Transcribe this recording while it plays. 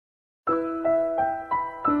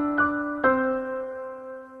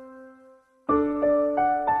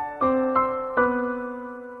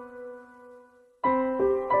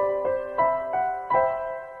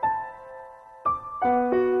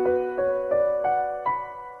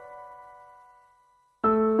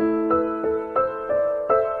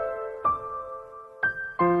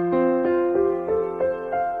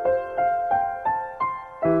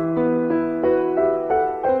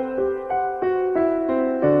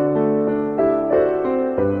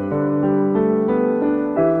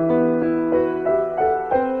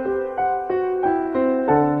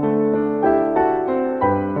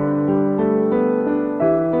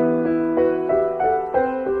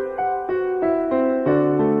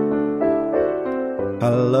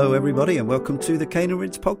Hello, everybody, and welcome to the Cane and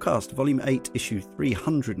Rinse podcast, Volume 8, Issue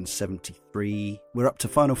 373. We're up to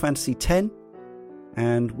Final Fantasy X,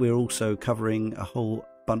 and we're also covering a whole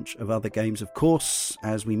bunch of other games, of course,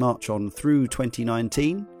 as we march on through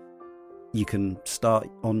 2019. You can start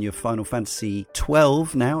on your Final Fantasy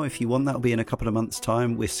 12 now if you want. That'll be in a couple of months'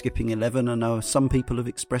 time. We're skipping 11. I know some people have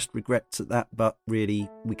expressed regrets at that, but really,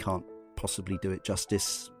 we can't possibly do it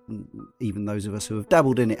justice. Even those of us who have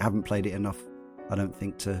dabbled in it haven't played it enough, I don't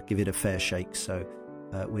think, to give it a fair shake. So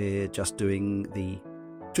we're just doing the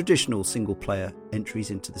traditional single-player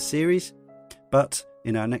entries into the series. But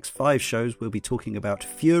in our next 5 shows, we'll be talking about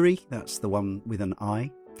Fury. That's the one with an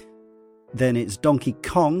I. Then it's Donkey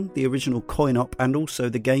Kong, the original coin-op, and also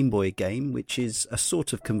the Game Boy game, which is a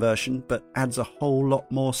sort of conversion, but adds a whole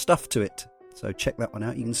lot more stuff to it. So check that one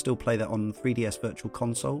out. You can still play that on 3DS Virtual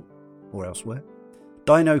Console or elsewhere.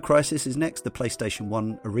 Dino Crisis is next, the PlayStation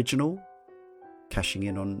 1 original, cashing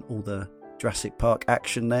in on all the Jurassic Park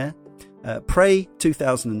action there. Prey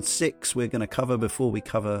 2006 we're going to cover before we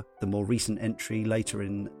cover the more recent entry later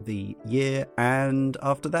in the year. And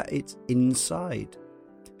after that, it's Inside.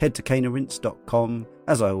 Head to caneandrinse.com.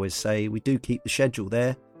 As I always say, we do keep the schedule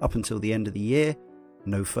there up until the end of the year.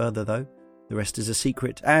 No further, though. The rest is a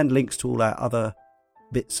secret. And links to all our other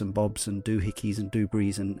bits and bobs and doohickeys and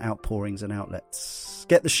doobries and outpourings and outlets.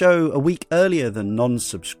 Get the show a week earlier than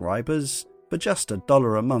non-subscribers for just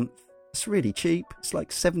 $1 a month. It's really cheap. It's like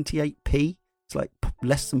 78p. It's like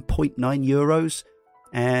less than 0.9 euros.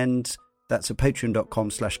 And that's at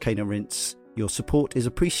patreon.com/caneandrinse. Your support is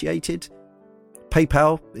appreciated.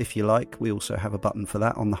 PayPal, if you like. We also have a button for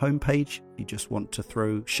that on the homepage if you just want to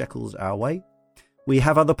throw shekels our way. We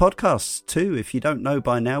have other podcasts too. If you don't know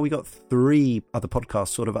by now, we got 3 other podcasts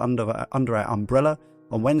sort of under our umbrella.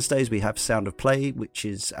 On Wednesdays, we have Sound of Play, which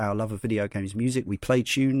is our love of video games music. We play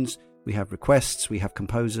tunes, we have requests, we have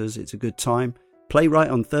composers. It's a good time. Playwright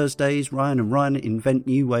on Thursdays. Ryan and Ryan invent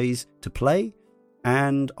new ways to play.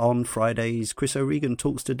 And on Fridays, Chris O'Regan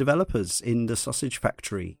talks to developers in the Sausage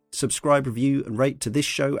Factory. Subscribe, review, and rate to this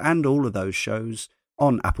show and all of those shows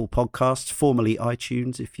on Apple Podcasts, formerly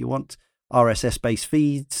iTunes if you want, RSS-based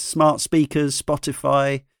feeds, smart speakers,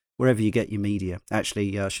 Spotify, wherever you get your media.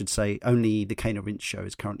 Actually, I should say only the Cane and Rinse show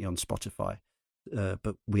is currently on Spotify,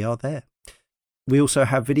 but we are there. We also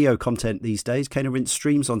have video content these days. Cane and Rinse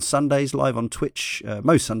streams on Sundays, live on Twitch,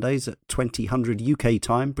 most Sundays at 2000 UK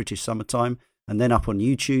time, British Summer Time, and then up on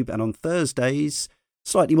YouTube. And on Thursdays,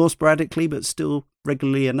 slightly more sporadically, but still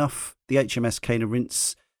regularly enough, the HMS Cane and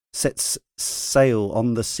Rinse sets sail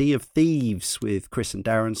on the Sea of Thieves with Chris and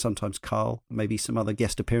Darren, sometimes Carl, maybe some other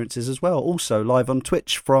guest appearances as well. Also live on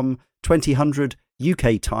Twitch from 2000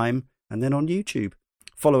 UK time and then on YouTube.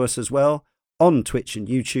 Follow us as well on Twitch and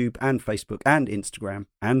YouTube and Facebook and Instagram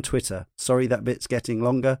and Twitter. Sorry that bit's getting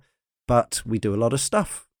longer, but we do a lot of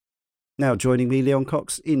stuff. Now joining me, Leon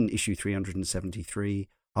Cox, in issue 373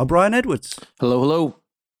 are Brian Edwards. Hello, hello.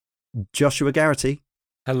 Joshua Garrity.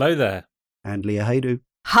 Hello there. And Leah Haydu.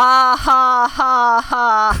 Ha ha ha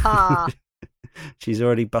ha ha. She's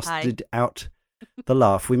already busted out the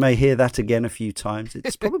laugh. We may hear that again a few times.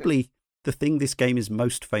 It's probably the thing this game is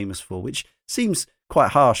most famous for, which seems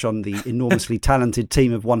quite harsh on the enormously talented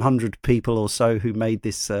team of 100 people or so who made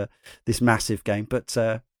this massive game. But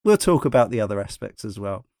we'll talk about the other aspects as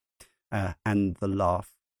well, and the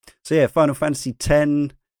laugh. So yeah, Final Fantasy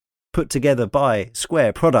X, put together by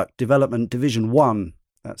Square Product Development Division 1.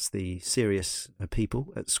 That's the serious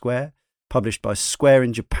people at Square. Published by Square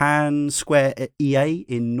in Japan, Square EA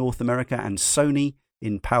in North America, and Sony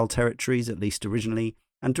in PAL territories, at least originally.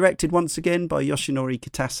 And directed once again by Yoshinori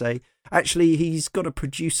Kitase. Actually, he's got a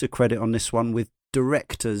producer credit on this one, with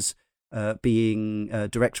director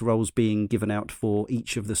roles being given out for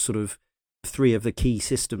each of the sort of 3 of the key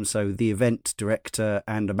systems. So the event director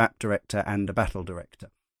and a map director and a battle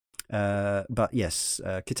director. But yes,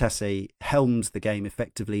 Kitase helms the game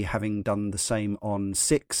effectively, having done the same on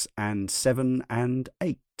 6 and 7 and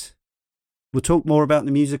 8. We'll talk more about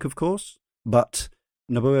the music, of course, but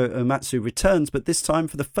Nobuo Uematsu returns, but this time,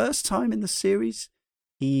 for the first time in the series,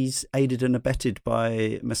 he's aided and abetted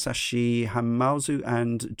by Masashi Hamauzu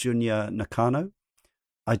and Junya Nakano.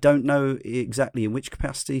 I don't know exactly in which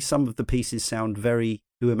capacity. Some of the pieces sound very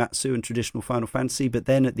Uematsu and traditional Final Fantasy, but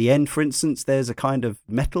then at the end, for instance, there's a kind of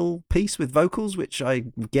metal piece with vocals, which I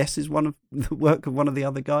guess is one of the work of one of the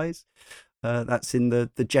other guys. That's in the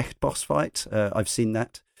Jet boss fight. I've seen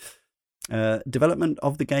that. Development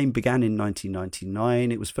of the game began in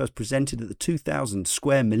 1999. It was first presented at the 2000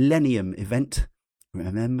 Square Millennium event.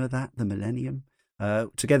 Remember that, the Millennium?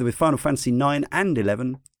 Together with Final Fantasy 9 and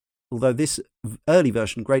 11. Although this early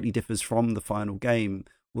version greatly differs from the final game.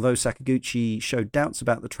 Although Sakaguchi showed doubts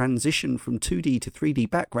about the transition from 2D to 3D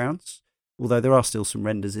backgrounds, although there are still some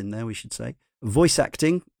renders in there, we should say. Voice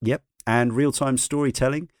acting, yep, and real-time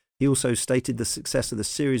storytelling. He also stated the success of the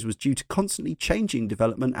series was due to constantly changing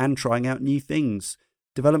development and trying out new things.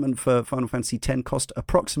 Development for Final Fantasy X cost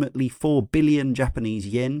approximately 4 billion Japanese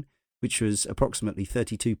yen, which was approximately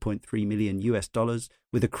 $32.3 million US,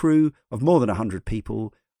 with a crew of more than 100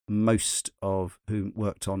 people, most of whom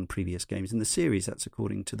worked on previous games in the series. That's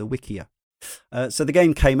according to the Wikia. So the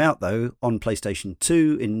game came out, though, on PlayStation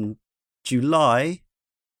 2 in July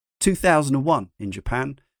 2001 in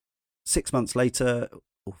Japan. 6 months later,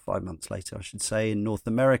 or 5 months later, I should say, in North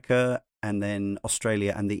America, and then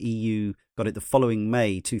Australia and the EU got it the following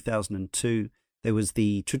May 2002. There was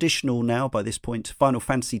the traditional, now by this point, Final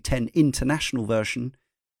Fantasy X International version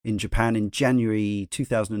in Japan in January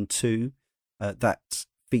 2002. That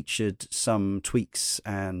featured some tweaks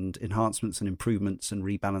and enhancements and improvements and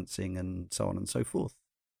rebalancing and so on and so forth.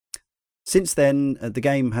 Since then, the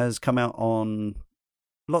game has come out on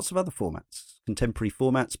lots of other formats, contemporary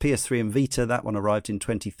formats. PS3 and Vita, that one arrived in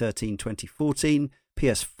 2013, 2014.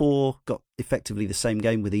 PS4 got effectively the same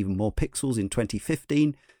game with even more pixels in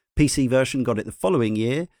 2015. PC version got it the following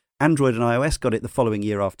year. Android and iOS got it the following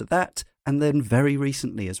year after that. And then very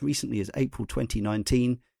recently as April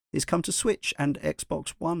 2019, it's come to Switch and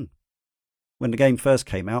Xbox One. When the game first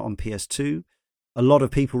came out on PS2, a lot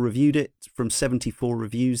of people reviewed it. From 74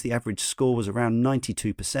 reviews, the average score was around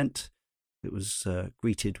 92%. It was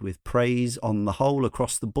greeted with praise on the whole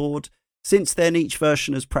across the board. Since then, each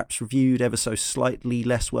version has perhaps reviewed ever so slightly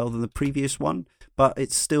less well than the previous one, but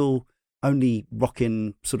it's still only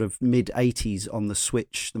rocking sort of mid-80s on the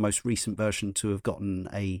Switch. The most recent version to have gotten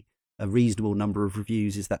a reasonable number of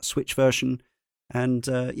reviews is that Switch version. And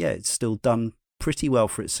it's still done pretty well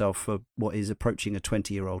for itself for what is approaching a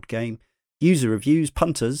 20-year-old game. User reviews,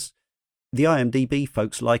 punters, the IMDb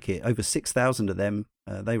folks like it. Over 6,000 of them,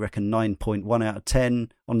 they reckon 9.1 out of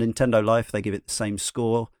 10. On Nintendo Life, they give it the same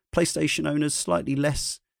score. PlayStation owners, slightly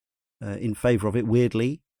less in favour of it,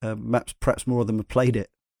 weirdly. Perhaps more of them have played it.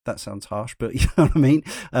 That sounds harsh, but you know what I mean?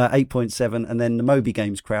 8.7. And then the Moby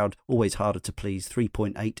Games crowd, always harder to please,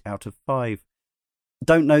 3.8 out of 5.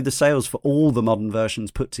 Don't know the sales for all the modern versions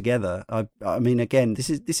put together. I mean, again, this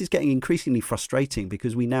is getting increasingly frustrating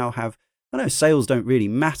because we now have, I know sales don't really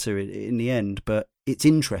matter in the end, but it's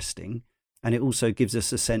interesting. And it also gives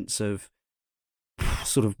us a sense of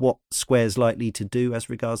sort of what Square's likely to do as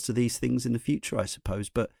regards to these things in the future, I suppose.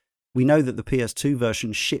 But we know that the PS2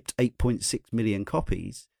 version shipped 8.6 million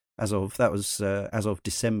copies as of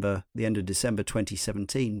December, the end of December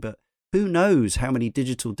 2017. But who knows how many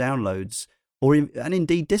digital downloads and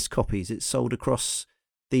indeed disc copies it sold across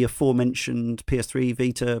the aforementioned PS3,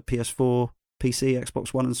 Vita, PS4, PC,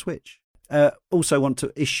 Xbox One and Switch. Also want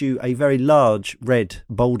to issue a very large red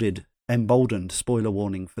emboldened spoiler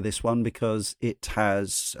warning for this one because it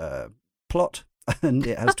has plot and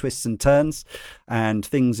it has twists and turns and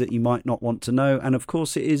things that you might not want to know. And of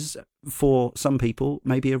course it is, for some people,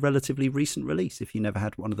 maybe a relatively recent release if you never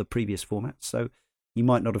had one of the previous formats. So you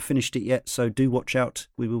might not have finished it yet, so do watch out.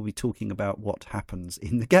 We will be talking about what happens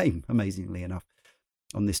in the game, amazingly enough,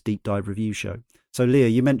 on this deep dive review show. So, Leah,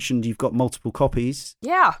 you mentioned you've got multiple copies.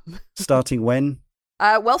 Yeah. Starting when?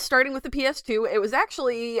 Starting with the PS2. It was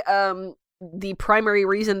actually the primary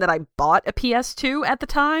reason that I bought a PS2 at the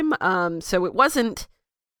time. So it wasn't...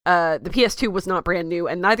 the PS2 was not brand new,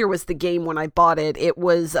 and neither was the game when I bought it. It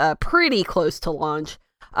was pretty close to launch.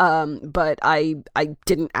 But I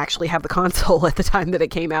didn't actually have the console at the time that it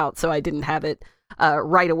came out, so I didn't have it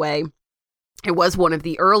right away. It was one of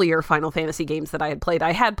the earlier Final Fantasy games that I had played.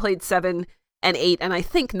 I had played 7 and 8, and I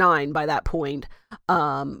think 9 by that point.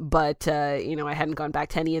 But I hadn't gone back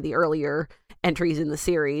to any of the earlier entries in the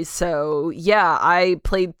series. So yeah, I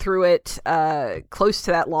played through it close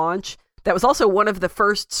to that launch. That was also one of the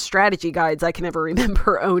first strategy guides I can ever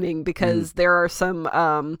remember owning, because there are some...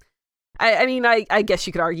 I guess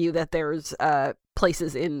you could argue that there's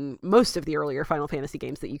places in most of the earlier Final Fantasy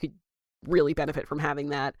games that you could really benefit from having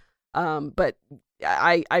that. But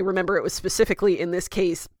I remember it was specifically, in this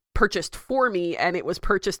case, purchased for me, and it was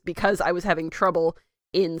purchased because I was having trouble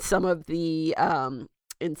in some of the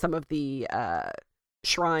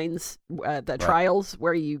shrines, the trials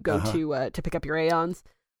where you go to pick up your Aeons.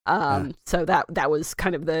 So that was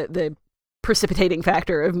kind of the precipitating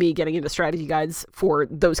factor of me getting into strategy guides for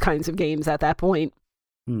those kinds of games at that point.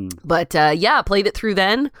 But played it through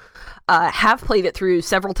then. Have played it through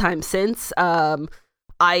several times since.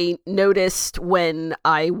 I noticed when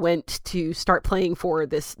I went to start playing for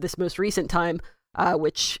this most recent time,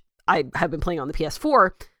 which I have been playing on the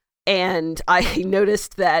PS4, and I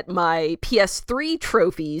noticed that my PS3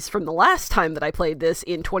 trophies from the last time that I played this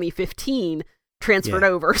in 2015 transferred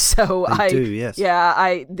over. So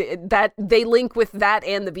that they link with that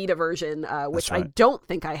and the Vita version, which I don't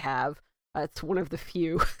think I have. It's one of the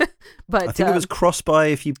few. But I think it was cross-buy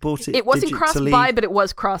if you bought it. It wasn't cross-buy, but it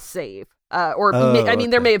was cross-save.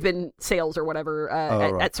 There may have been sales or whatever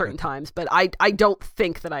at certain times, but I don't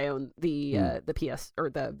think that I own the PS or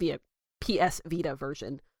the PS Vita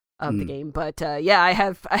version of the game. But I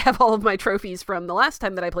have all of my trophies from the last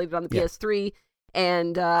time that I played it on the PS3,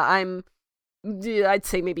 and I'd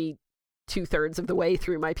say maybe 2/3 of the way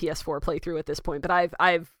through my PS4 playthrough at this point. But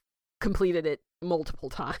I've completed it multiple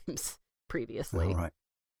times previously. All right.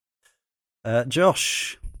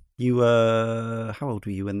 Josh, you how old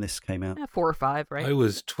were you when this came out? 4 or 5, right? I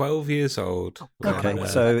was 12 years old. Okay,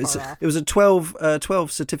 so it was a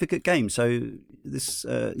 12 certificate game. So this,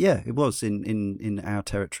 it was in our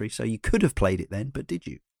territory. So you could have played it then, but did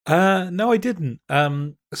you? No, I didn't.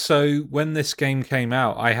 So when this game came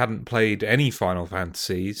out, I hadn't played any Final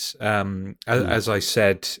Fantasies. As I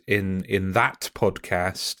said in that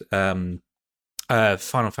podcast,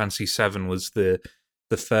 Final Fantasy VII was the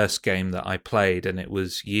first game that I played, and it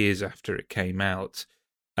was years after it came out.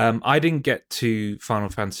 I didn't get to Final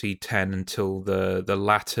Fantasy X until the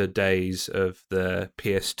latter days of the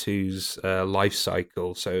PS2's life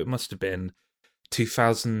cycle, so it must have been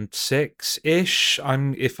 2006-ish,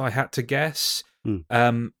 if I had to guess.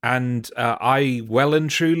 I well and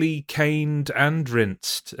truly caned and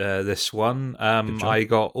rinsed this one. I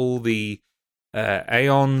got all the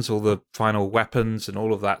Aeons, all the final weapons and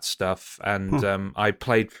all of that stuff, and I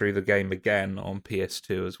played through the game again on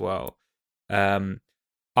PS2 as well.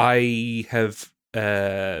 I have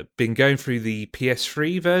been going through the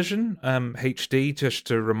PS3 version, HD, just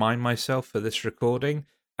to remind myself for this recording,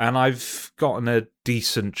 and I've gotten a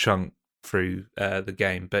decent chunk through the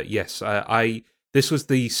game. But yes, this was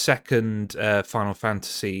the second Final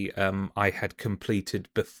Fantasy I had completed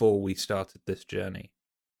before we started this journey.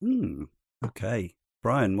 Okay.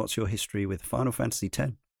 Brian, what's your history with Final Fantasy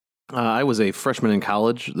X? I was a freshman in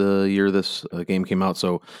college the year this game came out,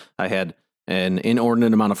 so I had an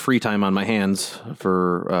inordinate amount of free time on my hands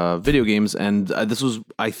for video games, and this was,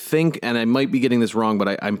 I think, and I might be getting this wrong,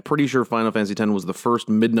 but I'm pretty sure Final Fantasy X was the first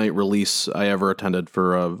midnight release I ever attended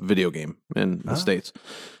for a video game in the States.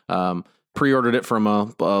 Pre-ordered it from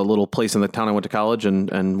a little place in the town I went to college,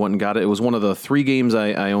 and went and got it. It was one of the 3 games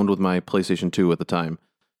I owned with my PlayStation 2 at the time.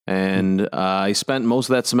 And I spent most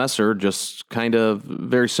of that semester just kind of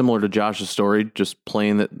very similar to Josh's story, just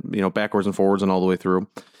playing that, backwards and forwards and all the way through.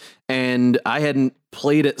 And I hadn't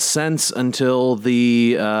played it since until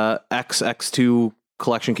the X2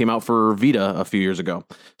 collection came out for Vita a few years ago.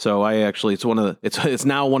 So it's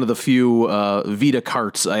now one of the few Vita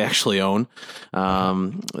carts I actually own.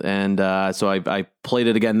 So I played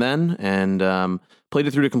it again then, and played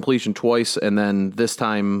it through to completion twice, and then this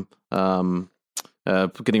time,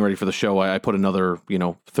 getting ready for the show, I put another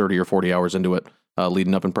 30 or 40 hours into it,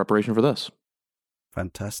 leading up in preparation for this.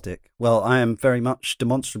 Fantastic. Well, I am very much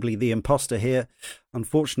demonstrably the imposter here.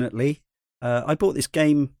 Unfortunately, I bought this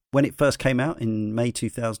game when it first came out in May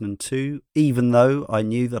 2002, even though I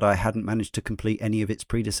knew that I hadn't managed to complete any of its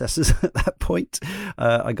predecessors at that point.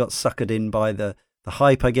 I got suckered in by the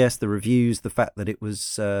hype, I guess, the reviews, the fact that it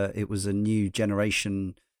was a new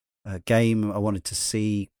generation game. I wanted to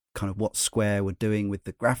see kind of what Square were doing with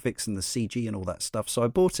the graphics and the CG and all that stuff. So I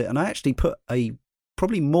bought it, and I actually put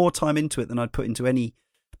probably more time into it than I'd put into any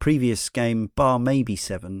previous game, bar maybe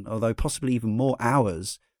 7, although possibly even more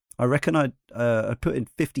hours. I reckon I put in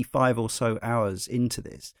 55 or so hours into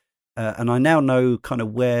this. And I now know kind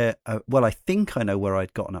of where, I think I know where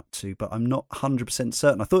I'd gotten up to, but I'm not 100%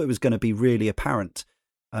 certain. I thought it was going to be really apparent,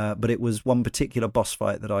 but it was one particular boss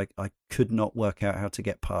fight that I could not work out how to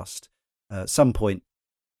get past. Some point,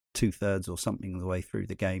 2/3 or something of the way through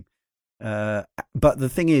the game. But the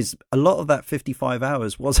thing is, a lot of that 55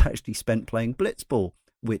 hours was actually spent playing Blitzball,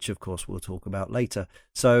 which of course we'll talk about later.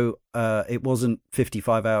 So it wasn't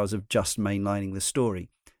 55 hours of just mainlining the story.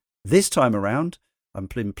 This time around, I've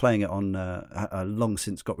been playing it on, I long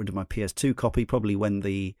since got rid of my PS2 copy, probably when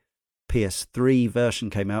the PS3 version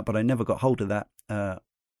came out, but I never got hold of that. I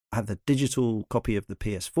had the digital copy of the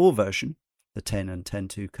PS4 version, the 10 and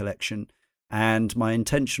 10.2 collection, and my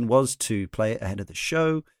intention was to play it ahead of the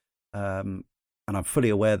show. And I'm fully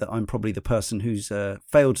aware that I'm probably the person who's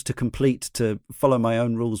failed to follow my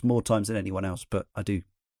own rules more times than anyone else, but I do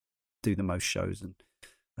the most shows, and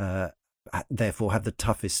therefore have the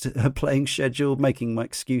toughest playing schedule, making my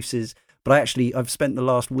excuses. But I've spent the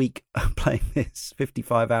last week playing this,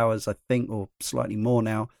 55 hours, I think, or slightly more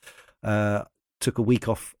now. Took a week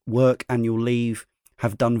off work, annual leave,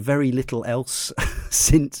 have done very little else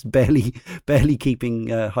since, barely keeping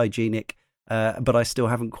hygienic. But I still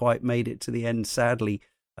haven't quite made it to the end, sadly.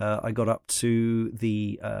 I got up to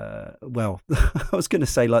the, I was going to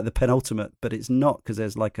say like the penultimate, but it's not, because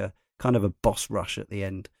there's like a kind of a boss rush at the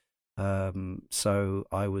end. So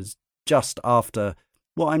I was just after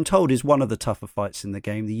what I'm told is one of the tougher fights in the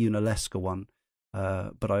game, the Unalesca one.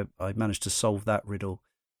 But I managed to solve that riddle.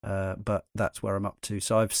 But that's where I'm up to.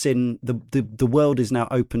 So I've seen the world is now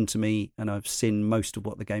open to me, and I've seen most of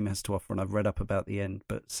what the game has to offer, and I've read up about the end.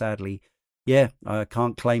 But sadly, I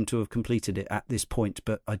can't claim to have completed it at this point,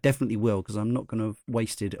 but I definitely will, because I'm not going to have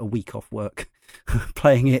wasted a week off work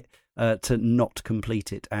playing it to not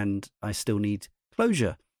complete it, and I still need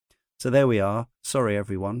closure. So there we are. Sorry,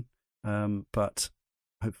 everyone, but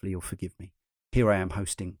hopefully you'll forgive me. Here I am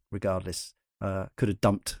hosting, regardless. Could have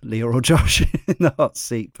dumped Leah or Josh in the hot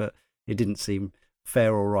seat, but it didn't seem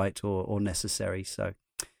fair or right or necessary. So,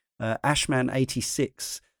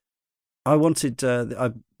 Ashman86. I wanted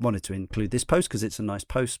to include this post because it's a nice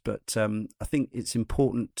post, but I think it's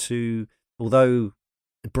important to, although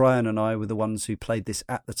Brian and I were the ones who played this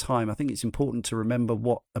at the time, I think it's important to remember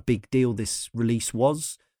what a big deal this release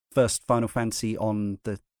was. First Final Fantasy on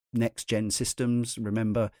the next-gen systems.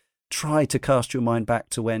 Remember, try to cast your mind back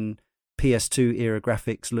to when PS2 era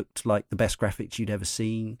graphics looked like the best graphics you'd ever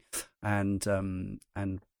seen, and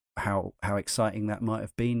how exciting that might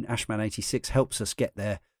have been. Ashman86 helps us get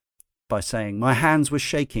there by saying, "My hands were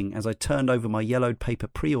shaking as I turned over my yellowed paper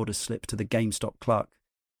pre-order slip to the GameStop clerk.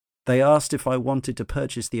 They asked if I wanted to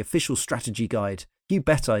purchase the official strategy guide. You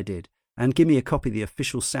bet I did. And give me a copy of the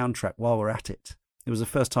official soundtrack while we're at it. It was the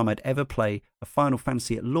first time I'd ever play a Final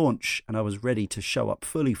Fantasy at launch, and I was ready to show up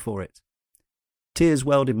fully for it. Tears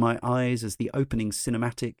welled in my eyes as the opening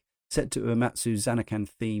cinematic, set to Uematsu's Zanakan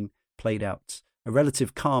theme, played out. A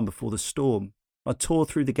relative calm before the storm. I tore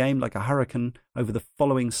through the game like a hurricane over the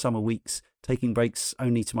following summer weeks, taking breaks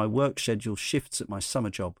only to my work schedule shifts at my summer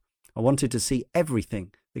job. I wanted to see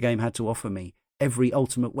everything the game had to offer me, every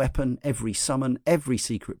ultimate weapon, every summon, every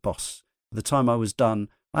secret boss. By the time I was done,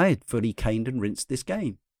 I had fully caned and rinsed this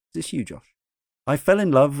game. Is this you, Josh? I fell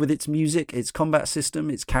in love with its music, its combat system,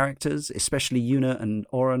 its characters, especially Yuna and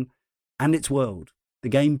Auron, and its world. The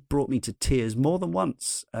game brought me to tears more than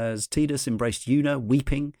once as Tidus embraced Yuna,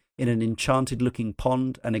 weeping in an enchanted-looking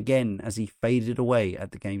pond, and again as he faded away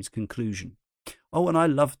at the game's conclusion. Oh, and I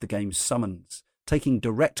loved the game's summons. Taking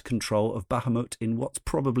direct control of Bahamut in what's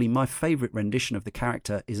probably my favourite rendition of the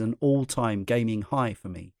character is an all-time gaming high for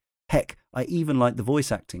me. Heck, I even like the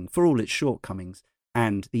voice acting, for all its shortcomings,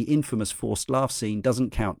 and the infamous forced laugh scene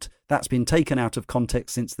doesn't count. That's been taken out of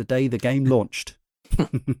context since the day the game launched.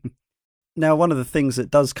 Now, one of the things that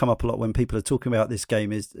does come up a lot when people are talking about this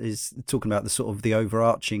game is talking about the sort of the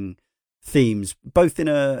overarching themes, both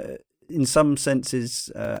in some senses,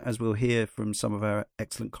 as we'll hear from some of our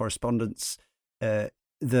excellent correspondents, that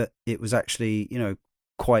it was actually,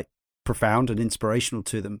 quite profound and inspirational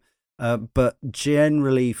to them. But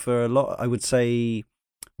generally, for a lot, I would say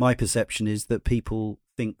my perception is that people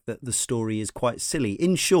think that the story is quite silly.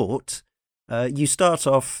 In short, you start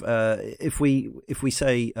off, if we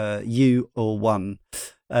say you or one,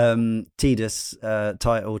 Tidus,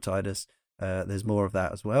 Tidus, there's more of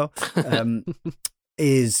that as well,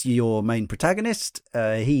 is your main protagonist.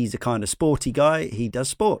 He's a kind of sporty guy. He does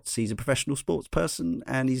sports. He's a professional sports person,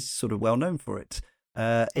 and he's sort of well known for it.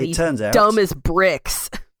 It turns out dumb as bricks.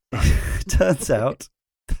 Turns out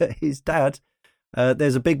that his dad,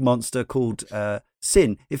 there's a big monster called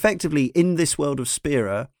Sin. Effectively, in this world of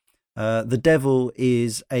Spira, the devil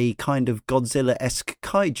is a kind of Godzilla-esque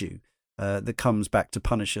kaiju that comes back to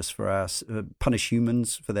punish us for punish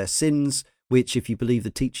humans for their sins, which, if you believe the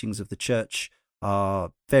teachings of the church,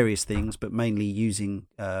 are various things, but mainly using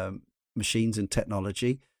machines and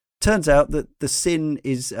technology. Turns out that the sin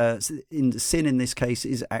is in this case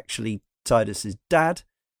is actually Tidus's dad,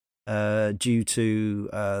 due to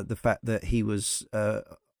the fact that he was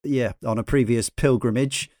on a previous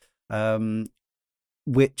pilgrimage,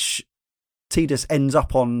 which Tidus ends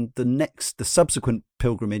up on the subsequent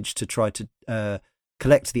pilgrimage to try to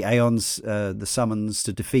collect the Aeons, the summons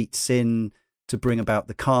to defeat Sin, to bring about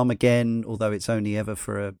the calm again, although it's only ever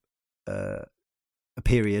for a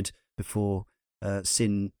period before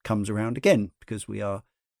Sin comes around again, because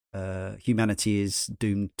humanity is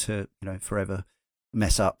doomed to forever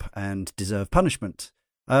mess up and deserve punishment.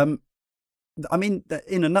 I mean,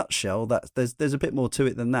 in a nutshell, there's a bit more to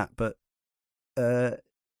it than that, but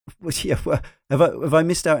yeah, well, have I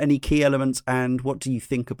missed out any key elements? And what do you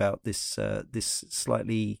think about this this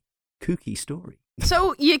slightly kooky story?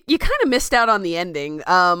 So you kind of missed out on the ending,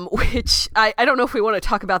 which I don't know if we want to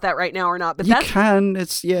talk about that right now or not. But you can.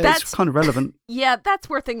 It's kind of relevant. Yeah, that's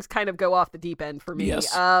where things kind of go off the deep end for me.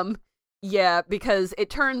 Yes. Yeah, because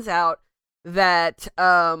it turns out that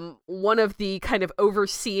one of the kind of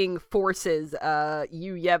overseeing forces,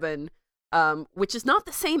 Yevon, which is not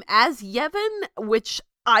the same as Yevon, which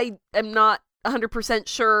I am not 100%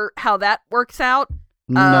 sure how that works out.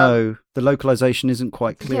 No, the localization isn't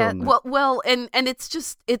quite clear on that. Well, and it's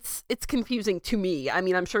just it's confusing to me. I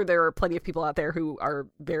mean, I'm sure there are plenty of people out there who are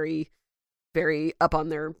very, very up on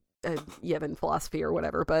their Yevon philosophy or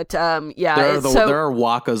whatever. But yeah, there are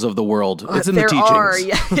wakas of the world. It's in the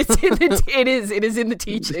teachings. It's in the it is in the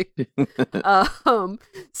teaching.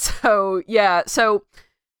 So yeah, so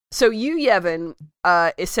Yevon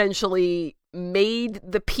essentially made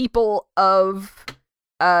the people of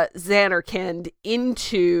Zanarkand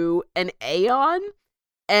into an Aeon,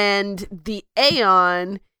 and the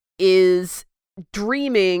Aeon is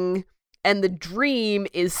dreaming, and the dream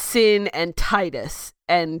is Sin and Titus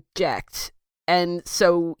and Jecht, and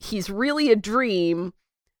so he's really a dream.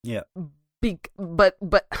 Yeah. But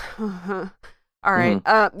all right.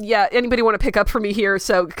 Yeah. Anybody want to pick up for me here?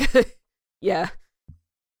 So yeah.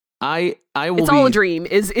 I will. It's all a dream.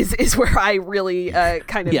 Is where I really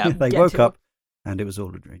kind of they woke up. And it was all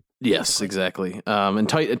a dream. Yes, exactly. And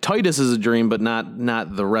Titus is a dream, but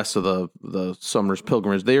not the rest of the Summoner's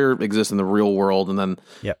Pilgrimage. They exist in the real world, and then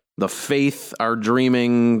the Faith are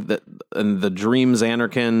dreaming, and the dreams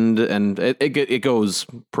Anarchind, and it goes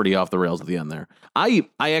pretty off the rails at the end there. I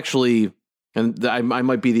actually, and I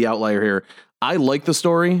might be the outlier here, I like the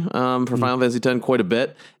story for Final Fantasy X quite a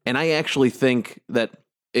bit, and I actually think that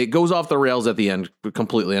it goes off the rails at the end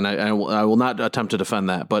completely, and I will not attempt to defend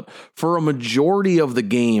that. But for a majority of the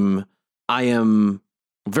game, I am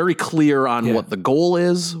very clear on what the goal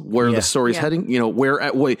is, where the story's heading,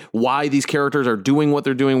 why these characters are doing what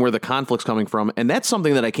they're doing, where the conflict's coming from. And that's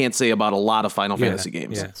something that I can't say about a lot of Final Fantasy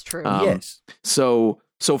games. Yeah, that's true. Yes. So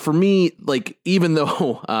for me, like, even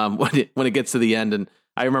though when it gets to the end, and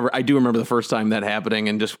I do remember the first time that happening,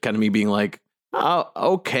 and just kind of me being like, oh,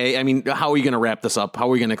 okay. I mean, how are you going to wrap this up? How are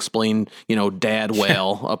we going to explain, Dad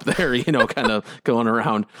Whale up there, kind of going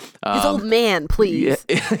around? His old man, please.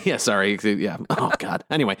 Yeah, sorry. Yeah. Oh, God.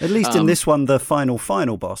 Anyway. At least in this one, the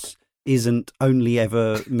final boss isn't only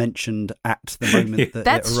ever mentioned at the moment that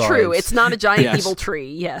That's it arrives. true. It's not a giant evil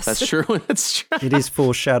tree. Yes. That's true. That's true. It is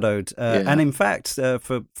foreshadowed. And in fact,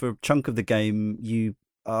 for a chunk of the game, you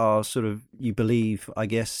believe, I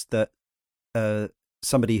guess, that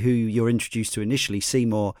somebody who you're introduced to initially,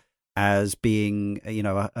 Seymour, as being,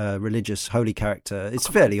 a religious holy character, it's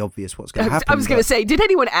fairly obvious what's going to happen. I was going to say, did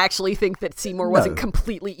anyone actually think that Seymour wasn't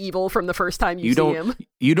completely evil from the first time you see him?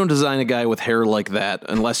 You don't design a guy with hair like that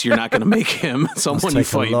unless you're not going to make him someone you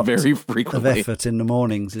fight very frequently. Of effort in the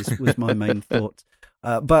mornings was my main thought.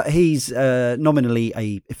 But he's nominally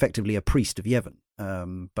effectively a priest of Yevon.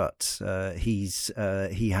 But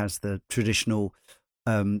he has the traditional.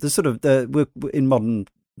 In modern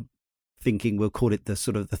thinking, we'll call it the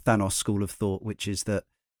sort of the Thanos school of thought, which is that,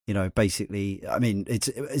 basically, I mean, it's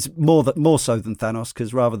more so than Thanos,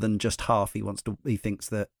 because rather than just half, he thinks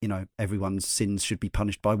that, everyone's sins should be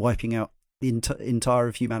punished by wiping out the entire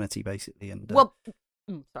of humanity, basically. And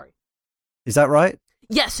sorry, is that right?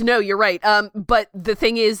 Yes, no, you're right. But the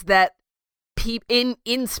thing is that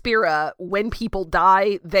in Spira, when people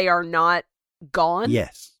die, they are not gone.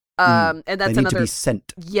 Yes. And that's they need to be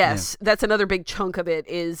sent. Yes, that's another big chunk of it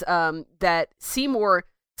is that Seymour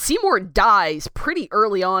dies pretty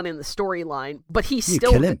early on in the storyline, but he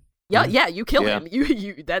still kill him. Yeah, you kill him.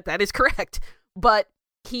 You that is correct. But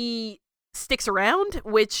he sticks around,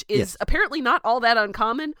 which is apparently not all that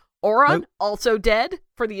uncommon. Auron also dead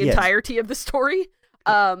for the entirety of the story.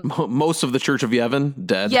 Most of the Church of Yevon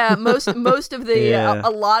dead. Yeah, most of the a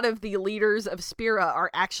lot of the leaders of Spira are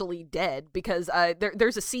actually dead, because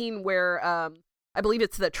there's a scene where I believe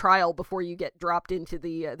it's the trial before you get dropped into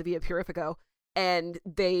the Via Purifico, and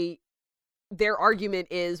their argument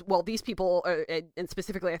is, well, these people, and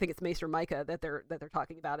specifically I think it's Maester Micah that they're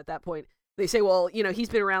talking about at that point. They say, well, he's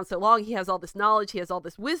been around so long, he has all this knowledge, he has all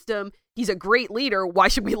this wisdom, he's a great leader, why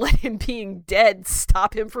should we let him being dead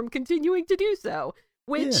stop him from continuing to do so?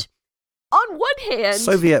 Which, on one hand,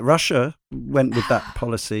 Soviet Russia went with that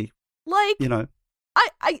policy. Like,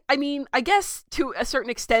 I mean, I guess to a certain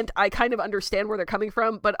extent, I kind of understand where they're coming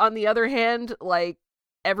from. But on the other hand, like,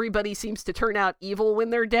 everybody seems to turn out evil when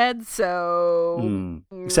they're dead, so...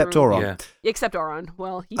 Except Auron. Yeah. Except Auron.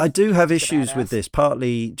 Well, I do have issues badass. with this.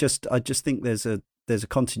 Partly, I just think there's a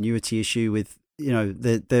continuity issue with,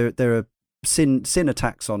 there are sin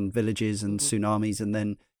attacks on villages and tsunamis, and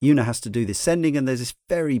then Yuna has to do this sending, and there's this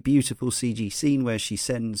very beautiful CG scene where she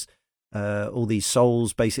sends all these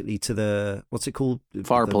souls basically to the, what's it called?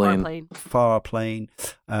 Far plane. Far plane.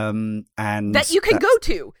 And that you can go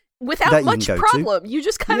to without much problem. You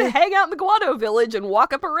just kind of hang out in the Guado village and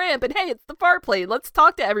walk up a ramp, and hey, it's the far plane. Let's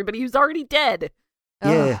talk to everybody who's already dead.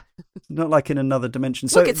 Yeah, not like in another dimension.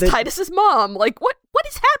 Look, it's Titus's mom. Like, what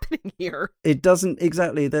is happening here? It doesn't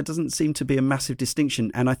exactly. There doesn't seem to be a massive distinction,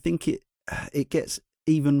 and I think it gets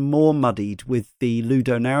even more muddied with the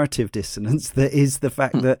ludonarrative dissonance that is the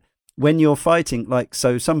fact that when you're fighting, like,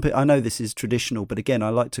 so some people, I know this is traditional, but again, I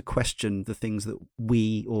like to question the things that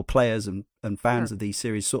we or players and fans of these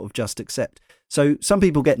series sort of just accept. So some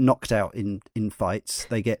people get knocked out in fights.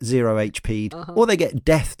 They get 0 HP'd, or they get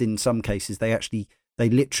deathed in some cases. They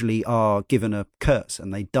literally are given a curse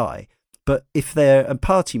and they die. But if they're a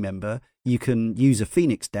party member, you can use a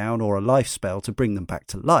Phoenix Down or a life spell to bring them back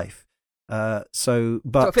to life. So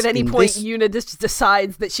if at any point Yuna just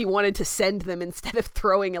decides that she wanted to send them instead of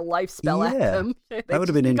throwing a life spell at them, that would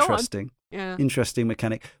have been interesting. Yeah. Interesting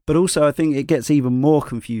mechanic. But also I think it gets even more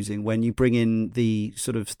confusing when you bring in the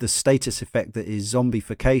sort of the status effect that is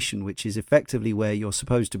zombification, which is effectively where you're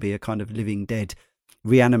supposed to be a kind of living dead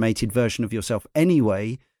reanimated version of yourself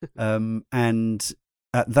anyway, and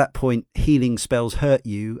at that point healing spells hurt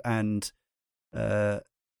you, and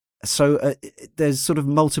so there's sort of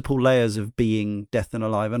multiple layers of being death and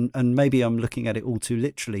alive, and maybe I'm looking at it all too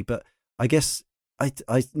literally, but I guess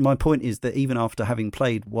my point is that even after having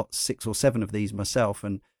played 6 or 7 of these myself,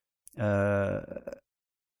 and a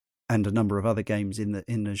number of other games in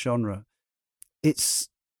the genre, it's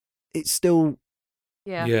still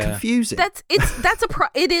confusing.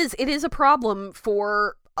 It is a problem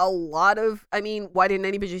for a lot of. I mean, why didn't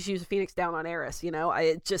anybody just use a Phoenix Down on Eris?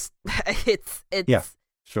 It's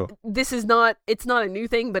sure. It's not a new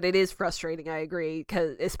thing, but it is frustrating. I agree,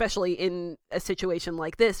 because especially in a situation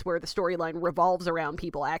like this where the storyline revolves around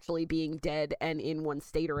people actually being dead and in one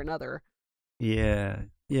state or another. Yeah,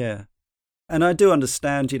 and I do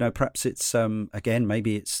understand. Perhaps it's again,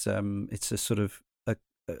 maybe it's a sort of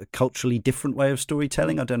a culturally different way of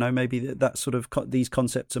storytelling. I don't know. Maybe that sort of these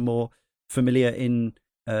concepts are more familiar in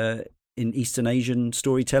Eastern Asian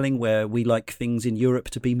storytelling, where we like things in Europe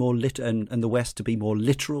to be more and the West to be more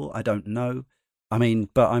literal. I don't know. I mean,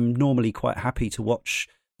 but I'm normally quite happy to watch.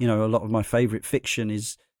 A lot of my favorite fiction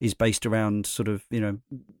is based around sort of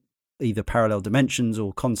either parallel dimensions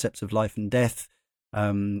or concepts of life and death.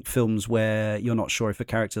 Films where you're not sure if a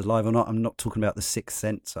character's alive or not. I'm not talking about The Sixth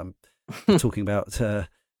Sense. I'm talking about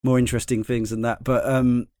more interesting things than that. But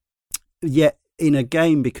yet in a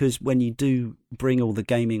game, because when you do bring all the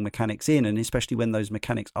gaming mechanics in, and especially when those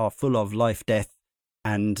mechanics are full of life, death,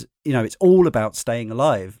 and it's all about staying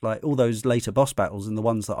alive, like all those later boss battles and the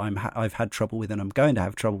ones that I've had trouble with and I'm going to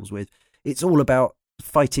have troubles with, it's all about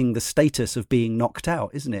fighting the status of being knocked out,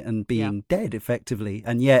 isn't it? And being dead effectively.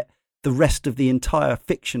 And yet the rest of the entire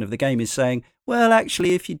fiction of the game is saying, well,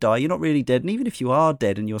 actually, if you die, you're not really dead. And even if you are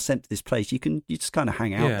dead and you're sent to this place, you just kind of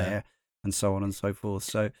hang out there, and so on and so forth.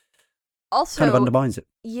 So also kind of undermines it.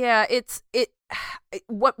 Yeah,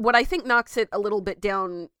 what I think knocks it a little bit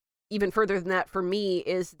down even further than that for me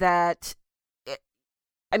is that,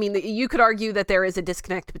 you could argue that there is a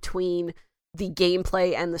disconnect between the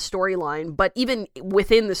gameplay and the storyline, but even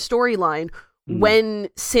within the storyline, when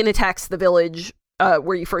Sin attacks the village,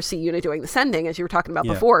 where you first see Yuna doing the sending, as you were talking about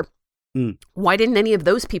before, why didn't any of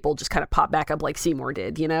those people just kind of pop back up like Seymour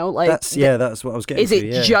did? That's what I was getting. Is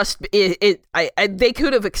it just they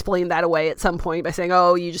could have explained that away at some point by saying,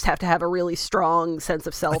 "Oh, you just have to have a really strong sense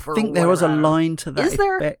of self." I think there was a line to that. Is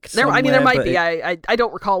there? There might be. I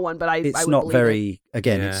don't recall one, but it's I would not very. it.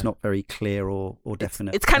 Again, it's not very clear or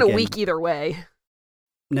definite. It's kind of weak either way.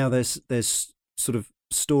 Now there's sort of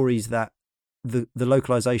stories that the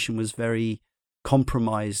localization was very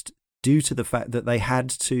compromised due to the fact that they had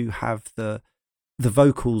to have the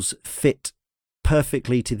vocals fit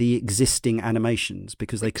perfectly to the existing animations,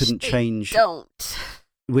 because they couldn't change.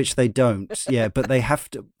 Which they don't. Yeah, but they have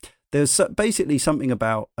to. There's basically something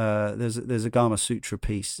about there's a Gama Sutra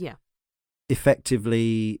piece,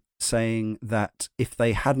 effectively saying that if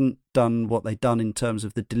they hadn't done what they'd done in terms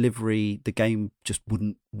of the delivery, the game just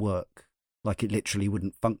wouldn't work. Like, it literally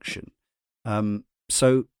wouldn't function.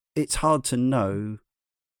 So it's hard to know.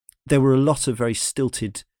 There were a lot of very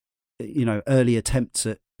stilted, early attempts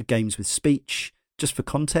at games with speech. Just for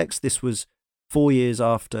context, this was 4 years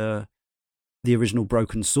after the original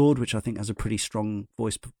Broken Sword, which I think has a pretty strong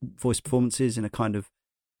voice performances in a kind of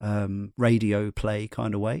radio play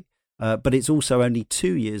kind of way. But it's also only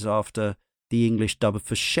 2 years after the English dub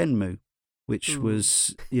for Shenmue, which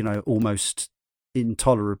was, almost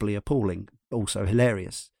intolerably appalling, also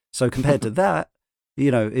hilarious. So compared to that,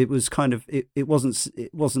 it was kind of it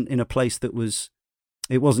wasn't in a place that was,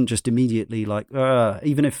 it wasn't just immediately like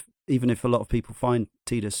even if a lot of people find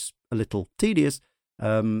Tidus a little tedious,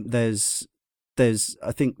 there's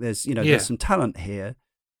I think there's there's some talent here.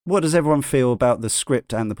 What does everyone feel about the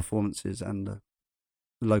script and the performances and the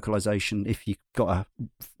localization, if you got a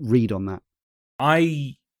read on that?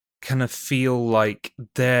 I kind of feel like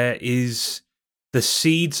there is the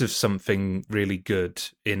seeds of something really good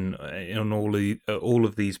in all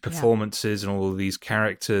of these performances and all of these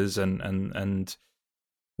characters and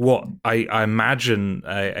what I imagine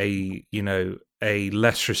a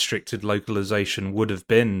less restricted localization would have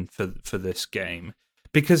been for this game,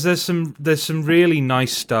 because there's some really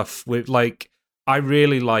nice stuff with, like, I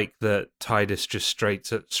really like that Tidus just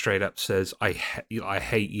straight up says I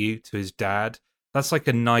hate you to his dad. That's like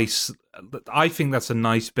I think that's a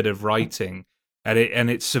nice bit of writing, and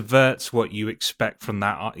it subverts what you expect from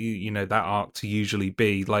that that arc to usually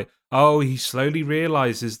be like, oh, he slowly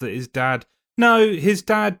realizes that his dad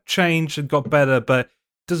changed and got better, but it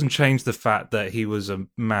doesn't change the fact that he was a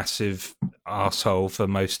massive asshole for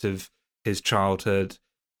most of his childhood.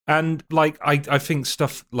 And like I think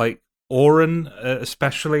stuff like Auron,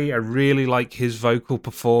 especially, I really like his vocal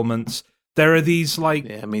performance. There are these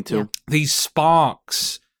me too. These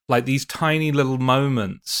sparks, like these tiny little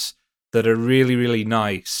moments that are really, really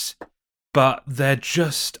nice, but they're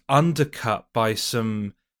just undercut by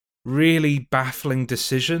some really baffling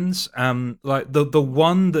decisions. Like the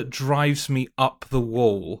one that drives me up the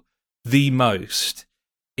wall the most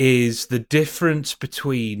is the difference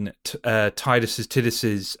between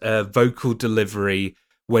Tidus's vocal delivery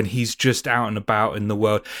when he's just out and about in the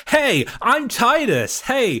world. Hey, I'm Tidus.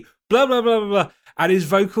 Hey, blah, blah, blah, blah. And his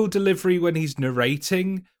vocal delivery when he's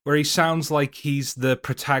narrating, where he sounds like he's the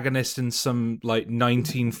protagonist in some like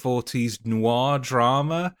 1940s noir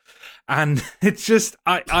drama. And it's just,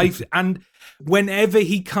 and whenever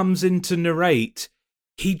he comes in to narrate,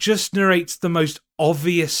 he just narrates the most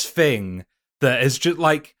obvious thing that is just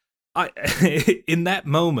like, in that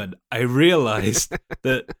moment, I realized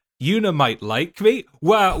that Yuna might like me.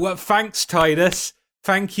 Well, thanks, Tidus.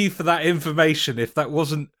 Thank you for that information. If that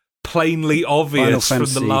wasn't plainly obvious from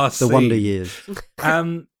the last the scene. Wonder Years.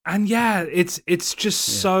 And yeah, it's just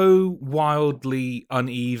so wildly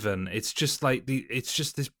uneven. It's just like it's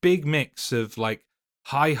just this big mix of like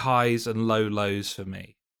high highs and low lows for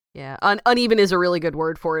me. Yeah, uneven is a really good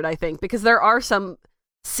word for it, I think, because there are some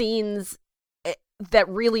scenes that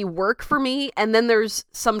really work for me, and then there's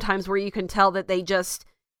sometimes where you can tell that they just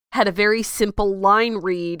had a very simple line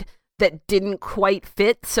read that didn't quite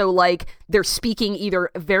fit. So like they're speaking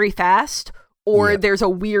either very fast or there's a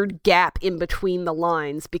weird gap in between the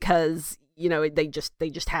lines because they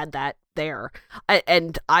just had that there.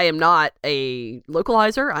 And I am not a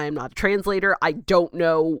localizer, I am not a translator, I don't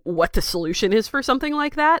know what the solution is for something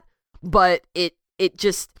like that, but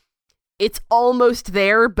it's almost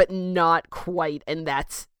there but not quite, and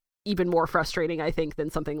that's even more frustrating, I think,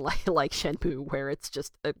 than something like Shenmue, where it's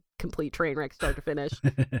just a complete train wreck start to finish.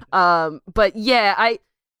 But yeah,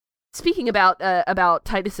 speaking about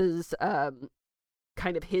Tidus's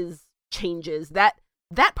kind of his changes, that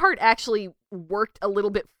part actually worked a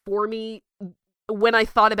little bit for me when I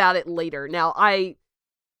thought about it later. Now, I'm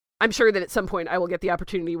sure that at some point I will get the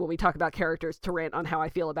opportunity when we talk about characters to rant on how I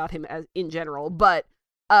feel about him as in general, but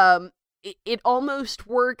it almost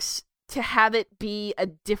works to have it be a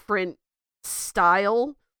different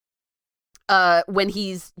style when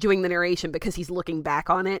he's doing the narration, because he's looking back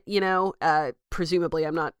on it, presumably.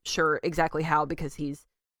 I'm not sure exactly how, because he's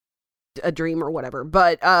a dream or whatever,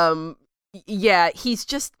 but yeah, he's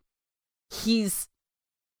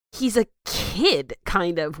a kid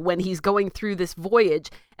kind of when he's going through this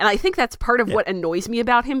voyage, and I think that's part of what annoys me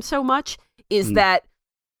about him so much is that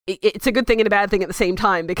it's a good thing and a bad thing at the same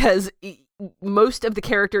time, because most of the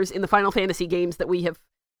characters in the Final Fantasy games that we have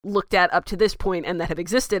looked at up to this point and that have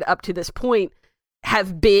existed up to this point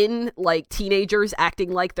have been like teenagers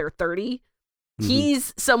acting like they're 30. Mm-hmm.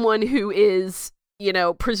 He's someone who is,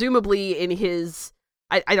 presumably in his,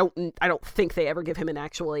 I don't think they ever give him an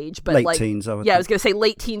actual age, but late teens, I was going to say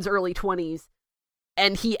late teens, early 20s.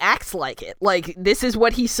 And he acts like it. Like, this is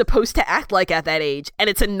what he's supposed to act like at that age. And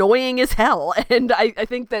it's annoying as hell. And I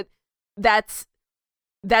think that's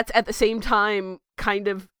at the same time kind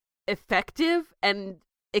of effective. And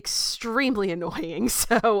extremely annoying.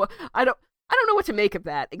 So I don't know what to make of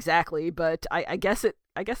that exactly, but I guess it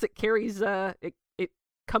carries it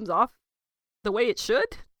comes off the way it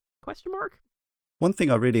should? Question mark. One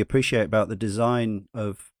thing I really appreciate about the design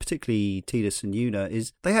of particularly Tidus and Yuna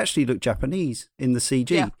is they actually look Japanese in the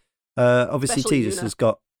CG. Yeah. Obviously, Especially Tidus Yuna. has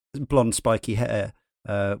got blonde, spiky hair,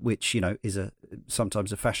 which is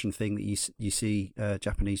sometimes a fashion thing that you see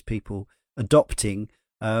Japanese people adopting.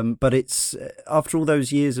 But it's after all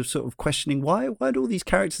those years of sort of questioning why do all these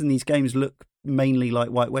characters in these games look mainly like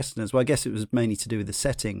white Westerners? Well, I guess it was mainly to do with the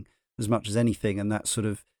setting as much as anything, and that sort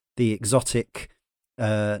of the exotic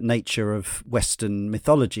nature of Western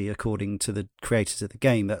mythology, according to the creators of the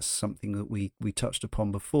game. That's something that we touched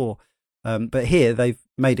upon before. But here they've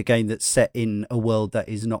made a game that's set in a world that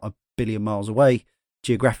is not a billion miles away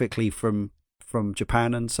geographically from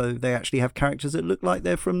Japan, and so they actually have characters that look like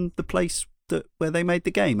they're from the place where they made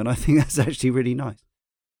the game, and I think that's actually really nice.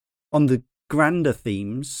 On the grander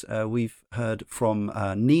themes, we've heard from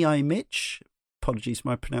Niai Mitch, apologies for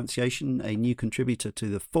my pronunciation, a new contributor to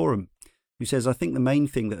the forum, who says, I think the main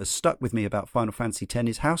thing that has stuck with me about Final Fantasy X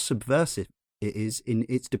is how subversive it is in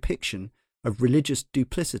its depiction of religious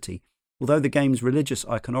duplicity. Although the game's religious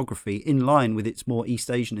iconography, in line with its more East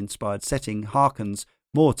Asian-inspired setting, harkens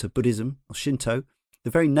more to Buddhism or Shinto, the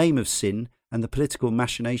very name of sin and the political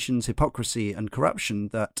machinations, hypocrisy and corruption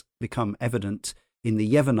that become evident in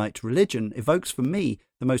the Yevonite religion evokes for me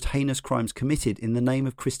the most heinous crimes committed in the name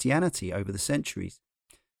of Christianity over the centuries.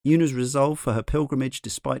 Yuna's resolve for her pilgrimage,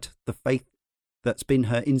 despite the faith that's been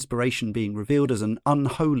her inspiration being revealed as an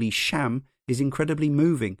unholy sham, is incredibly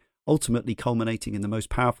moving, ultimately culminating in the most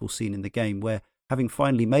powerful scene in the game, where, having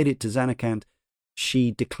finally made it to Zanarkand,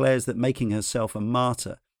 she declares that making herself a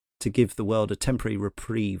martyr to give the world a temporary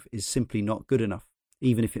reprieve is simply not good enough,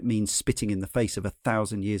 even if it means spitting in the face of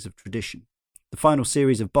 1,000 years of tradition. The final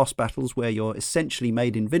series of boss battles, where you're essentially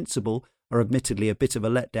made invincible, are admittedly a bit of a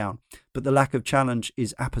letdown, but the lack of challenge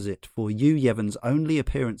is apposite, for Yu Yevon's only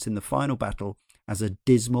appearance in the final battle as a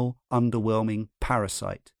dismal, underwhelming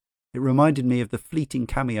parasite. It reminded me of the fleeting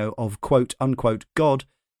cameo of quote-unquote God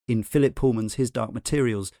in Philip Pullman's His Dark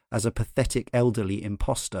Materials as a pathetic elderly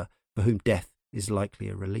imposter for whom death is likely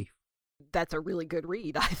a relief. That's a really good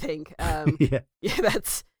read, I think. Yeah,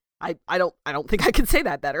 that's I don't think I can say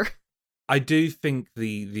that better. I do think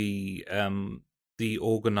the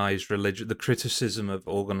organized religion, the criticism of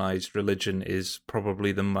organized religion, is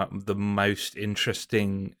probably the most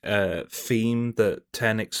interesting theme that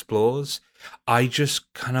 10 explores. I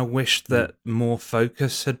just kind of wish that more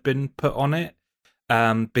focus had been put on it,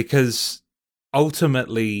 because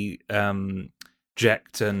ultimately,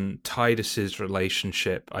 Jecht and Tidus's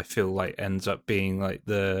relationship, I feel like, ends up being like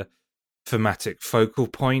the thematic focal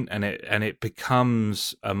point, and it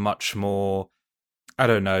becomes a much more, I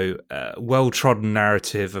don't know, well-trodden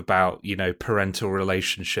narrative about, parental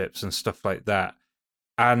relationships and stuff like that.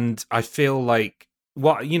 And I feel like,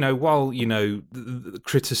 while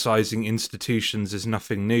criticizing institutions is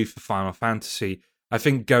nothing new for Final Fantasy, I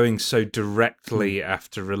think going so directly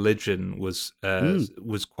after religion was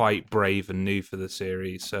quite brave and new for the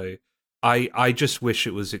series. So I just wish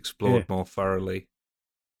it was explored more thoroughly.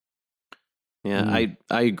 Yeah,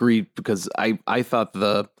 I agree, because I thought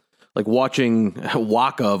watching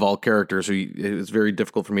Waka, of all characters, it was very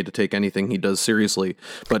difficult for me to take anything he does seriously,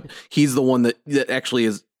 but he's the one that actually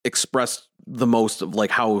is expressed the most of like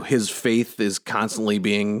how his faith is constantly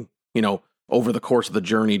being, over the course of the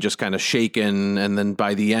journey, just kind of shaken. And then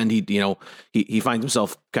by the end, he finds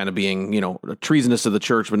himself kind of being, treasonous to the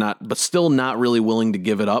church, but still not really willing to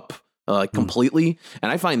give it up completely.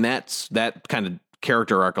 And I find that kind of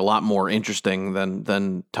character arc a lot more interesting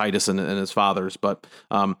than Tidus and his father's. But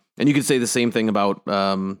and you could say the same thing about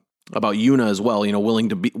Yuna as well,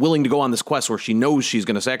 willing to go on this quest where she knows she's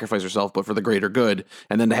going to sacrifice herself, but for the greater good,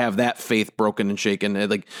 and then to have that faith broken and shaken,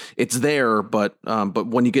 like it's there, but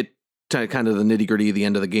when you get to kind of the nitty gritty at the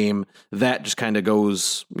end of the game, that just kind of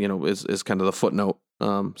goes, is kind of the footnote.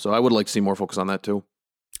 So I would like to see more focus on that too.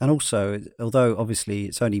 And also, although obviously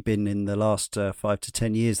it's only been in the last 5 to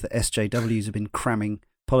 10 years that SJWs have been cramming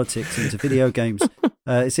politics into video games,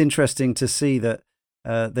 it's interesting to see that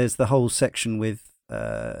there's the whole section with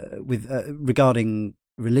regarding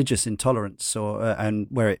religious intolerance, and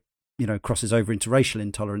where it crosses over into racial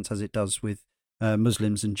intolerance, as it does with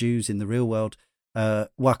Muslims and Jews in the real world.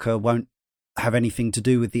 Waka won't have anything to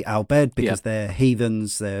do with the Al-Bhed because they're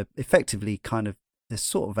heathens. They're effectively they're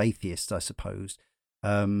sort of atheists, I suppose.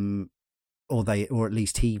 Or at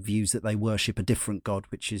least he views that they worship a different god,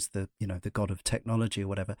 which is the god of technology or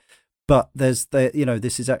whatever. But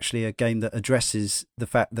this is actually a game that addresses the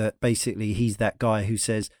fact that basically he's that guy who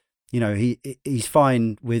says, he's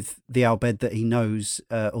fine with the Al Bhed that he knows,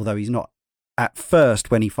 although he's not at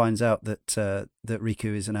first when he finds out that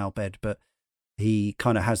Riku is an Al Bhed, but he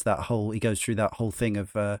kind of has he goes through that whole thing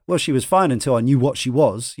of, she was fine until I knew what she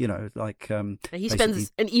was, And he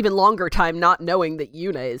spends an even longer time not knowing that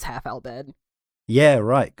Yuna is half Al Bhed. Yeah,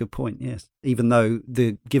 right. Good point. Yes. Even though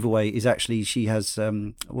the giveaway is actually she has,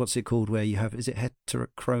 what's it called where you have, is it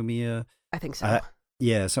heterochromia? I think so.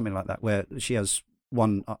 Yeah, something like that, where she has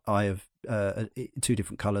one eye of two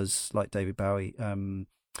different colours like David Bowie,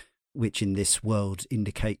 which in this world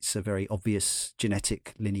indicates a very obvious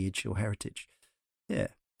genetic lineage or heritage. Yeah.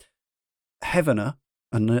 Heavener,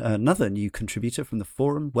 another new contributor from the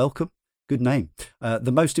forum. Welcome. Good name.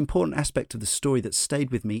 The most important aspect of the story that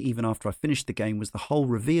stayed with me even after I finished the game was the whole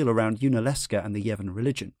reveal around Yunalesca and the Yevon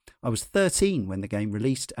religion. I was 13 when the game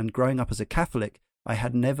released, and growing up as a Catholic, I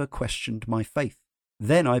had never questioned my faith.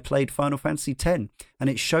 Then I played Final Fantasy X, and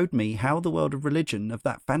it showed me how the world of religion of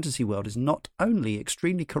that fantasy world is not only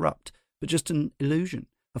extremely corrupt, but just an illusion,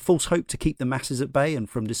 a false hope to keep the masses at bay and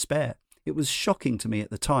from despair. It was shocking to me at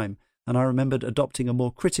the time, and I remembered adopting a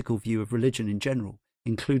more critical view of religion in general,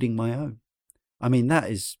 including my own. I mean, that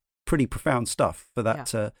is pretty profound stuff for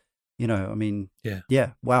that,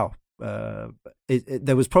 wow.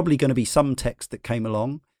 There was probably going to be some text that came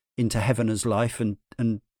along into Heavener's life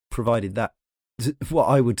and provided that, what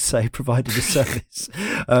I would say, provided a service,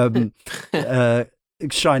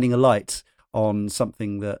 shining a light on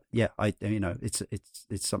something that,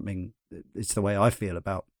 it's something, it's the way I feel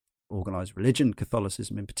about organized religion,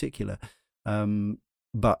 Catholicism in particular.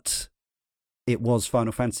 But it was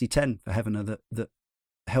Final Fantasy X for Heavener that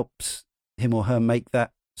helps him or her make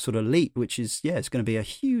that sort of leap, which is, it's going to be a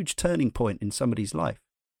huge turning point in somebody's life.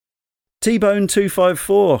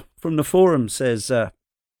 T-Bone254 from the forum says,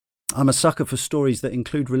 I'm a sucker for stories that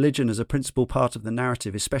include religion as a principal part of the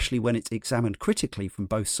narrative, especially when it's examined critically from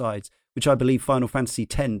both sides, which I believe Final Fantasy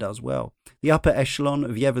X does well. The upper echelon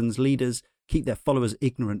of Yevon's leaders keep their followers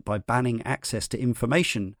ignorant by banning access to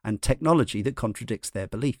information and technology that contradicts their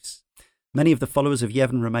beliefs. Many of the followers of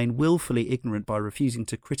Yevon remain willfully ignorant by refusing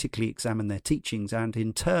to critically examine their teachings, and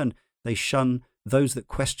in turn they shun those that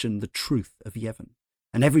question the truth of Yevon.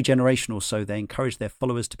 And every generation or so they encourage their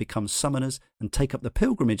followers to become summoners and take up the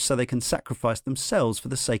pilgrimage so they can sacrifice themselves for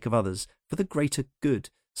the sake of others, for the greater good,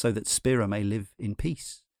 so that Spira may live in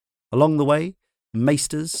peace. Along the way,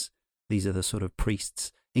 maesters, these are the sort of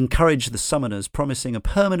priests, encourage the summoners, promising a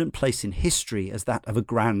permanent place in history as that of a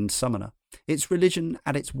grand summoner. It's religion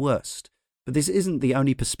at its worst. But this isn't the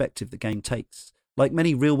only perspective the game takes. Like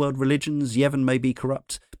many real-world religions, Yevon may be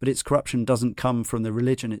corrupt, but its corruption doesn't come from the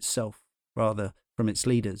religion itself, rather from its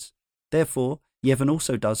leaders. Therefore, Yevon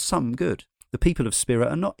also does some good. The people of Spira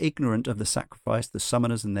are not ignorant of the sacrifice the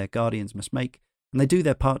summoners and their guardians must make, and they do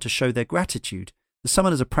their part to show their gratitude. The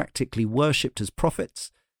summoners are practically worshipped as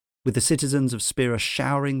prophets, with the citizens of Spira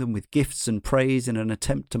showering them with gifts and praise in an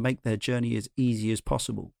attempt to make their journey as easy as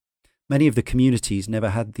possible. Many of the communities never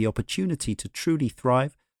had the opportunity to truly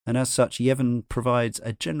thrive, and as such, Yevon provides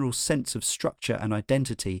a general sense of structure and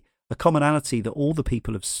identity, a commonality that all the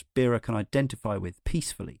people of Spira can identify with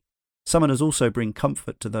peacefully. Summoners also bring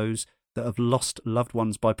comfort to those that have lost loved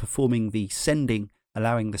ones by performing the sending,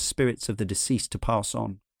 allowing the spirits of the deceased to pass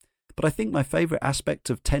on. But I think my favourite aspect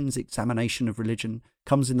of Ten's examination of religion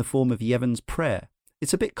comes in the form of Yevon's prayer.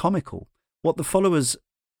 It's a bit comical. What the followers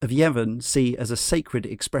of Yevon see as a sacred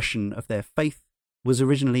expression of their faith was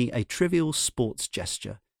originally a trivial sports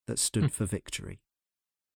gesture that stood for victory.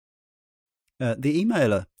 The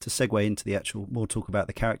emailer, to segue into the actual, more talk about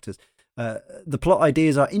the characters, the plot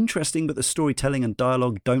ideas are interesting, but the storytelling and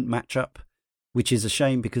dialogue don't match up, which is a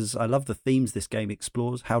shame because I love the themes this game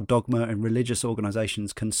explores, how dogma and religious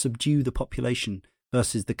organisations can subdue the population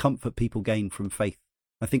versus the comfort people gain from faith.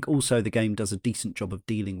 I think also the game does a decent job of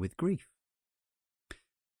dealing with grief.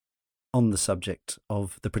 On the subject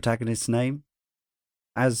of the protagonist's name,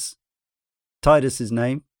 as Tidus's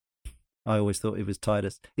name, I always thought it was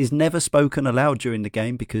Tidus, is never spoken aloud during the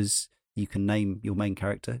game because you can name your main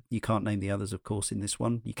character. You can't name the others, of course, in this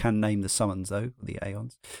one. You can name the summons, though, the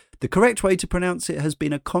Aeons. The correct way to pronounce it has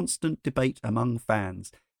been a constant debate among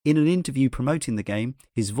fans. In an interview promoting the game,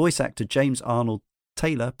 his voice actor James Arnold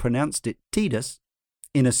Taylor pronounced it Tidus.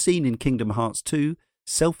 In a scene in Kingdom Hearts 2,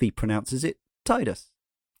 Selphie pronounces it Tidus.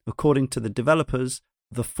 According to the developers,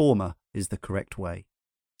 the former is the correct way.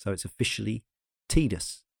 So it's officially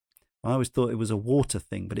Tidus. I always thought it was a water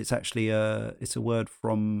thing, but it's actually it's a word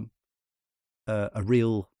from a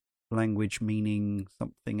real language meaning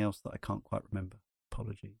something else that I can't quite remember.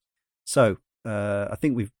 Apologies. So I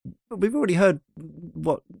think we've already heard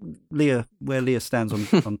where Leah stands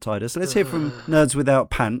on Titus. So let's hear from Nerds Without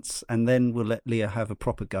Pants, and then we'll let Leah have a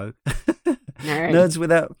proper go. Right. Nerds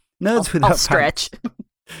Without I'll stretch. Pants.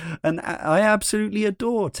 And I absolutely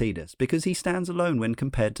adore Tidus because he stands alone when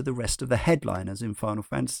compared to the rest of the headliners in Final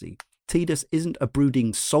Fantasy. Tidus isn't a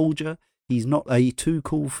brooding soldier. He's not a too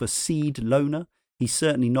cool for seed loner. He's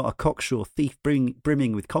certainly not a cocksure thief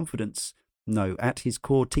brimming with confidence. No, at his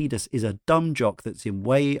core, Tidus is a dumb jock that's in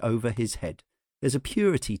way over his head. There's a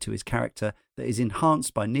purity to his character that is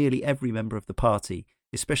enhanced by nearly every member of the party,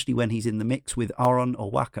 especially when he's in the mix with Aron or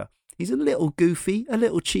Waka. He's a little goofy, a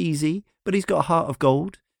little cheesy, but he's got a heart of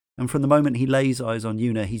gold. And from the moment he lays eyes on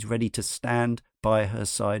Yuna, he's ready to stand by her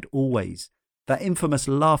side always. That infamous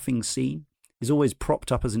laughing scene is always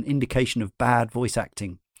propped up as an indication of bad voice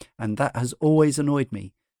acting, and that has always annoyed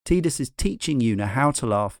me. Tidus is teaching Yuna how to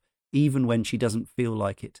laugh, even when she doesn't feel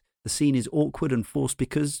like it. The scene is awkward and forced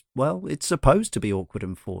because, well, it's supposed to be awkward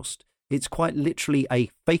and forced. It's quite literally a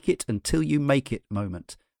fake it until you make it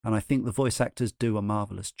moment, and I think the voice actors do a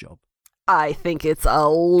marvellous job. I think it's a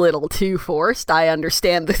little too forced. I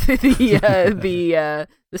understand the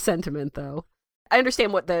sentiment, though. I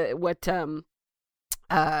understand what Nerds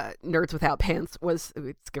Without Pants was.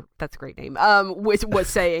 That's a great name. Was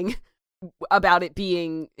saying about it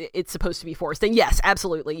being it's supposed to be forced, and yes,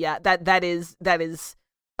 absolutely, yeah. That is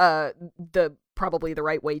the probably the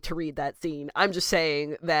right way to read that scene. I'm just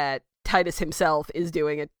saying that Tidus himself is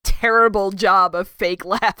doing a terrible job of fake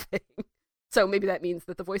laughing. So maybe that means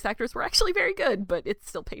that the voice actors were actually very good, but it's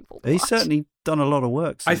still painful to watch. He's certainly done a lot of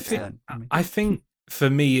work since then. I think for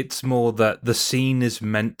me, it's more that the scene is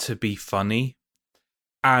meant to be funny,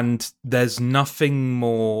 and there's nothing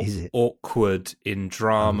more awkward in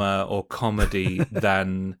drama or comedy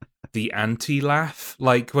than the anti-laugh.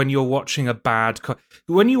 Like when you're watching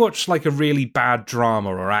when you watch like a really bad drama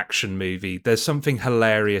or action movie, there's something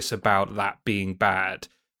hilarious about that being bad.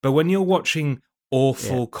 But when you're watching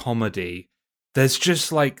awful comedy, there's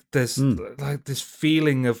just like this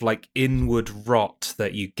feeling of like inward rot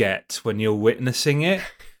that you get when you're witnessing it.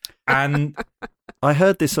 And I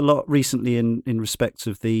heard this a lot recently in respect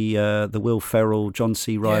of the Will Ferrell, John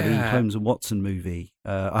C. Reilly, Holmes and Watson movie.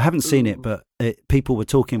 I haven't seen it, but people were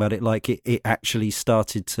talking about it like it actually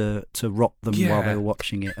started to rot them while they were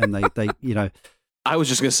watching it, and they you know. I was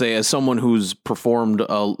just going to say, as someone who's performed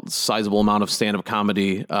a sizable amount of stand-up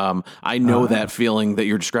comedy, I know that feeling that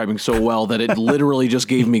you're describing so well that it literally just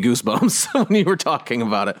gave me goosebumps when you were talking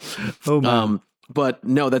about it. Oh, man. But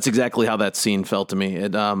no, that's exactly how that scene felt to me.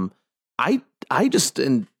 It, I just,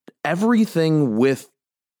 and everything with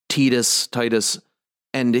Tidus,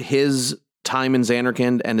 and his time in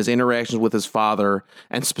Xanarkand and his interactions with his father,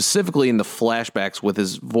 and specifically in the flashbacks with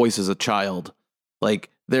his voice as a child,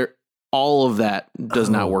 like all of that does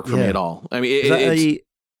not work for me at all. I mean, it's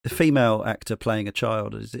a female actor playing a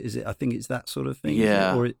child. Is it? I think it's that sort of thing.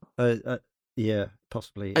 Yeah, yeah,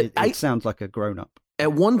 possibly. It sounds like a grown-up.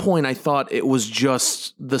 At one point, I thought it was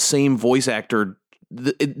just the same voice actor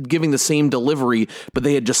giving the same delivery, but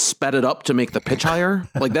they had just sped it up to make the pitch higher.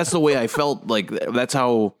 Like that's the way I felt. Like that's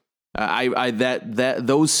how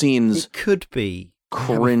those scenes. It could be cringe.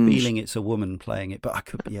 I have a feeling it's a woman playing it, but I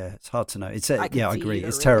could. Yeah, it's hard to know. I agree.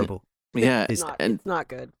 It's terrible. Yeah, it's not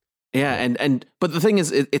good. Yeah, and but the thing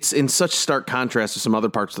is, it's in such stark contrast to some other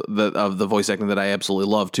parts of the voice acting that I absolutely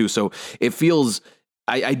love too. So it feels,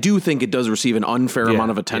 I do think it does receive an unfair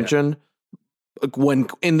amount of attention when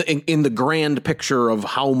in the grand picture of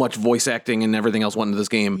how much voice acting and everything else went into this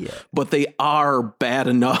game. Yeah. But they are bad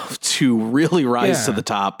enough to really rise to the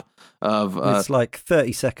top of. It's like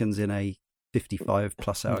 30 seconds in a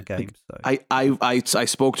 55+ hour game. So. I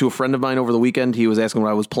spoke to a friend of mine over the weekend. He was asking what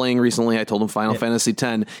I was playing recently. I told him Final Fantasy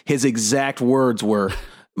X. His exact words were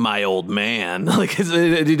 "my old man." Like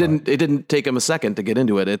it didn't take him a second to get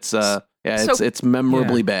into it. It's it's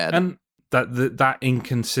memorably bad. And that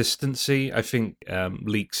inconsistency, I think,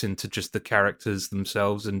 leaks into just the characters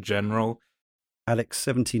themselves in general.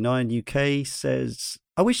 Alex79 UK says,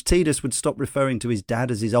 I wish Tidus would stop referring to his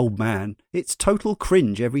dad as his old man. It's total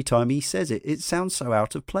cringe every time he says it. It sounds so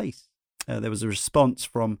out of place. There was a response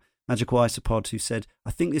from Magical Isopod who said,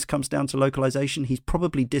 I think this comes down to localization. He's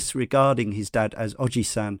probably disregarding his dad as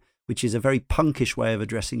Oji-san, which is a very punkish way of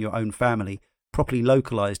addressing your own family. Properly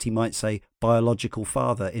localized, he might say biological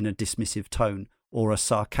father in a dismissive tone or a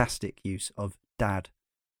sarcastic use of dad.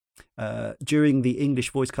 During the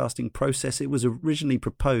English voice casting process, it was originally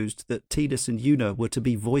proposed that Tidus and Yuna were to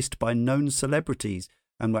be voiced by known celebrities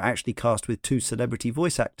and were actually cast with 2 celebrity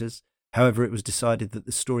voice actors. However, it was decided that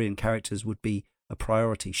the story and characters should be a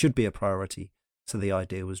priority, so the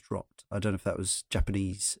idea was dropped. I don't know if that was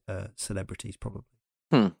Japanese celebrities, probably.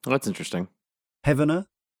 That's interesting. Heavener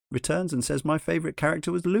returns and says, my favourite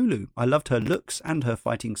character was Lulu. I loved her looks and her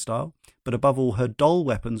fighting style, but above all, her doll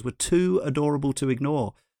weapons were too adorable to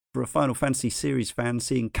ignore. For a Final Fantasy series fan,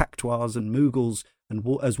 seeing cactuars and moogles and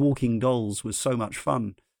as walking dolls was so much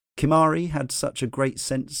fun. Kimari had such a great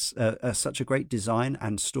such a great design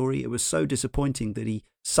and story. It was so disappointing that he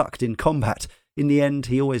sucked in combat. In the end,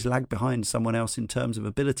 he always lagged behind someone else in terms of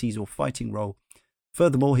abilities or fighting role.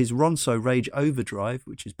 Furthermore, his Ronso Rage Overdrive,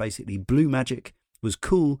 which is basically blue magic, was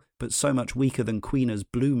cool, but so much weaker than Queena's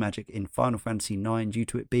blue magic in Final Fantasy IX due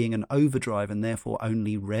to it being an overdrive and therefore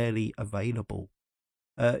only rarely available.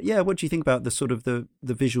 What do you think about the sort of the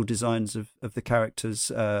visual designs of the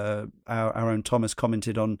characters? Our own Thomas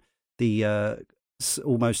commented on the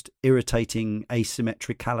almost irritating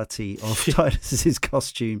asymmetricality of Titus's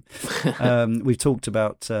costume. We've talked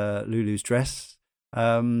about Lulu's dress.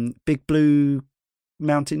 Big blue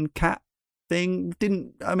mountain cat thing.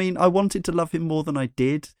 I wanted to love him more than I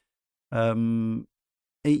did. I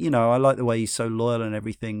like the way he's so loyal and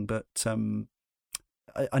everything, but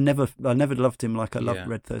I never loved him like I loved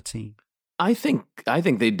Red 13. I think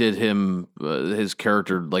they did him his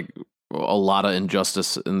character like a lot of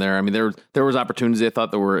injustice in there. I mean, there was opportunities I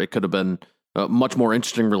thought it could have been a much more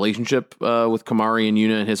interesting relationship with Kimari and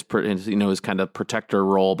Yuna and his kind of protector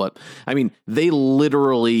role. But I mean, they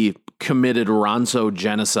literally committed Ronso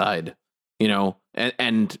genocide.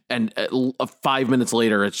 And 5 minutes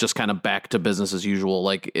later, it's just kind of back to business as usual.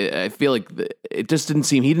 Like I feel like it just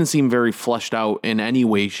he didn't seem very fleshed out in any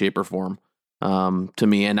way, shape, or form to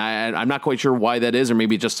me. And I'm not quite sure why that is, or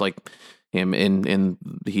maybe just like him he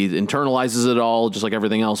internalizes it all, just like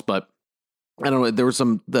everything else. But I don't know. There was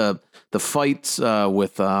the fights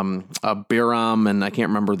with Biram, and I can't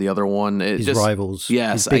remember the other one. His rivals,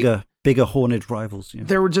 yes, his bigger horned rivals. Yeah.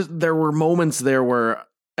 There were moments there where.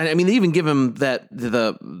 And I mean, they even give him that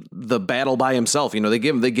the battle by himself. They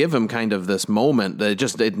give him kind of this moment that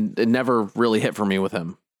it never really hit for me with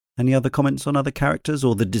him. Any other comments on other characters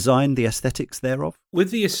or the design, the aesthetics thereof?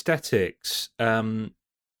 With the aesthetics,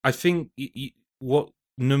 I think what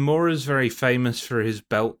Nomura's very famous for his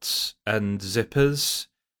belts and zippers,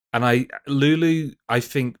 and Lulu I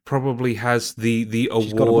think probably has the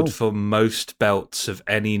award for most belts of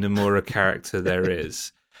any Nomura character there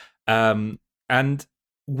is, and.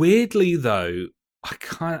 Weirdly, though, I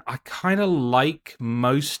kind of like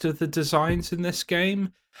most of the designs in this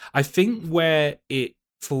game. I think where it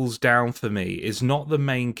falls down for me is not the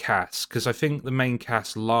main cast, because I think the main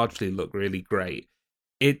cast largely look really great.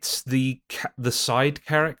 It's the side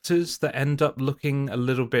characters that end up looking a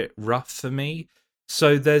little bit rough for me.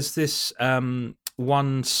 So there's this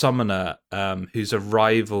one summoner who's a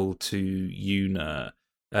rival to Yuna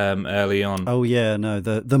early on. Oh yeah, no,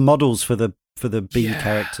 the models for the B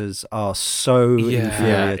characters are so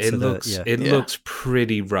inferior to it looks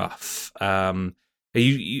pretty rough. And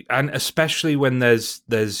especially when there's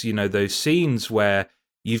those scenes where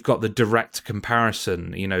you've got the direct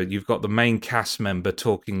comparison. You've got the main cast member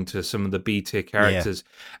talking to some of the B tier characters,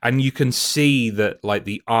 and you can see that like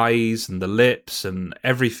the eyes and the lips and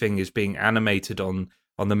everything is being animated on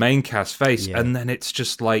the main cast face, and then it's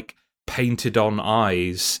just like painted on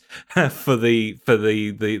eyes for the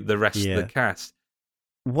rest of the cast.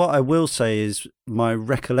 What I will say is my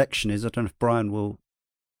recollection is, I don't know if Brian will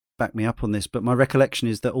back me up on this, but my recollection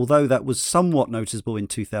is that although that was somewhat noticeable in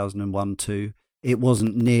 2001-2, it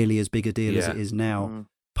wasn't nearly as big a deal as it is now.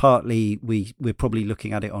 Partly we're probably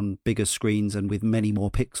looking at it on bigger screens and with many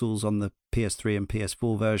more pixels on the PS3 and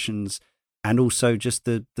PS4 versions. And also just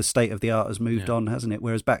the state of the art has moved on, hasn't it?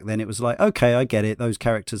 Whereas back then it was like, okay, I get it. Those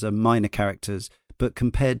characters are minor characters. But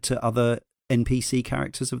compared to other NPC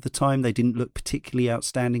characters of the time, they didn't look particularly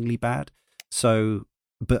outstandingly bad. So,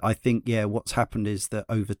 but I think, what's happened is that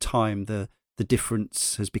over time, the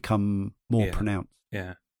difference has become more pronounced.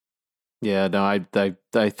 Yeah. Yeah, no, I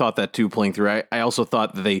thought that too playing through. I also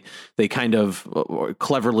thought that they kind of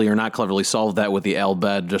cleverly or not cleverly solved that with the Al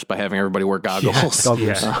Bhed just by having everybody wear goggles. So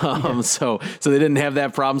they didn't have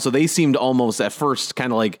that problem. So they seemed almost at first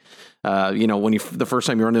kind of like, when the first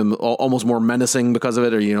time you run into them, almost more menacing because of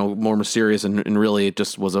it, or more mysterious, and really it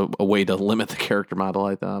just was a way to limit the character model.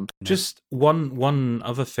 I thought. Just one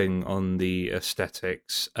other thing on the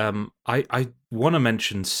aesthetics. I want to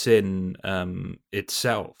mention Sin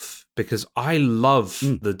itself, because I love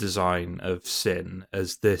the design of Sin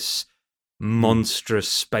as this monstrous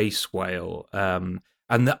space whale, and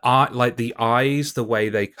the art, like the eyes, the way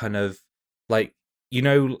they kind of like.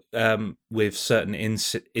 With certain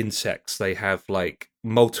insects, they have like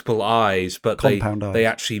multiple eyes, but they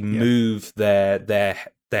actually move their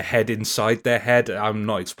their head inside their head. I'm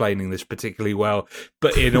not explaining this particularly well,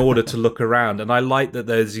 but in order to look around. And I like that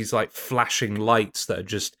there's these like flashing lights that are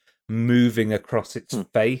just moving across its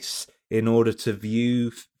face in order to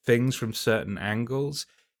view things from certain angles.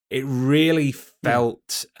 It really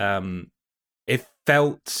felt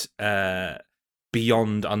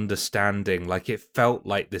beyond understanding. Like it felt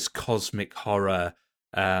like this cosmic horror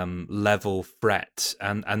level threat,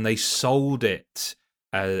 and they sold it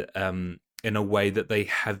in a way that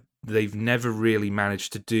they've never really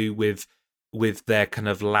managed to do with their kind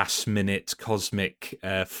of last minute cosmic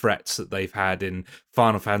threats that they've had in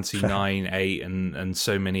Final Fantasy 9, 8, and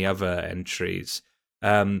so many other entries.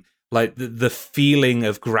 Like the feeling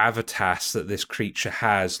of gravitas that this creature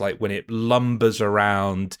has, like when it lumbers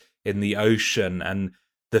around in the ocean, and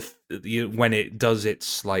when it does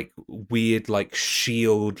its like weird like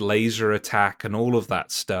shield laser attack and all of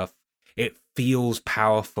that stuff, it feels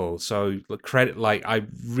powerful. So credit, like I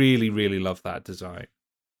really, really love that design.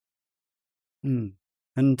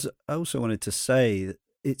 And I also wanted to say that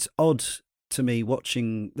it's odd to me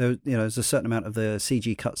watching, there's a certain amount of the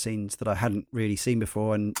CG cutscenes that I hadn't really seen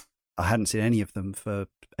before, and I hadn't seen any of them for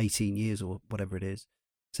 18 years or whatever it is,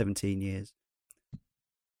 17 years.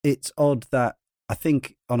 It's odd that I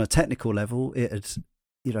think on a technical level, it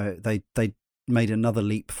had, they made another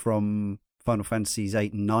leap from Final Fantasies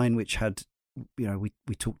 8 and 9, which had,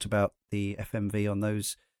 we talked about the FMV on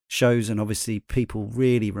those shows, and obviously people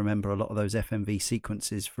really remember a lot of those FMV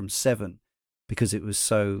sequences from 7 because it was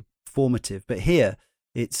so formative. But here,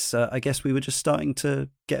 it's I guess we were just starting to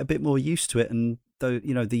get a bit more used to it, and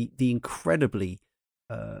the incredibly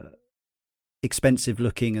expensive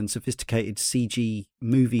looking and sophisticated CG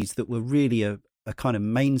movies that were really a kind of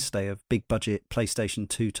mainstay of big budget PlayStation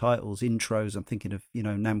 2 titles, intros. I'm thinking of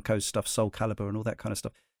Namco's stuff, Soul Calibur and all that kind of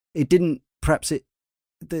stuff. It didn't, perhaps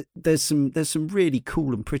there's some really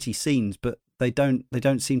cool and pretty scenes, but they don't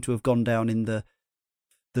seem to have gone down in the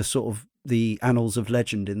sort of the annals of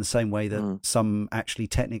legend in the same way that some actually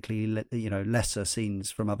technically lesser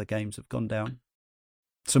scenes from other games have gone down.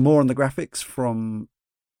 Some more on the graphics from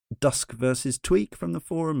Dusk versus Tweak from the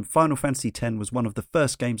forum. Final Fantasy X was one of the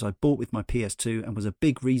first games I bought with my PS2 and was a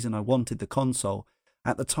big reason I wanted the console.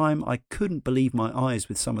 At the time, I couldn't believe my eyes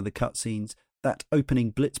with some of the cutscenes. That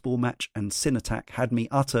opening Blitzball match and Sin Attack had me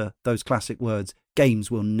utter those classic words,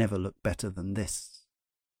 "Games will never look better than this."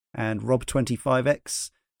 And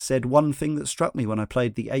Rob25X said, one thing that struck me when I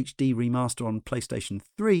played the HD remaster on PlayStation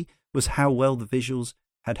 3 was how well the visuals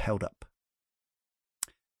had held up.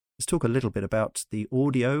 Let's talk a little bit about the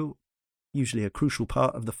audio, usually a crucial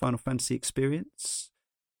part of the Final Fantasy experience.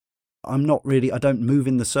 I don't move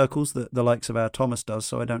in the circles that the likes of our Thomas does,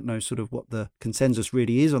 so I don't know sort of what the consensus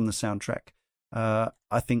really is on the soundtrack.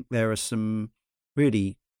 I think there are some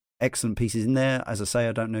really excellent pieces in there. As I say,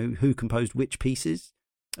 I don't know who composed which pieces.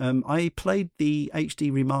 I played the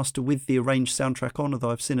HD remaster with the arranged soundtrack on,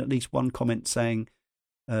 although I've seen at least one comment saying,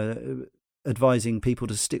 advising people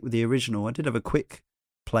to stick with the original. I did have a quick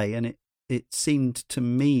play, and it seemed to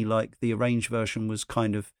me like the arranged version was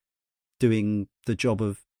kind of doing the job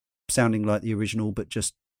of sounding like the original, but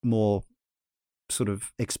just more sort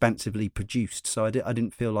of expansively produced. So I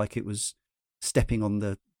didn't feel like it was treading on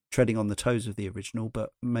the toes of the original,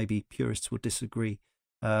 but maybe purists will disagree.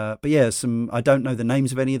 But yeah, I don't know the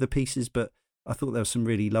names of any of the pieces, but I thought there were some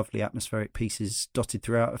really lovely atmospheric pieces dotted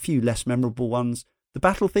throughout, a few less memorable ones. The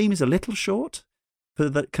battle theme is a little short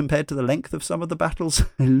compared to the length of some of the battles.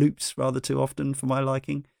 It loops rather too often for my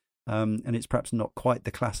liking. And it's perhaps not quite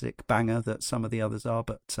the classic banger that some of the others are,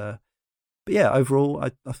 but yeah, overall,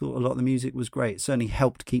 I thought a lot of the music was great. It certainly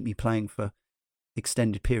helped keep me playing for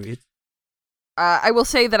extended periods. I will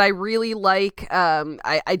say that I really like,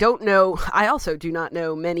 I don't know, I also do not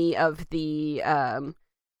know many of the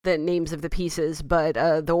names of the pieces,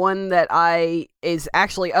 but the one that is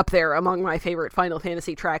actually up there among my favorite Final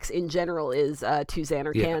Fantasy tracks in general is To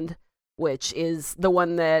Xanarkand, which is the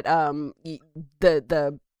one that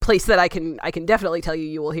the place that I can definitely tell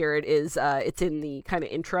you will hear it is it's in the kind of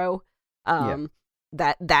intro.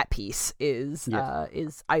 That piece is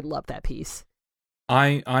I love that piece.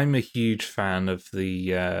 I'm a huge fan of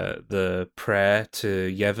the prayer to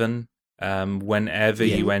Yevon. Whenever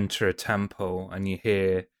you enter a temple and you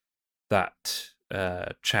hear that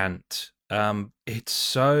chant, it's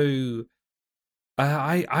so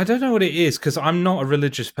I don't know what it is, because I'm not a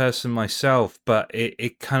religious person myself, but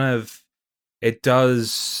it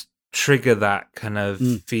does trigger that kind of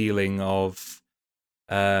feeling of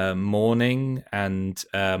mourning and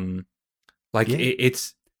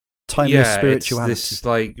it's timeless spirituality. It's this,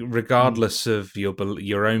 like, regardless of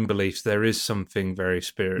your own beliefs, there is something very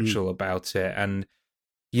spiritual about it, and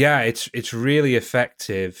Yeah, it's really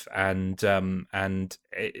effective, and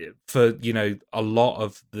for a lot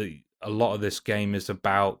of this game is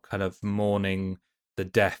about kind of mourning the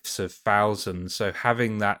deaths of thousands. So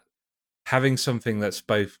having something that's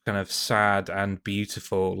both kind of sad and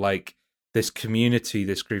beautiful, like this community,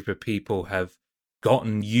 this group of people have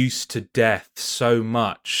gotten used to death so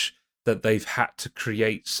much that they've had to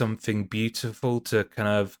create something beautiful to kind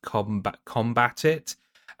of combat it,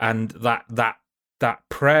 and that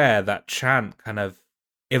prayer, that chant, kind of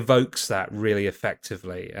evokes that really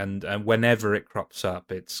effectively, and whenever it crops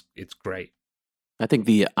up, it's great. I think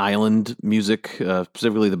the island music,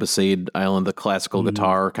 specifically the Besaid Island, the classical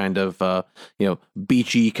guitar kind of,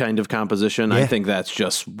 beachy kind of composition. Yeah. I think that's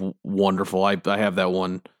just wonderful. I have that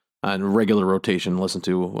one on regular rotation, listen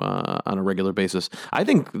to on a regular basis. I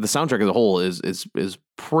think the soundtrack as a whole is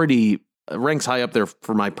pretty ranks high up there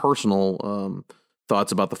for my personal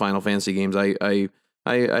thoughts about the Final Fantasy games. I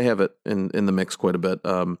have it in the mix quite a bit.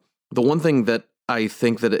 The one thing that I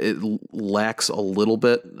think that it lacks a little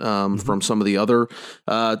bit from some of the other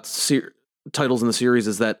titles in the series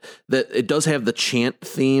is that it does have the chant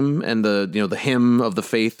theme and the hymn of the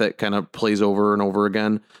faith that kind of plays over and over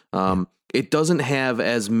again. It doesn't have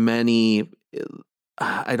as many.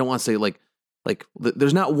 I don't want to say like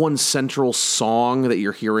there's not one central song that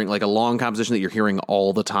you're hearing, like a long composition that you're hearing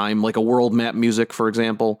all the time, like a world map music, for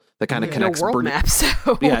example, that kind of connects. World map,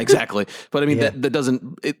 so. Yeah, exactly. But I mean, that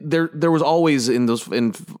doesn't. There was always in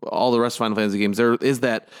all the rest of Final Fantasy games, there is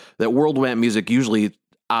that world map music usually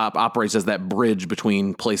operates as that bridge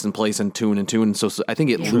between place and place and tune and tune. So I think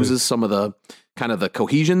it loses some of the kind of the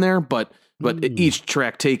cohesion there, but each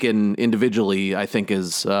track taken individually, I think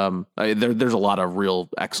is there's a lot of real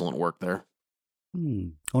excellent work there.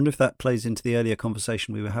 I wonder if that plays into the earlier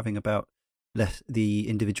conversation we were having about the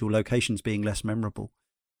individual locations being less memorable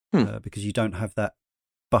because you don't have that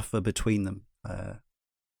buffer between them.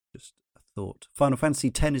 Just a thought. Final Fantasy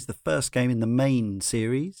X is the first game in the main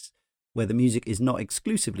series where the music is not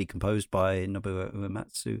exclusively composed by Nobuo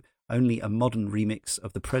Uematsu. Only a modern remix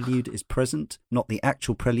of the prelude is present, not the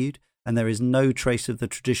actual prelude, and there is no trace of the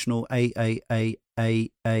traditional AAAAAGG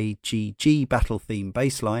battle theme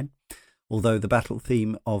bassline. Although the battle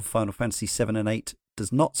theme of Final Fantasy 7 and 8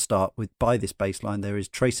 does not start by this bassline, there is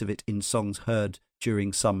trace of it in songs heard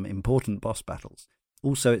during some important boss battles.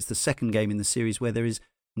 Also, it's the second game in the series where there is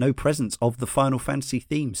no presence of the Final Fantasy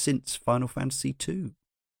theme since Final Fantasy 2.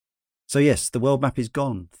 So yes, the world map is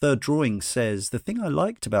gone. Third Drawing says, the thing I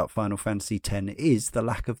liked about Final Fantasy X is the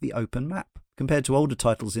lack of the open map. Compared to older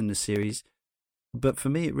titles in the series, but for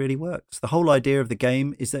me it really works. The whole idea of the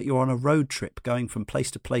game is that you're on a road trip going from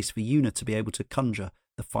place to place for Yuna to be able to conjure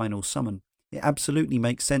the final summon. It absolutely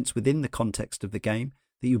makes sense within the context of the game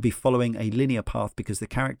that you'll be following a linear path because the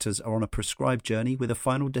characters are on a prescribed journey with a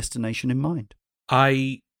final destination in mind.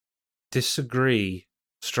 I disagree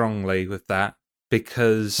strongly with that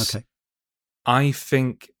because I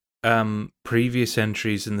think previous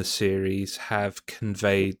entries in the series have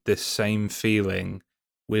conveyed this same feeling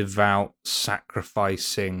without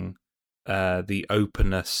sacrificing the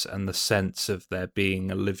openness and the sense of there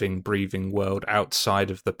being a living, breathing world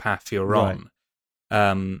outside of the path you're on.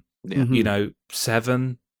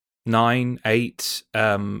 7, 9, 8,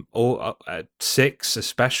 or 6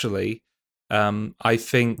 especially, I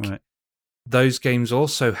think those games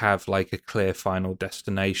also have like a clear final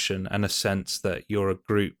destination and a sense that you're a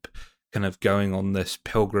group kind of going on this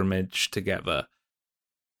pilgrimage together.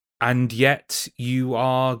 And yet you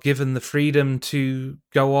are given the freedom to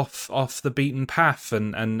go off the beaten path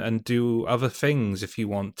and do other things if you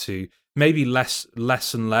want to. Maybe less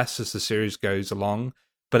and less as the series goes along,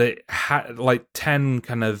 but it like 10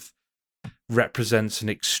 kind of represents an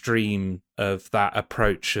extreme of that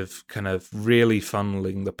approach of kind of really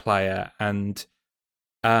funneling the player, and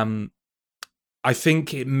I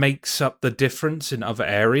think it makes up the difference in other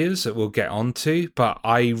areas that we'll get onto, but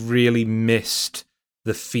I really missed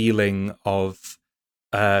the feeling of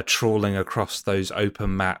trawling across those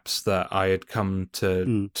open maps that I had come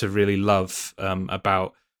to really love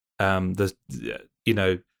about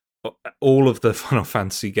all of the Final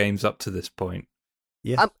Fantasy games up to this point.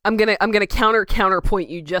 Yeah. I'm gonna counterpoint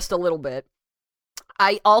you just a little bit.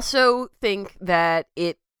 I also think that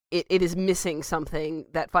it is missing something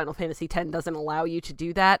that Final Fantasy X doesn't allow you to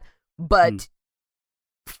do that. But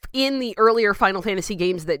in the earlier Final Fantasy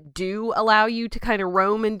games that do allow you to kind of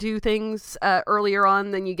roam and do things earlier on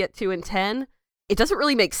than you get to in 10, it doesn't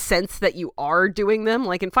really make sense that you are doing them.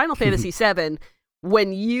 Like in Final Fantasy 7,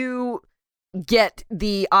 when you get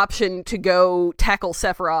the option to go tackle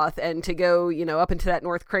Sephiroth and to go, up into that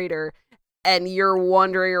North Crater, and you're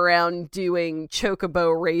wandering around doing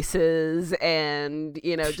chocobo races and,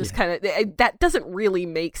 just kind of, that doesn't really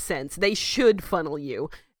make sense. They should funnel you.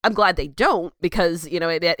 I'm glad they don't, because,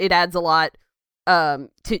 it adds a lot to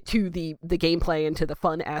the gameplay and to the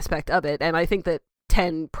fun aspect of it. And I think that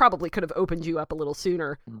 10 probably could have opened you up a little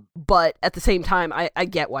sooner, but at the same time, I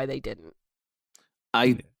get why they didn't.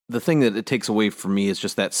 The thing that it takes away from me is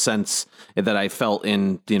just that sense that I felt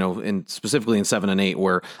in specifically in 7 and 8,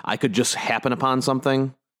 where I could just happen upon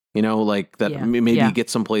something, like that maybe get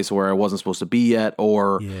someplace where I wasn't supposed to be yet,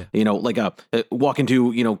 or, like walk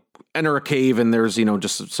into, enter a cave and there's,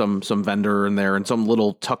 just some vendor in there in some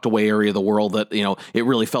little tucked away area of the world that, it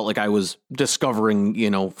really felt like I was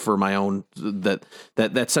discovering, for my own,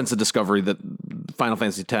 that sense of discovery that Final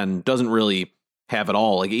Fantasy X doesn't really have at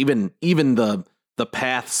all. Like even the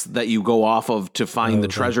paths that you go off of to find the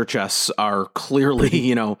treasure chests are clearly,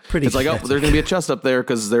 pretty it's like, oh, there's going to be a chest up there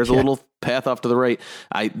because there's a little path off to the right.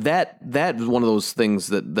 That is one of those things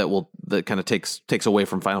that kind of takes away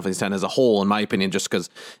from Final Fantasy X as a whole, in my opinion, just because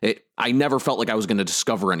I never felt like I was going to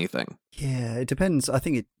discover anything. Yeah, it depends. I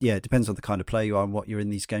think it depends on the kind of player you are and what you're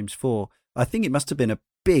in these games for. I think it must have been a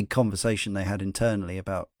big conversation they had internally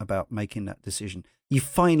about making that decision. You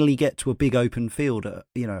finally get to a big open field,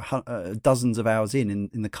 dozens of hours in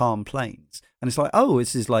the calm plains. And it's like, oh,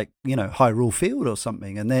 this is like, Hyrule Field or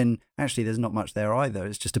something. And then actually there's not much there either.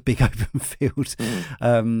 It's just a big open field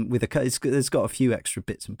there's got a few extra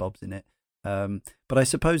bits and bobs in it. But I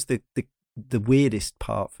suppose the weirdest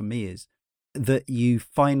part for me is that you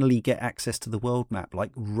finally get access to the world map,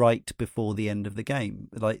 like right before the end of the game.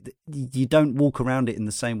 Like you don't walk around it in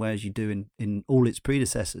the same way as you do in all its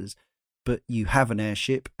predecessors, but you have an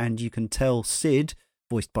airship and you can tell Sid,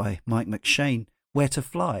 voiced by Mike McShane, where to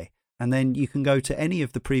fly. And then you can go to any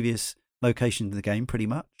of the previous locations in the game pretty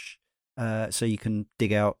much. So you can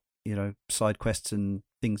dig out, side quests and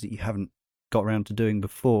things that you haven't got around to doing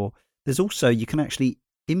before. There's also, you can actually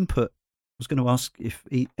input. I was going to ask if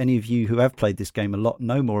any of you who have played this game a lot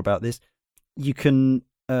know more about this. You can,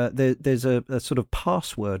 there's a sort of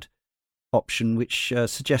password option which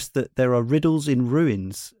suggests that there are riddles in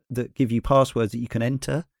ruins that give you passwords that you can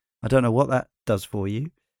enter. I don't know what that does for you.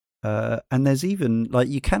 And there's even, like,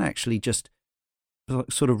 you can actually just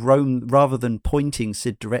sort of roam, rather than pointing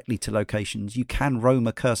Sid directly to locations, you can roam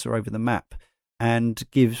a cursor over the map and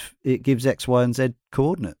it gives X, Y, and Z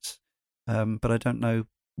coordinates. But I don't know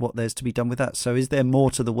what there's to be done with that. So is there more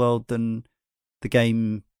to the world than the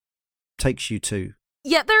game takes you to?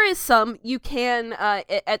 Yeah, there is some. You can,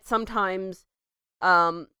 at sometimes,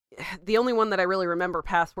 the only one that I really remember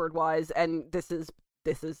password-wise, and this is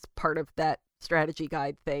part of that strategy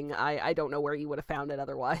guide thing. I don't know where you would have found it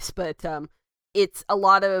otherwise, but it's a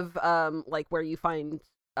lot of like where you find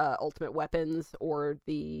ultimate weapons or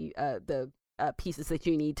the pieces that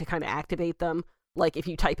you need to kind of activate them. Like if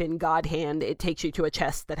you type in God Hand, it takes you to a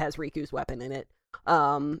chest that has Riku's weapon in it.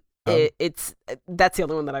 It's that's the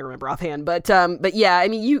only one that I remember offhand. But yeah, I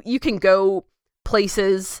mean, you can go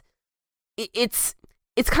places. It's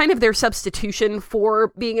kind of their substitution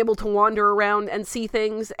for being able to wander around and see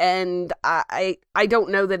things, and I don't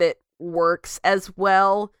know that it works as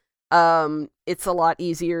well. It's a lot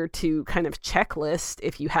easier to kind of checklist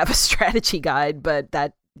if you have a strategy guide, but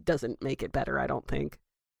that doesn't make it better, I don't think.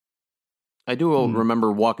 I do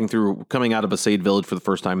remember coming out of a Sade Village for the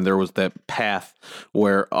first time. There was that path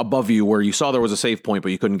where above you, where you saw there was a save point,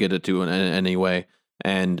 but you couldn't get it to in any way.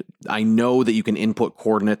 And I know that you can input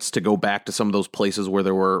coordinates to go back to some of those places where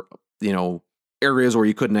there were, areas where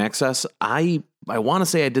you couldn't access. I want to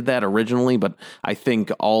say I did that originally, but I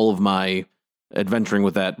think all of my adventuring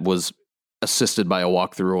with that was assisted by a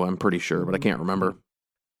walkthrough, I'm pretty sure, but I can't remember.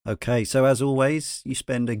 Okay, so as always, you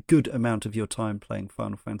spend a good amount of your time playing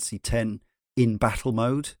Final Fantasy X in battle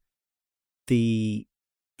mode. The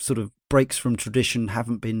sort of breaks from tradition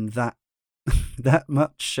haven't been that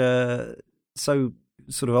much so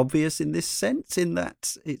sort of obvious in this sense, in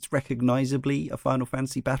that it's recognizably a Final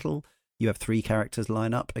Fantasy battle. You have 3 characters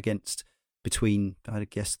line up against between, I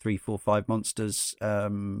guess, 3, 4, 5 monsters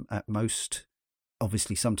at most.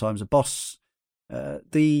 Obviously, sometimes a boss.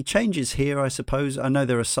 The changes here, I suppose, I know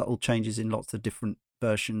there are subtle changes in lots of different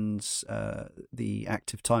versions, the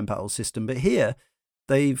active time battle system, but here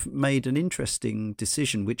they've made an interesting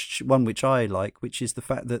decision, which I like, which is the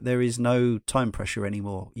fact that there is no time pressure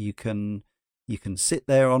anymore. You can sit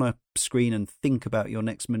there on a screen and think about your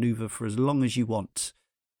next maneuver for as long as you want,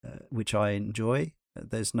 which I enjoy.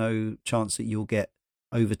 There's no chance that you'll get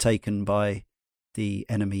overtaken by the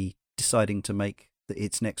enemy deciding to make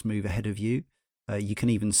its next move ahead of you. You can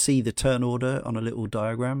even see the turn order on a little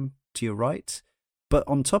diagram to your right. But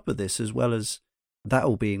on top of this, as well as that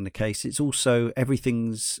all being the case, it's also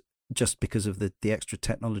everything's, just because of the extra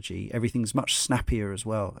technology, everything's much snappier as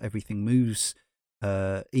well. Everything moves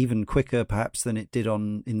even quicker perhaps than it did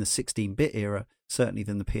in the 16-bit era, certainly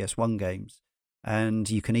than the PS1 games. And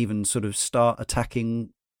you can even sort of start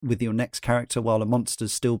attacking with your next character while a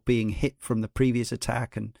monster's still being hit from the previous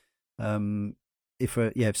attack. And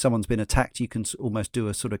if someone's been attacked, you can almost do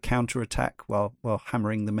a sort of counter attack while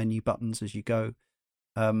hammering the menu buttons as you go.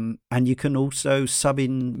 And you can also sub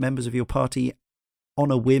in members of your party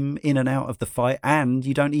on a whim in and out of the fight, and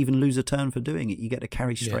you don't even lose a turn for doing it. You get to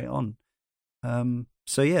carry straight on.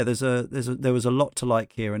 So yeah, there was a lot to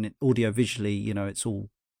like here, and audio visually, it's all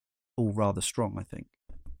rather strong, I think.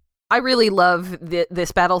 I really love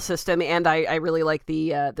this battle system, and I really like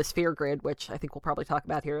the sphere grid, which I think we'll probably talk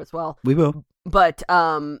about here as well. We will. But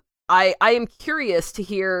I am curious to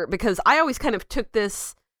hear, because I always kind of took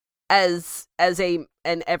this as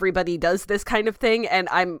and everybody does this kind of thing, and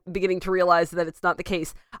I'm beginning to realize that it's not the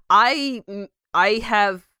case. I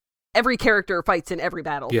have every character fights in every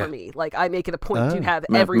battle for me. Like, I make it a point to have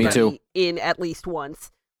everybody in at least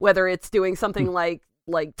once, whether it's doing something like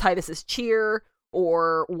Titus's cheer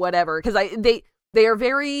or whatever, because they are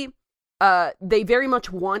very they very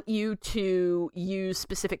much want you to use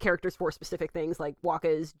specific characters for specific things. Like, Waka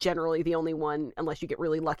is generally the only one, unless you get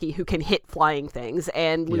really lucky, who can hit flying things,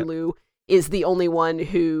 and Lulu is the only one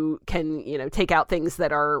who can, take out things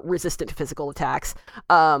that are resistant to physical attacks.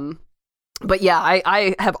 But yeah,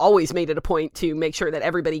 I have always made it a point to make sure that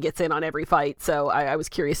everybody gets in on every fight. So I was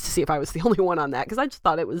curious to see if I was the only one on that, because I just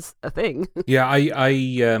thought it was a thing. Yeah,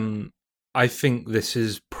 I think this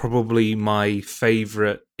is probably my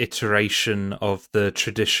favorite iteration of the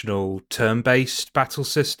traditional turn-based battle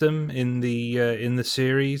system in the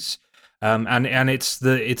series. And it's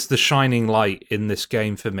the shining light in this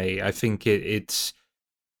game for me. I think it's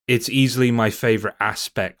easily my favorite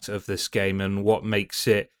aspect of this game, and what makes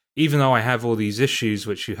it, even though I have all these issues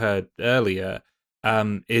which you heard earlier,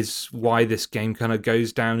 is why this game kind of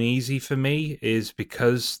goes down easy for me, is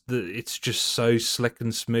because it's just so slick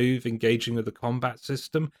and smooth engaging with the combat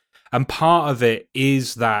system. And part of it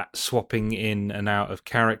is that swapping in and out of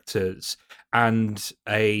characters, and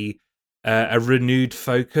a renewed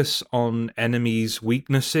focus on enemies'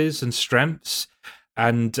 weaknesses and strengths,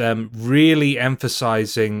 and really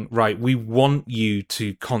emphasizing, right, we want you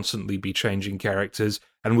to constantly be changing characters,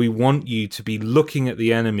 and we want you to be looking at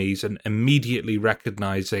the enemies and immediately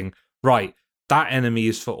recognizing, right, that enemy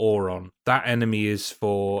is for Auron, that enemy is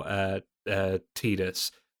for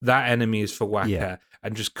Tidus, that enemy is for Waka,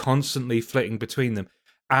 and just constantly flitting between them.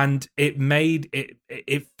 And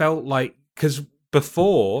it felt like, because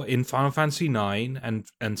before, in Final Fantasy 9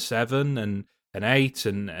 and 7 and 8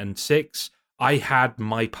 and 6, I had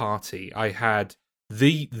my party. I had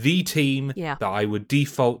the team that I would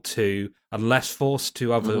default to, unless forced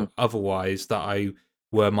to otherwise, that I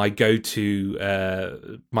were my go-to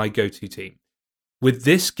team. With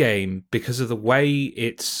this game, because of the way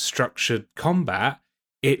it's structured combat,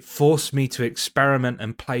 it forced me to experiment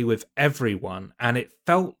and play with everyone, and it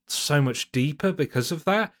felt so much deeper because of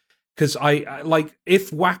that. Because I like,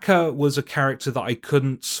 if Waka was a character that I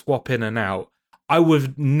couldn't swap in and out, I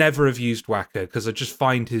would never have used Waka, because I just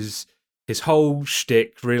find his whole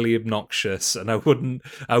shtick really obnoxious, and I wouldn't.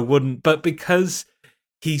 But because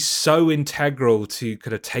he's so integral to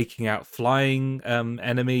kind of taking out flying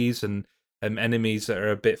enemies and enemies that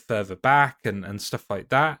are a bit further back and stuff like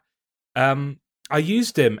that, I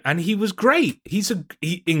used him, and he was great. He's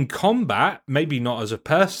in combat, maybe not as a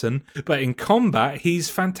person, but in combat, he's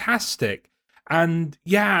fantastic. And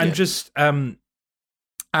just and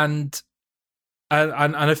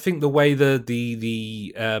I think the way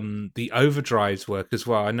the overdrives work as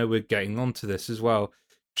well. I know we're getting onto this as well.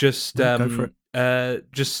 Just go for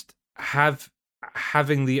it. Just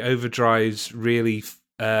having the overdrives really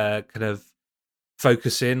kind of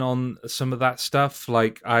focus in on some of that stuff.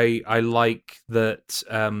 Like, I like that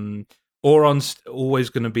Auron's always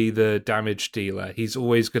going to be the damage dealer. He's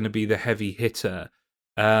always going to be the heavy hitter.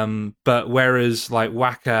 But whereas like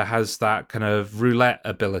Waka has that kind of roulette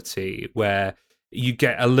ability where you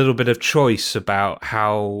get a little bit of choice about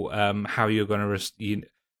how you're going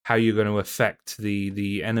to affect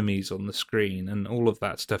the enemies on the screen and all of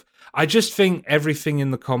that stuff. I just think everything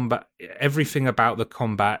about the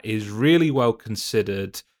combat is really well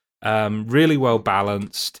considered, really well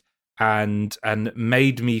balanced, and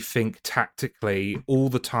made me think tactically all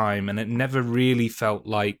the time. And it never really felt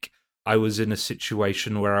like I was in a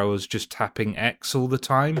situation where I was just tapping X all the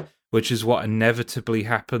time, which is what inevitably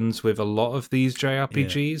happens with a lot of these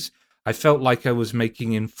JRPGs. I felt like I was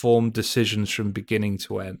making informed decisions from beginning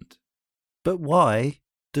to end. But why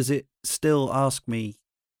does it still ask me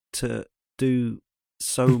to do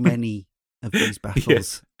so many of these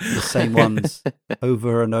battles, the same ones,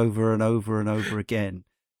 over and over and over and over again?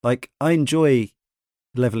 Like, I enjoy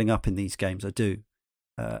leveling up in these games, I do.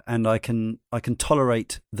 And I can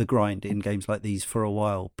tolerate the grind in games like these for a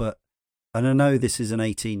while, and I know this is an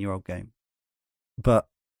 18-year-old game, but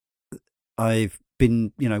I've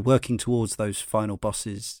been, working towards those final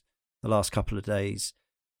bosses the last couple of days,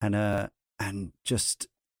 and just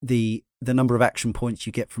the number of action points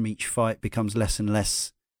you get from each fight becomes less and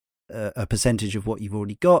less a percentage of what you've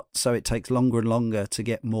already got, so it takes longer and longer to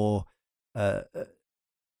get more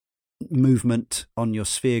movement on your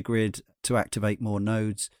sphere grid to activate more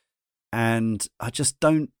nodes. And I just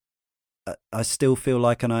don't, I still feel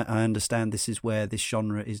like, and I understand this is where this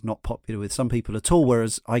genre is not popular with some people at all,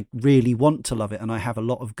 whereas I really want to love it and I have a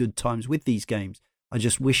lot of good times with these games. I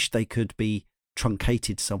just wish they could be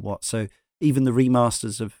truncated somewhat. So even the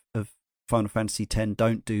remasters of Final Fantasy X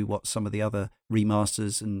don't do what some of the other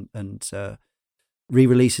remasters and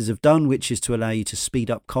re-releases have done, which is to allow you to speed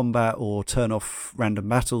up combat or turn off random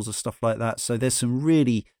battles or stuff like that. So there's some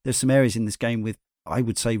areas in this game with, I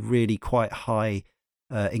would say, really quite high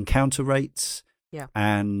encounter rates. Yeah.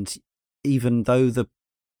 And even though the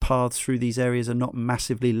paths through these areas are not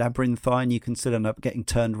massively labyrinthine, you can still end up getting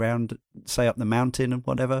turned around, say up the mountain and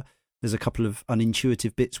whatever. There's a couple of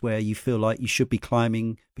unintuitive bits where you feel like you should be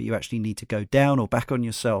climbing, but you actually need to go down or back on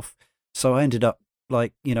yourself. So I ended up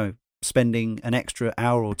spending an extra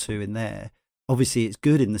hour or two in there. Obviously, it's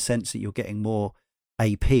good in the sense that you're getting more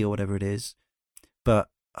AP or whatever it is, but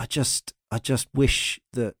I just wish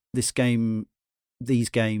that these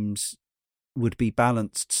games would be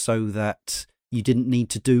balanced so that you didn't need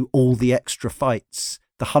to do all the extra fights,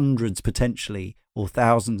 the hundreds potentially or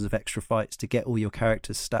thousands of extra fights to get all your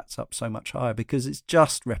characters' stats up so much higher, because it's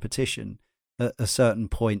just repetition at a certain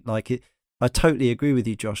point. I totally agree with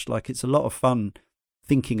you, Josh. Like, it's a lot of fun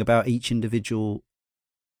thinking about each individual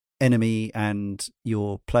enemy and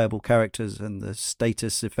your playable characters and the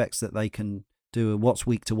status effects that they can do and what's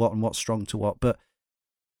weak to what and what's strong to what. But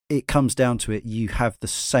it comes down to it. You have the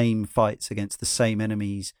same fights against the same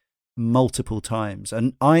enemies multiple times.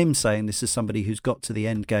 And I'm saying this as somebody who's got to the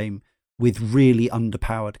end game with really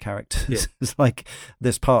underpowered characters. Yeah. It's like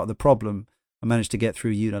that's part of the problem. I managed to get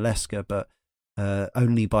through Unalesca, but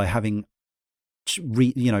only by having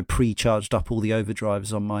pre-charged up all the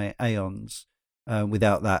overdrives on my Aeons.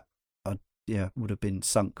 Without that, I would have been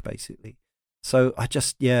sunk basically. So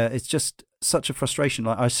it's just such a frustration.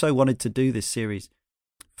 Like, I so wanted to do this series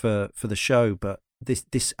for the show, but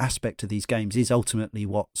this aspect of these games is ultimately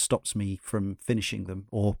what stops me from finishing them,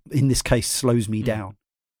 or in this case, slows me down.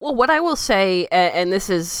 Well, what I will say, and this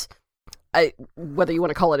is whether you want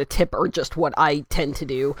to call it a tip or just what I tend to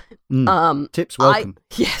do. Tips welcome.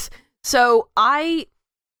 Yes. So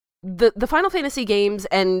the Final Fantasy games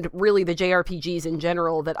and really the JRPGs in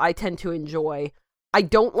general that I tend to enjoy, I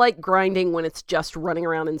don't like grinding when it's just running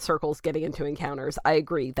around in circles getting into encounters. I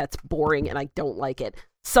agree, that's boring and I don't like it.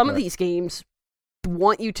 Some of these games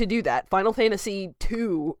want you to do that. Final Fantasy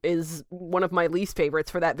II is one of my least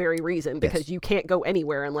favorites for that very reason, because you can't go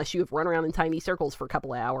anywhere unless you have run around in tiny circles for a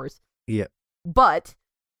couple of hours. Yeah. But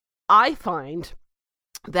I find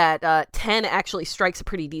that 10 actually strikes a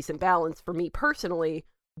pretty decent balance for me personally,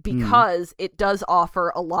 because it does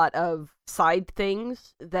offer a lot of side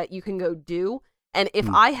things that you can go do. And if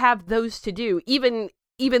I have those to do, even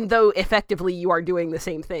though effectively you are doing the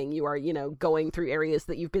same thing, you are, going through areas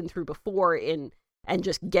that you've been through before and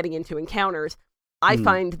just getting into encounters, I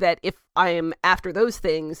find that if I am after those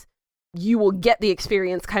things, you will get the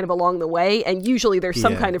experience kind of along the way, and usually there's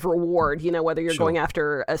some kind of reward, whether you're going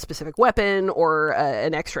after a specific weapon or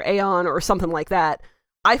an extra Aeon or something like that.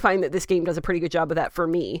 I find that this game does a pretty good job of that for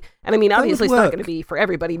me. And I mean, obviously it's not going to be for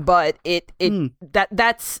everybody, but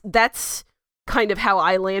that's kind of how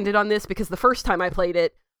I landed on this, because the first time I played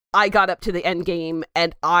it, I got up to the end game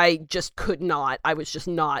and I just could not. I was just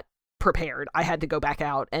not prepared. I had to go back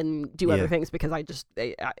out and do other things because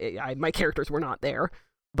my characters were not there.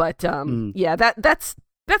 But that's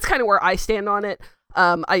kind of where I stand on it.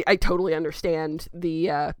 I totally understand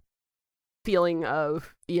the feeling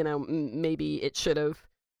of, maybe it should have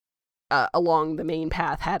along the main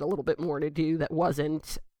path had a little bit more to do that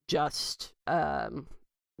wasn't just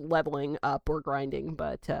leveling up or grinding,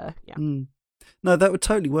 but No, that would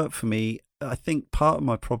totally work for me. I think part of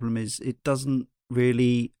my problem is it doesn't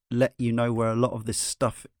really let you know where a lot of this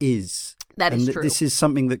stuff is. That is true. This is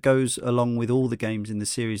something that goes along with all the games in the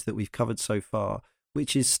series that we've covered so far,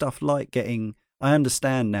 which is stuff like getting I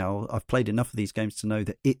understand now. I've played enough of these games to know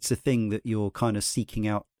that it's a thing that you're kind of seeking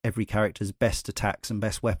out every character's best attacks and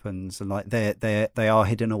best weapons, and like they are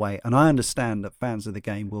hidden away. And I understand that fans of the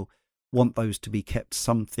game will want those to be kept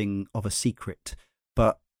something of a secret,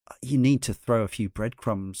 but you need to throw a few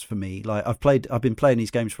breadcrumbs for me. Like I've been playing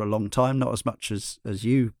these games for a long time, not as much as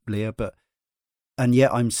you, Leah, and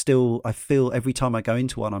yet I feel every time I go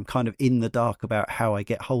into one, I'm kind of in the dark about how I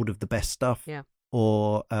get hold of the best stuff. Yeah.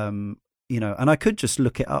 Or, and I could just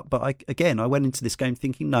look it up, but I went into this game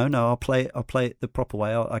thinking, no, I'll play it the proper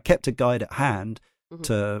way. I kept a guide at hand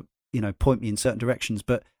to, point me in certain directions.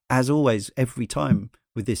 But as always, every time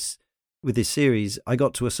with this series, I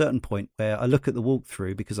got to a certain point where I look at the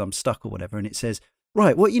walkthrough because I'm stuck or whatever, and it says,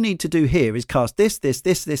 right, what you need to do here is cast this,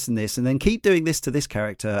 and then keep doing this to this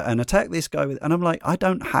character and attack this guy with. And I'm like, I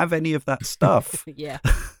don't have any of that stuff. Yeah,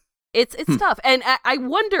 it's tough, and I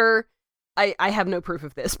wonder. I have no proof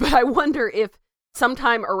of this, but I wonder if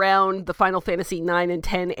sometime around the Final Fantasy 9 and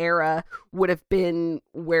 10 era would have been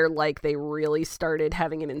where like they really started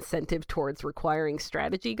having an incentive towards requiring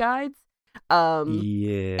strategy guides.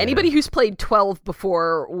 Anybody who's played 12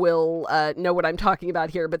 before will know what I'm talking about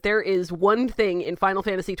here, but there is one thing in Final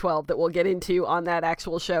Fantasy 12 that we'll get into on that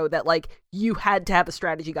actual show that like you had to have a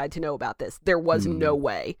strategy guide to know about this. There was no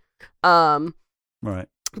way. Right.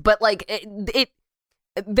 But like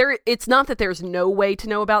it's not that there's no way to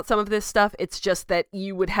know about some of this stuff. It's just that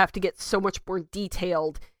you would have to get so much more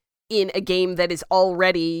detailed in a game that is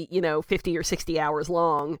already, 50 or 60 hours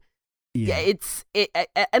long. Yeah,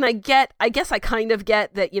 and I guess I kind of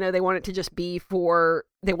get that, they want it to just be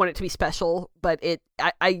they want it to be special, but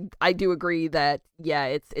I do agree that,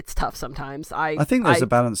 it's tough sometimes. I think there's a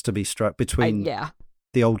balance to be struck between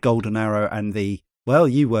the old golden arrow and the, well,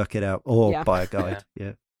 you work it out, or buy a guide.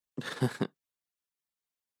 Yeah.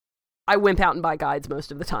 I wimp out and buy guides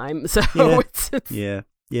most of the time, so it's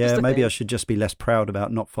maybe I should just be less proud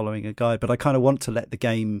about not following a guide, but I kind of want to let the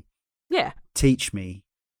game teach me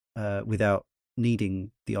without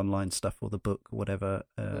needing the online stuff or the book or whatever.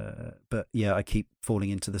 But I keep falling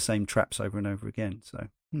into the same traps over and over again. So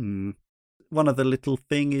one other little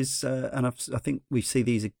thing is, and I think we see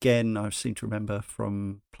these again, I seem to remember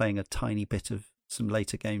from playing a tiny bit of some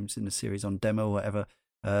later games in the series on demo or whatever,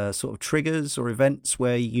 sort of triggers or events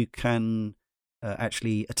where you can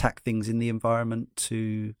actually attack things in the environment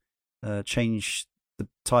to change the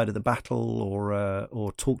tide of the battle,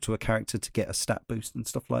 or talk to a character to get a stat boost and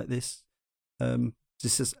stuff like this. Does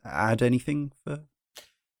this add anything for?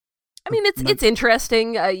 I mean, it's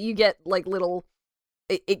interesting. You get like little.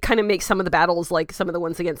 It kind of makes some of the battles, like some of the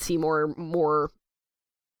ones against Seymour, more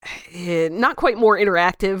not quite more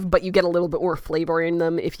interactive, but you get a little bit more flavor in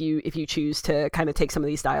them if you choose to kind of take some of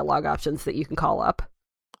these dialogue options that you can call up.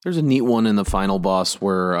 There's a neat one in the final boss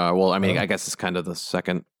where, I guess it's kind of the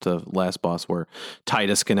second to last boss where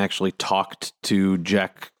Titus can actually talk to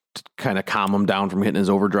Jack to kind of calm him down from hitting his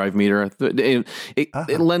overdrive meter.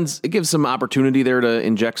 It gives some opportunity there to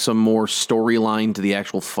inject some more storyline to the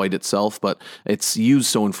actual fight itself, but it's used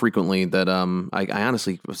so infrequently that I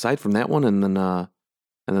honestly, aside from that one and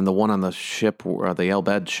then the one on the ship, the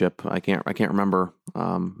Elbed ship, I can't remember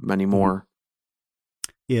many more.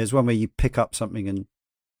 Yeah, there's one where you pick up something and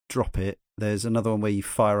drop it. There's another one where you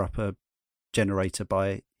fire up a generator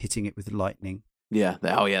by hitting it with lightning. Yeah.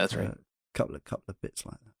 That's right. Couple of bits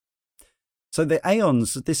like that. So the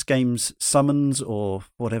Aeons, this game's summons, or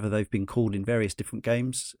whatever they've been called in various different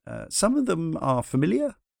games, some of them are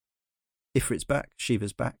familiar. Ifrit's back,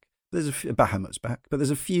 Shiva's back, Bahamut's back, but there's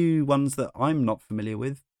a few ones that I'm not familiar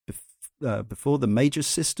with. Before the Major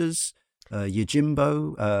Sisters,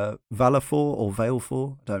 Yojimbo, Valafor or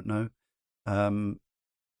Valefor, I don't know.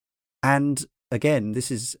 And again, this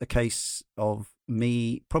is a case of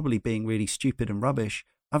me probably being really stupid and rubbish.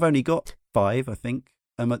 I've only got 5, I think.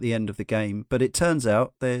 I'm at the end of the game, but it turns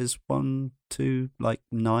out there's 1, 2, like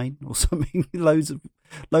 9 or something. loads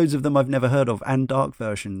of them I've never heard of, and dark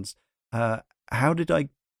versions. How did I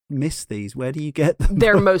miss these? Where do you get them?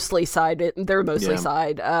 They're mostly side.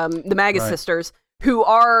 The Magus sisters, who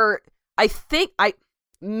are, I think,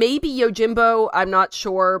 maybe Yojimbo, I'm not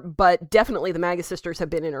sure, but definitely the Magus sisters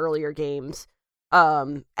have been in earlier games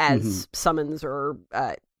as summons or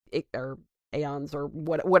Aeons or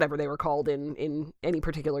whatever they were called in any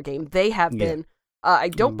particular game. They have been. I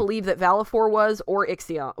don't believe that Valafor was, or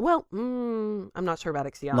Ixion. Well, I'm not sure about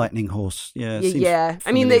Ixion. Lightning Horse, yeah.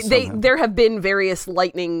 I mean, there have been various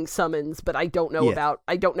lightning summons, but I don't know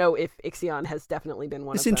I don't know if Ixion has definitely been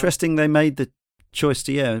one. It's interesting they made the choice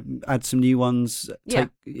to add some new ones, take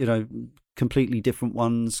completely different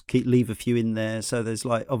ones, leave a few in there. So there's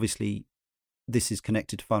like obviously this is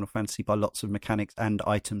connected to Final Fantasy by lots of mechanics and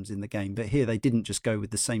items in the game. But here they didn't just go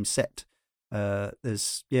with the same set.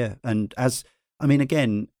 And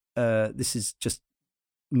again, this is just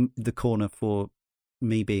the corner for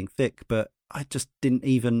me being thick, but I just didn't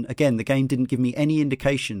even, again, the game didn't give me any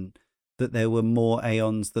indication that there were more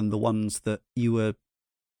Aeons than the ones that you were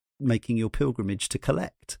making your pilgrimage to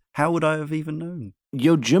collect. How would I have even known?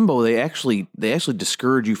 Yojimbo, they actually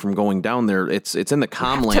discourage you from going down there. It's in the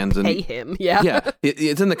Comlands, and pay him, yeah. Yeah,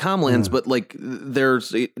 it's in the Comlands, but like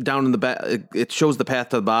there's down in the back, it shows the path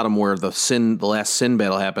to the bottom where the last sin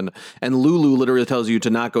battle happened, and Lulu literally tells you to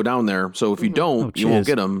not go down there. So if you don't, you won't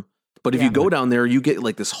get them. But if you go down there, you get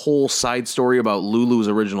like this whole side story about Lulu's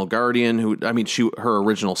original guardian, her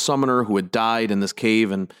original summoner who had died in this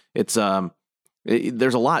cave, and it's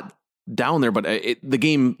there's a lot down there, but the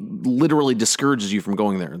game literally discourages you from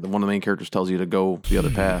going there. One of the main characters tells you to go the other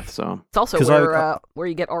path. So it's also where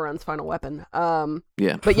you get Auron's final weapon.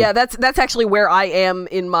 Yeah, but yeah, that's actually where I am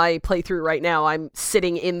in my playthrough right now. I'm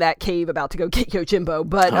sitting in that cave about to go get Yojimbo,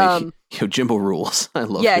 but Yojimbo rules. I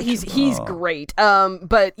love. Yeah, Yojimbo. he's great.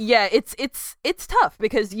 But yeah, it's tough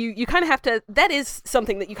because you kind of have to. That is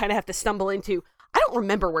something that you kind of have to stumble into. I don't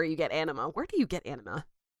remember where you get Anima. Where do you get Anima?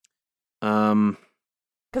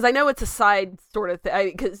 Because I know it's a side sort of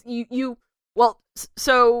thing. Because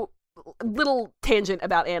so little tangent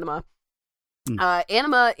about Anima.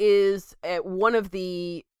 Anima is one of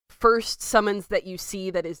the first summons that you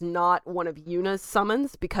see that is not one of Yuna's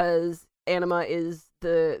summons, because Anima is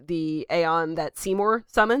the Aeon that Seymour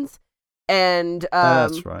summons, and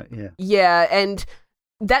that's right. Yeah. Yeah, and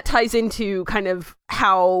that ties into kind of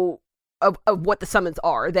how. Of what the summons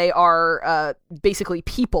are. They are basically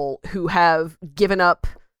people who have given up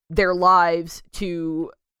their lives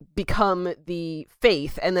to become the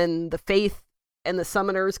Faith, and then the Faith and the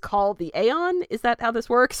summoners call the Aeon. Is that how this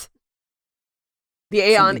works? The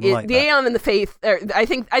Aeon Aeon and the Faith. I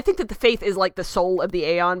think that the Faith is like the soul of the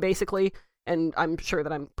Aeon, basically. And I'm sure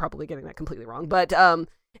that I'm probably getting that completely wrong, but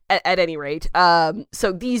at any rate,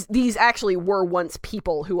 so these actually were once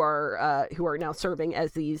people who are now serving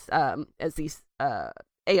as these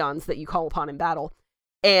Aeons that you call upon in battle.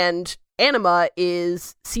 And Anima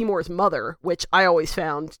is Seymour's mother, which I always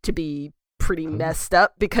found to be pretty messed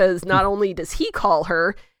up, because not only does he call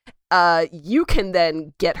her, you can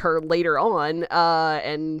then get her later on,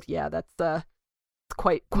 and yeah, that's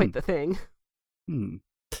quite the thing.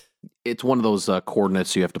 It's one of those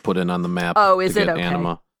coordinates you have to put in on the map. Oh, is it? Okay.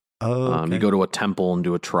 Anima. Oh, okay. You go to a temple and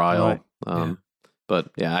do a trial. Right.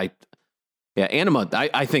 But yeah, Anima.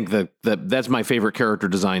 I think that's my favorite character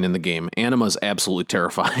design in the game. Anima's absolutely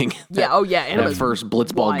terrifying. Yeah. Oh yeah. That first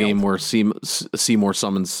Blitzball game where Seymour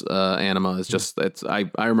summons Anima is just.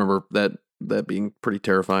 I remember that being pretty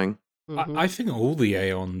terrifying. Mm-hmm. I think all the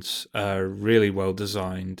Aeons are really well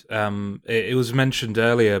designed. It was mentioned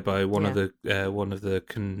earlier by one of the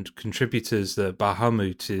contributors that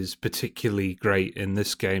Bahamut is particularly great in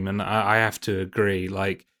this game, and I have to agree.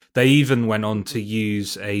 Like, they even went on to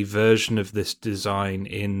use a version of this design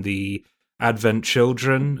in the Advent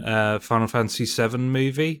Children Final Fantasy VII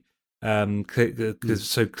movie.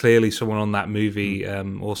 So clearly, someone on that movie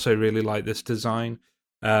also really liked this design.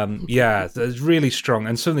 It's really strong,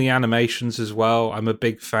 and some of the animations as well. I'm a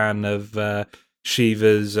big fan of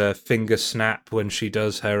Shiva's finger snap when she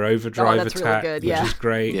does her overdrive attack, really good, yeah. Which is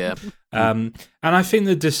great. Yeah. And I think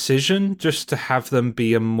the decision just to have them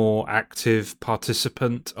be a more active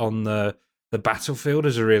participant on the battlefield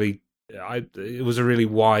is it was a really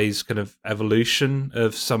wise kind of evolution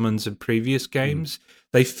of summons in previous games.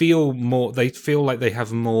 They feel like they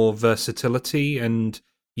have more versatility and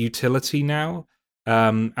utility now.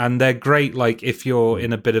 And they're great, like, if you're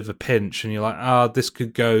in a bit of a pinch and you're like, this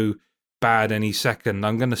could go bad any second,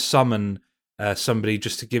 I'm going to summon somebody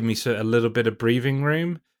just to give me a little bit of breathing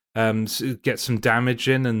room, get some damage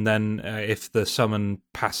in, and then if the summon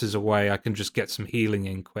passes away, I can just get some healing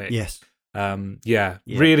in quick. Yes.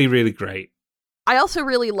 Really, really great. I also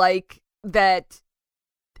really like that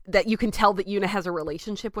you can tell that Yuna has a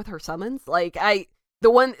relationship with her summons. Like,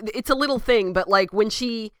 it's a little thing, but like when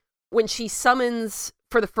she summons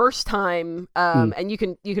for the first time, and you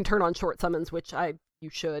can turn on short summons, which you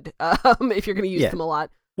should, if you're going to use them a lot.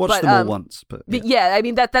 Watch them all once, but I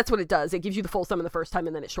mean that's what it does. It gives you the full summon the first time,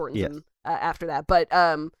 and then it shortens them after that. But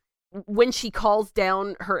when she calls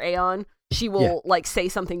down her Aeon, she will like say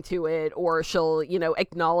something to it, or she'll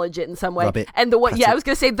acknowledge it in some way. And the one, I was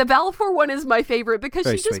going to say the Balfour one is my favorite, because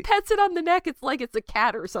she just pets it on the neck. It's like it's a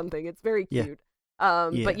cat or something. It's very cute.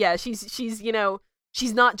 But yeah, she's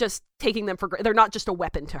she's not just taking them for granted. They're not just a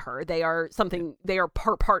weapon to her. They are something. They are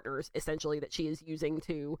partners, essentially, that she is using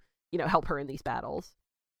to help her in these battles.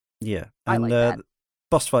 Yeah, I and like that.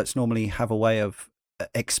 boss fights normally have a way of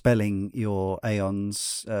expelling your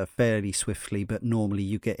Aeons fairly swiftly, but normally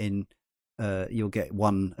you get in, you'll get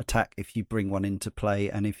one attack if you bring one into play,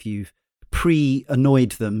 and if you've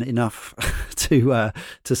pre-annoyed them enough to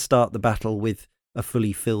start the battle with a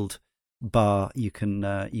fully filled bar, you can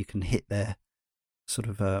hit their sort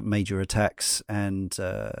of major attacks, and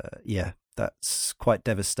that's quite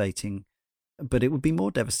devastating. But it would be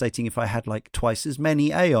more devastating if I had like twice as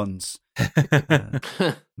many Aeons.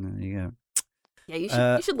 There you go. Yeah,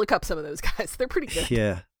 you should look up some of those guys. They're pretty good.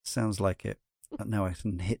 Yeah, sounds like it. Now I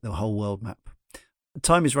can hit the whole world map.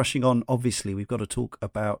 Time is rushing on. Obviously, we've got to talk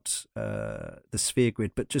about the sphere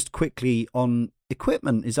grid, but just quickly on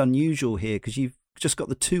equipment is unusual here because you've just got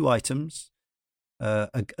the 2 items,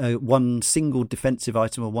 one single defensive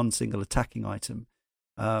item or one single attacking item.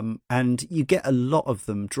 And you get a lot of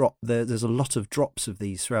them drop. There's a lot of drops of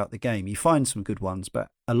these throughout the game. You find some good ones, but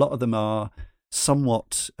a lot of them are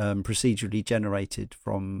somewhat procedurally generated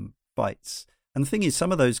from fights. And the thing is,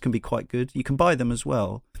 some of those can be quite good. You can buy them as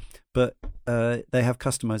well, but they have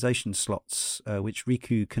customization slots, which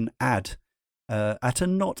Riku can add at a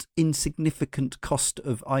not insignificant cost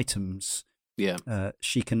of items. Yeah.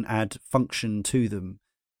 She can add function to them,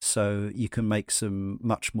 so you can make some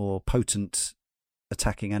much more potent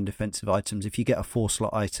attacking and defensive items. If you get a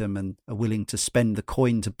 4-slot item and are willing to spend the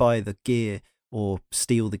coin to buy the gear or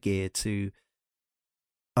steal the gear to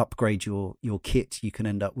upgrade your kit, you can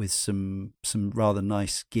end up with some rather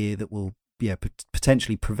nice gear that will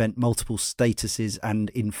potentially prevent multiple statuses and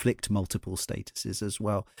inflict multiple statuses as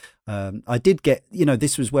well. I did get,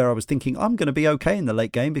 this was where I was thinking I'm going to be okay in the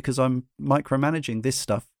late game because I'm micromanaging this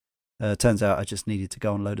stuff. Turns out I just needed to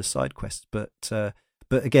go on a load of side quests, but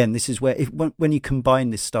again, this is where when you combine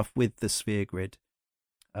this stuff with the sphere grid,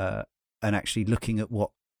 and actually looking at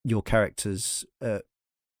what your characters,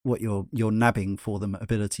 what you're nabbing for them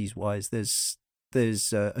abilities wise, there's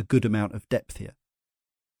a good amount of depth here.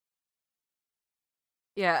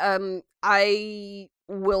 Yeah, I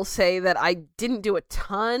will say that I didn't do a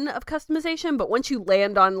ton of customization, but once you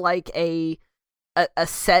land on like a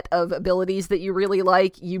set of abilities that you really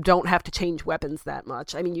like, you don't have to change weapons that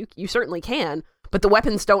much. I mean, you certainly can, but the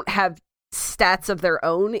weapons don't have stats of their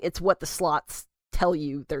own. It's what the slots tell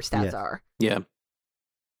you their stats are. Yeah.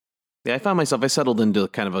 Yeah, I found myself, I settled into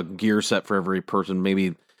kind of a gear set for every person,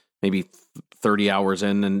 maybe 30 hours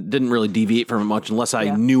in, and didn't really deviate from it much unless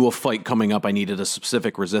I knew a fight coming up I needed a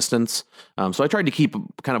specific resistance. So I tried to keep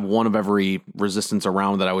kind of one of every resistance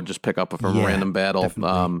around that I would just pick up from a random battle.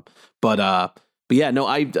 But yeah, no,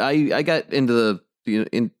 I got into the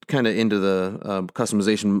into the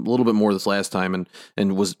customization a little bit more this last time,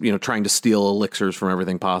 and was trying to steal elixirs from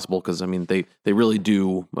everything possible, because I mean they really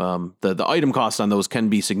do, the item costs on those can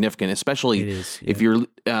be significant, especially if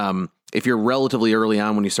you're relatively early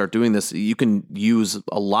on when you start doing this. You can use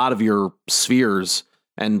a lot of your spheres,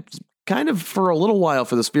 and kind of for a little while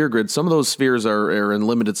for the sphere grid, some of those spheres are in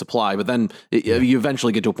limited supply, but then you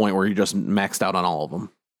eventually get to a point where you're just maxed out on all of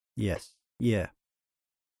them. Yes. Yeah.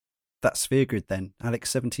 That sphere grid then.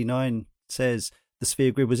 Alex79 says the sphere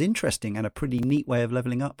grid was interesting and a pretty neat way of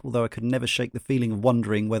leveling up, although I could never shake the feeling of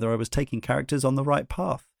wondering whether I was taking characters on the right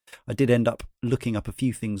path. I did end up looking up a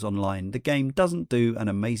few things online. The game doesn't do an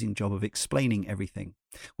amazing job of explaining everything.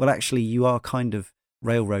 Well, actually, you are kind of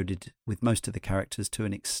railroaded with most of the characters to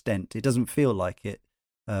an extent. It doesn't feel like it,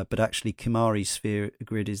 but actually Kimari's sphere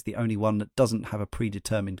grid is the only one that doesn't have a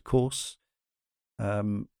predetermined course.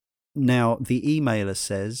 Now, the emailer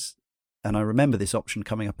says, and I remember this option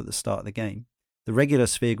coming up at the start of the game, the regular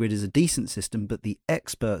sphere grid is a decent system, but the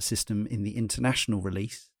expert system in the international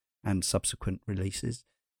release and subsequent releases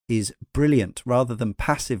is brilliant. Rather than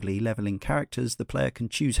passively leveling characters, the player can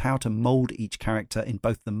choose how to mold each character in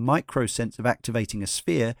both the micro sense of activating a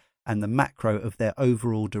sphere and the macro of their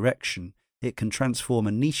overall direction. It can transform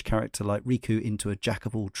a niche character like Riku into a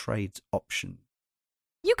jack-of-all-trades option.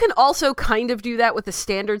 You can also kind of do that with the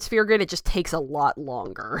standard sphere grid. It just takes a lot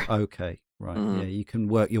longer. Okay, right. Yeah, you can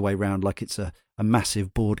work your way around like it's a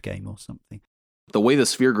massive board game or something. The way the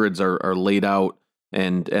sphere grids are laid out,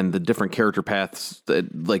 and the different character paths,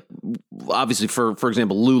 that, like, obviously for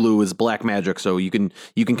example, Lulu is black magic, so you can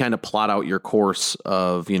kind of plot out your course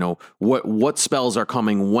of what spells are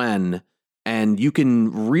coming when, and you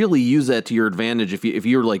can really use that to your advantage if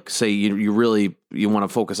you're like, say you want to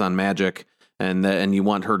focus on magic, and you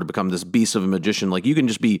want her to become this beast of a magician. Like, you can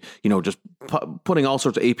just be just putting all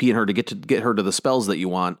sorts of AP in her to get her to the spells that you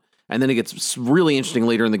want. And then it gets really interesting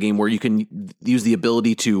later in the game where you can use the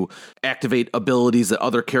ability to activate abilities that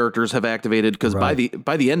other characters have activated. Because by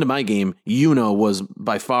the end of my game, Yuna was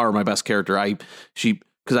by far my best character.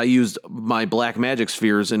 Because I used my black magic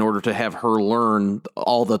spheres in order to have her learn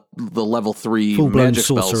all the level 3 full-blown magic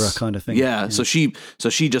sorcerer spells kind of thing. Yeah, so she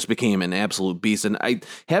just became an absolute beast, and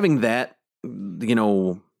having that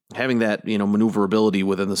maneuverability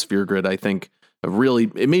within the sphere grid, I think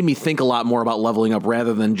it made me think a lot more about leveling up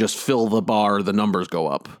rather than just fill the bar, the numbers go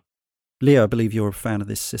up. Leo, I believe you're a fan of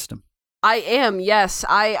this system. I am, yes.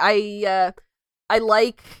 I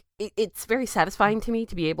like. It's very satisfying to me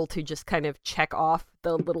to be able to just kind of check off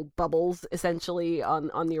the little bubbles essentially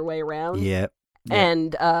on your way around. Yeah.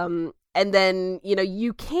 And then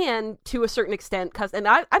you can to a certain extent and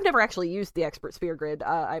I've never actually used the expert sphere grid.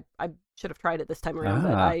 I should have tried it this time around,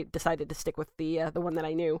 but I decided to stick with the one that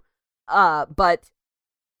I knew. But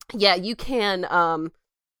yeah, you can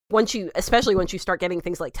especially once you start getting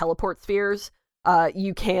things like teleport spheres,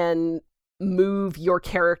 you can move your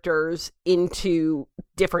characters into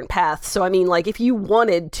different paths. So I mean, like, if you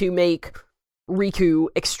wanted to make Riku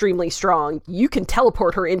extremely strong, you can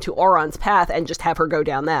teleport her into Auron's path and just have her go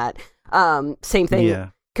down that. Same thing. Yeah.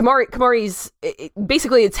 Kimahri's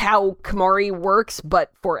basically, it's how Kimahri works,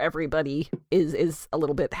 but for everybody is a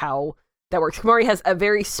little bit how that works. Kimahri has a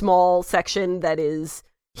very small section that is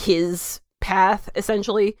his path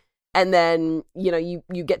essentially, and then you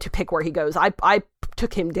get to pick where he goes. I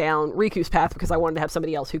took him down Riku's path because I wanted to have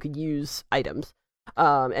somebody else who could use items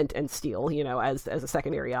and steal, as a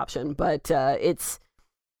secondary option. But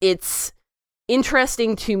it's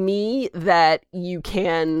interesting to me that you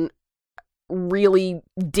can really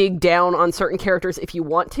dig down on certain characters if you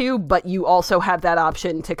want to, but you also have that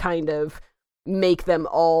option to kind of make them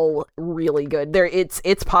all really good.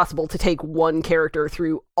 It's possible to take one character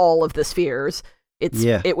through all of the spheres.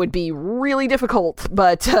 It would be really difficult,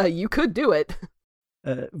 but you could do it.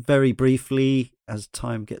 Very briefly, as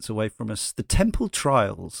time gets away from us, the Temple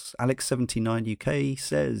Trials. Alex79 UK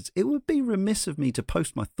says, it would be remiss of me to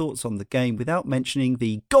post my thoughts on the game without mentioning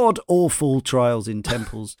the god-awful trials in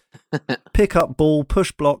temples. Pick up ball,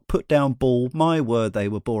 push block, put down ball. My word, they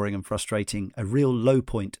were boring and frustrating. A real low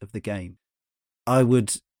point of the game. I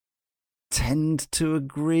would tend to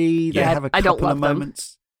agree. They have a couple of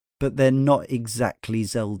moments, but they're not exactly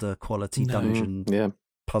Zelda quality dungeon. Yeah.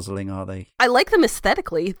 Puzzling, are they? I like them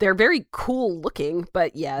aesthetically. They're very cool looking,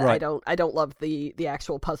 but Right. I don't love the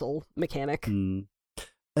actual puzzle mechanic.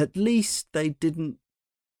 At least they didn't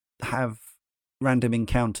have random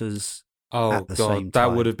encounters at the same time.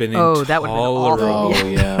 That would have been intolerable. That would have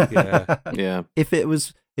been awful. Yeah. If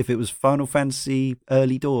it was Final Fantasy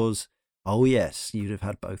early doors, oh yes, you'd have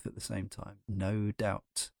had both at the same time, no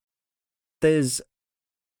doubt. There's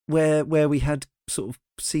where we had sort of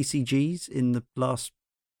CCGs in the last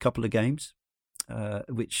couple of games,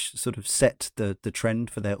 which sort of set the trend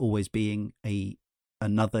for there always being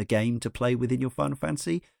another game to play within your Final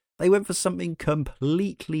Fantasy. They went for something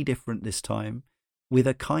completely different this time, with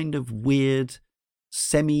a kind of weird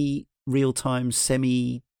semi-real-time,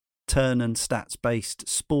 semi-turn and stats-based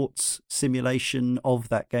sports simulation of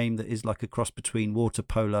that game that is like a cross between water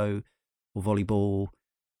polo or volleyball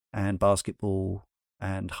and basketball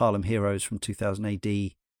and Harlem Heroes from 2000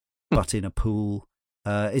 AD, but in a pool.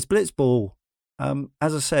 It's Blitzball.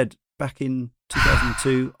 As I said, back in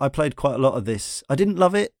 2002, I played quite a lot of this. I didn't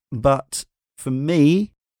love it, but for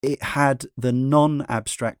me, it had the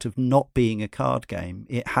non-abstract of not being a card game.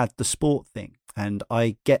 It had the sport thing, and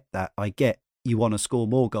I get that. I get you want to score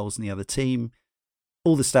more goals than the other team.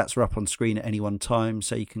 All the stats are up on screen at any one time,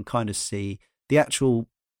 so you can kind of see the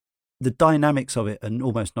dynamics of it are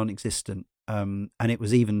almost non-existent. And it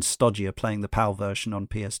was even stodgier playing the PAL version on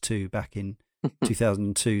PS2 back in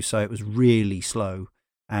 2002, so it was really slow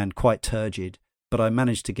and quite turgid, but I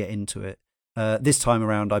managed to get into it. This time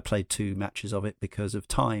around I played 2 matches of it because of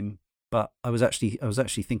time, but I was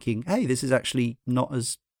actually thinking, hey, this is actually not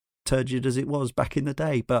as turgid as it was back in the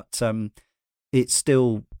day, but it's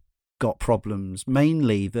still got problems,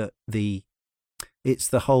 mainly that it's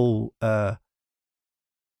the whole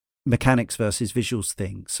mechanics versus visuals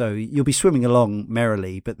thing. So you'll be swimming along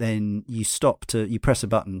merrily, but then you press a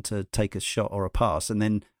button to take a shot or a pass, and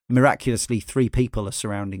then miraculously 3 people are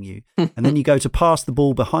surrounding you. And then you go to pass the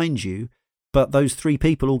ball behind you, but those 3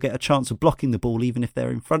 people all get a chance of blocking the ball even if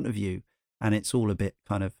they're in front of you. And it's all a bit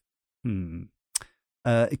kind of,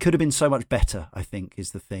 it could have been so much better, I think,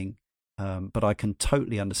 is the thing. But I can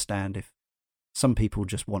totally understand if some people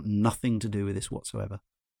just want nothing to do with this whatsoever.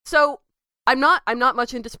 So I'm not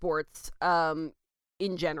much into sports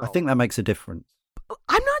in general. I think that makes a difference.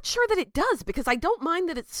 I'm not sure that it does, because I don't mind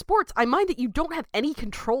that it's sports. I mind that you don't have any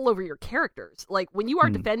control over your characters. Like, when you are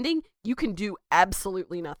defending, you can do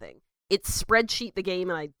absolutely nothing. It's spreadsheet the game,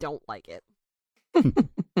 and I don't like it.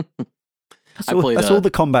 That's all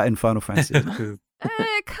the combat in Final Fantasy.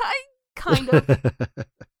 Kind of.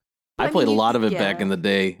 I played a lot of it back in the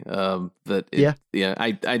day.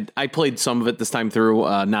 I played some of it this time through.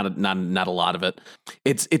 Not a lot of it.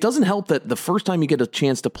 It doesn't help that the first time you get a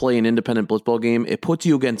chance to play an independent Blitzball game, it puts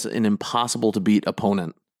you against an impossible to beat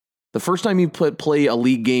opponent. The first time you play a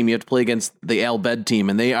league game, you have to play against the Al Bhed team,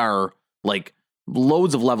 and they are like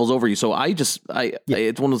loads of levels over you. So it's one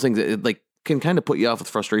of those things that can kind of put you off with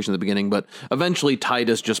frustration at the beginning, but eventually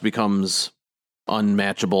Titus just becomes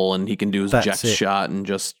unmatchable, and he can do his Jex shot and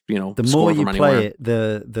just, the more you play it,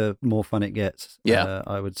 the more fun it gets. Yeah,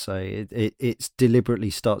 I would say it's deliberately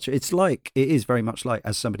starts. It is very much like,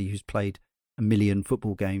 as somebody who's played a million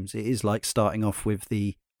football games, it is like starting off with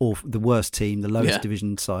the worst team, the lowest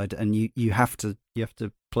division side, and you have to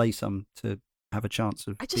play some to have a chance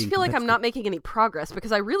of. I just feel like I'm not making any progress,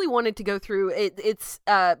 because I really wanted to go through it. It's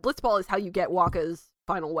Blitzball is how you get Waka's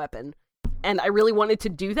final weapon, and I really wanted to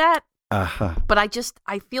do that. But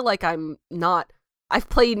I feel like I'm not. I've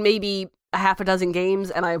played maybe a half a dozen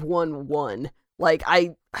games, and I've won one. Like,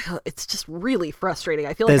 it's just really frustrating.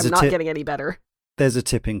 I feel like I'm not getting any better. There's a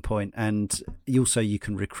tipping point, and you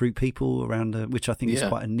can recruit people around, which I think is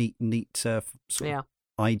quite a neat sort of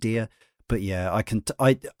idea. But yeah,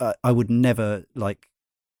 I would never, like,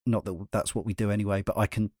 not that that's what we do anyway, but I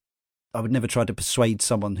would never try to persuade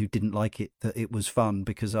someone who didn't like it that it was fun,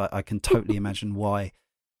 because I can totally imagine why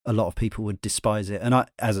a lot of people would despise it. And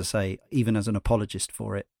as I say, even as an apologist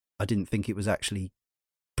for it, I didn't think it was actually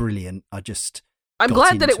brilliant. I'm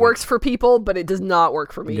glad that it works for people, but it does not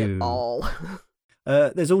work for me at all.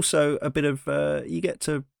 There's also a bit of you get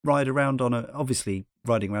to ride around obviously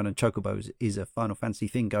riding around on chocobos is a Final Fantasy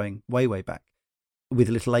thing going way back, with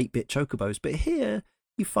little 8-bit chocobos. But here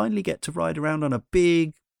you finally get to ride around on a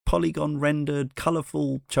big polygon rendered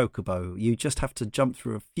colourful chocobo. You just have to jump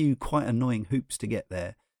through a few quite annoying hoops to get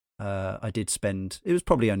there. It was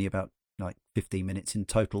probably only about like 15 minutes in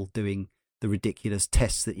total doing the ridiculous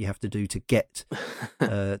tests that you have to do to get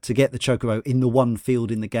the chocobo in the one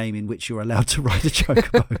field in the game in which you're allowed to ride a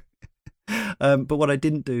chocobo. But what I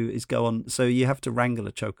didn't do is go on. So you have to wrangle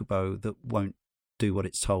a chocobo that won't do what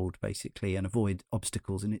it's told, basically, and avoid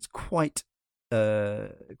obstacles, and it's quite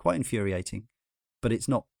infuriating. But it's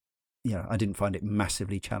not. I didn't find it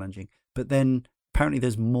massively challenging. But then apparently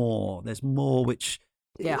there's more. There's more, which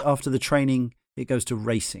after the training it goes to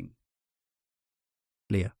racing.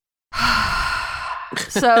 Leah.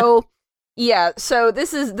 So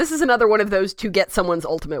this is another one of those to get someone's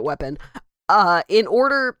ultimate weapon.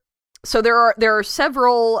 So there are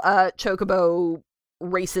several chocobo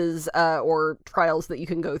races or trials that you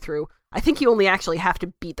can go through. I think you only actually have to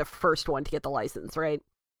beat the first one to get the license, right?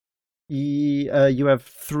 You have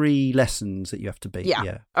 3 lessons that you have to beat.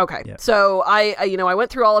 Yeah. Okay. Yeah. So I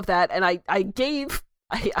went through all of that, and I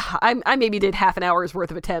maybe did half an hour's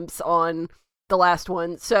worth of attempts on the last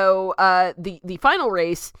one. So the final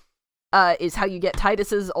race is how you get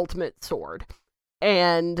Titus's ultimate sword.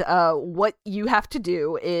 And what you have to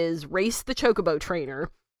do is race the chocobo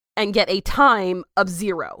trainer and get a time of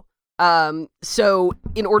 0. So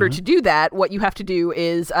in order to do that, what you have to do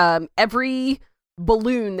is every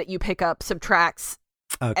balloon that you pick up subtracts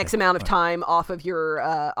X amount of time off of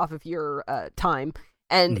your time,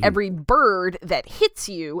 and every bird that hits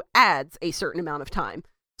you adds a certain amount of time.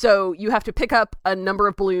 So you have to pick up a number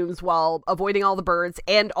of balloons while avoiding all the birds,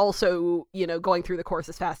 and also going through the course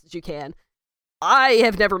as fast as you can. I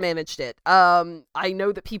have never managed it. I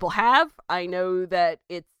know that people have. I know that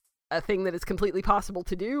it's a thing that is completely possible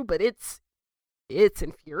to do, but it's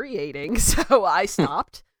infuriating. So I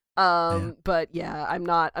stopped. But yeah, I'm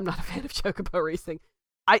not a fan of chocobo racing.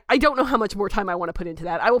 I don't know how much more time I want to put into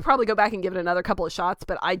that. I will probably go back and give it another couple of shots,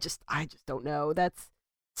 but I just don't know. That's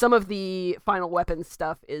some of the final weapons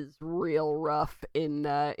stuff is real rough in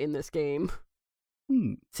this game.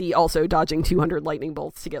 See, also dodging 200 lightning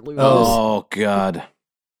bolts to get loot. Oh God.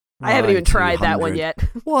 I haven't even tried that one yet.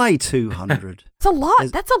 Why 200? It's a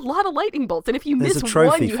lot. That's a lot of lightning bolts, and if you miss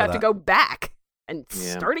one, you have to go back and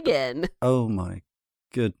start again. Oh my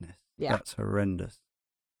goodness. Yeah. That's horrendous.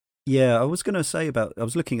 Yeah, I was going to say I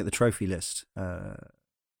was looking at the trophy list.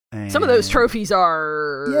 And some of those trophies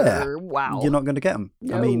are, wow. You're not going to get them.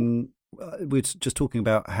 No. I mean, we're just talking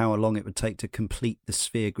about how long it would take to complete the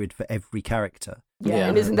sphere grid for every character. Yeah.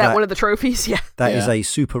 And isn't that one of the trophies? Yeah. That is a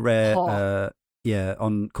super rare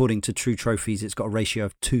according to True Trophies, it's got a ratio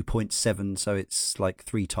of 2.7, so it's like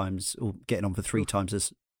 3 times, or getting on for 3 times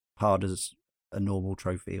as hard as a normal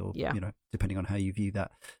trophy, or depending on how you view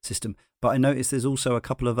that system. But I noticed there's also a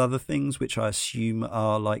couple of other things which I assume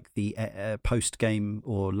are like the post game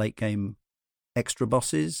or late game extra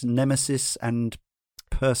bosses, Nemesis and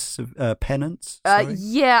Penance.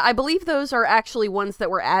 Yeah, I believe those are actually ones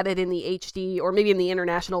that were added in the HD, or maybe in the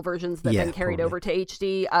international versions that then carried over to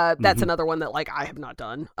HD. That's another one that I have not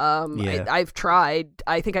done. I've tried.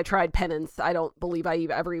 I think I tried Penance. I don't believe I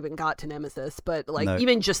ever even got to Nemesis, but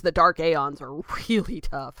even just the Dark Aeons are really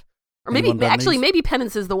tough. Or maybe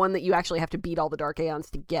Penance is the one that you actually have to beat all the Dark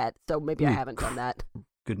Aeons to get. So maybe I haven't done that.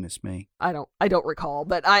 Goodness me, I don't recall,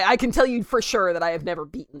 but I can tell you for sure that I have never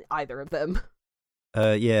beaten either of them.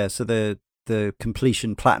 So the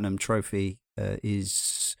completion platinum trophy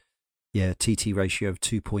is TT ratio of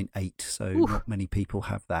 2.8, so not many people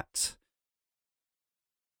have that.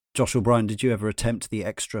 Josh or Brian, did you ever attempt the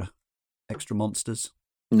extra monsters?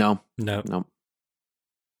 No.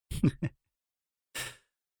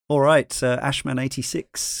 All right,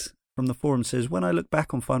 Ashman86 from the forum says, when I look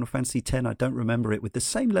back on Final Fantasy X, I don't remember it with the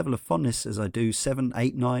same level of fondness as I do 7,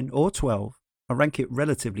 8, 9, or 12. I rank it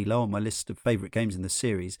relatively low on my list of favourite games in the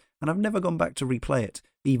series, and I've never gone back to replay it,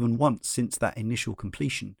 even once since that initial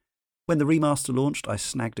completion. When the remaster launched, I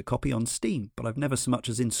snagged a copy on Steam, but I've never so much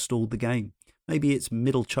as installed the game. Maybe it's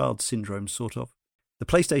middle child syndrome, sort of. The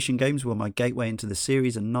PlayStation games were my gateway into the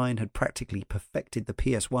series, and 9 had practically perfected the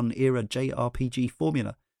PS1 era JRPG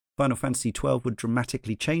formula. Final Fantasy XII would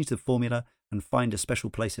dramatically change the formula and find a special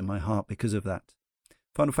place in my heart because of that.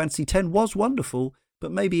 Final Fantasy X was wonderful,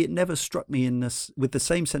 but maybe it never struck me with the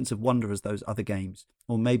same sense of wonder as those other games,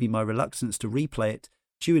 or maybe my reluctance to replay it,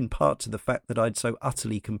 due in part to the fact that I'd so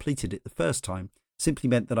utterly completed it the first time, simply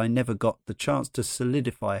meant that I never got the chance to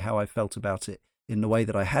solidify how I felt about it in the way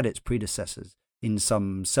that I had its predecessors, in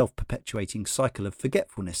some self-perpetuating cycle of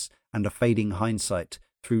forgetfulness and a fading hindsight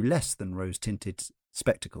through less than rose-tinted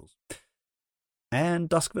spectacles. And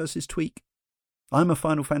Dusk vs. Tweak. I'm a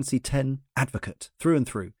Final Fantasy X advocate, through and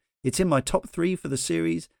through. It's in my top 3 for the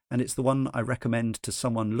series, and it's the one I recommend to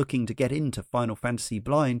someone looking to get into Final Fantasy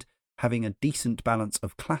blind, having a decent balance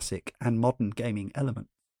of classic and modern gaming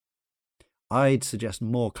elements. I'd suggest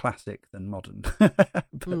more classic than modern,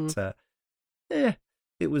 but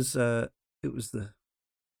it was another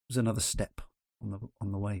step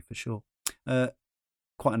on the way for sure.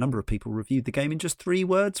 Quite a number of people reviewed the game in just 3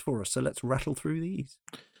 words for us, so let's rattle through these.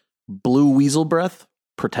 Blue Weasel Breath,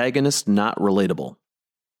 protagonist not relatable.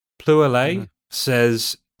 Pluale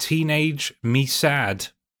says, teenage me sad.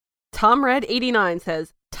 Tom Red 89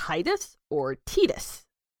 says, Titus or Titus?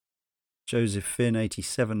 Joseph Finn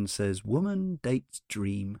 87 says, woman dates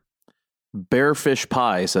dream. Bearfish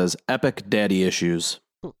Pie says, epic daddy issues.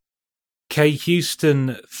 K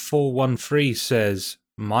Houston 413 says,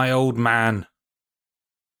 my old man.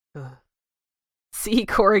 C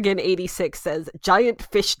Corrigan 86 says, giant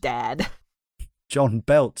fish dad. John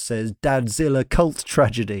Belt says, Dadzilla cult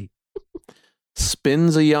tragedy.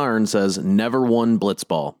 Spins a Yarn says, never won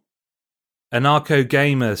Blitzball. Anarcho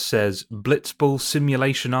Gamer says, Blitzball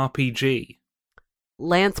simulation RPG.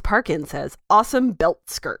 Lance Parkin says, awesome belt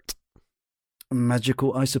skirt.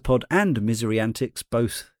 Magical Isopod and Misery Antics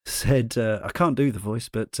both said, I can't do the voice,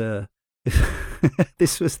 but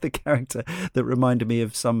this was the character that reminded me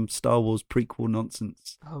of some Star Wars prequel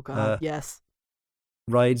nonsense. Oh, God, yes.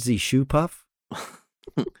 Ride the Shoe Puff.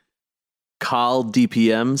 Carl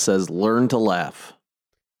DPM says, learn to laugh.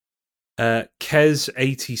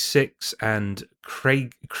 Kez86 and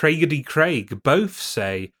Craigity Craig both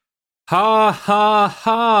say, ha, ha,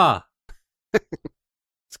 ha.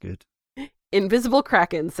 It's good. Invisible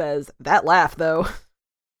Kraken says, that laugh, though.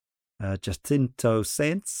 Jacinto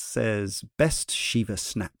Saints says, best Shiva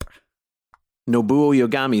snap. Nobuo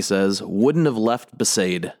Yogami says, wouldn't have left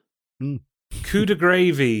Besaid. Coup de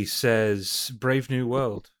Gravy says, Brave New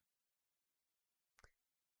World.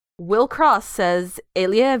 Will Cross says,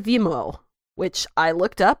 Elia Vimo, which I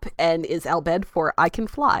looked up and is albed for I can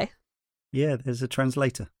fly. Yeah, there's a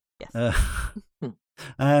translator. Yes.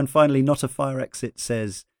 And finally, Not a Fire Exit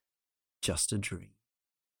says, just a dream.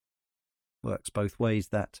 Works both ways,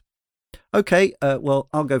 that. Okay, well,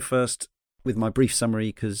 I'll go first with my brief summary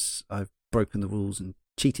because I've broken the rules and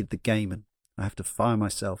cheated the game and I have to fire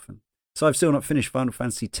myself. And so I've still not finished Final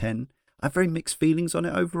Fantasy X. I have very mixed feelings on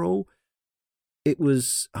it overall.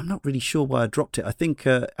 I'm not really sure why I dropped it. I think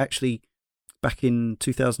actually back in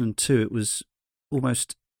 2002, it was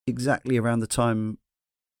almost exactly around the time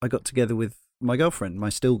I got together with my girlfriend, my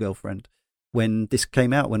still girlfriend, when this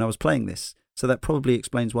came out, when I was playing this. So that probably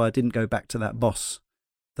explains why I didn't go back to that boss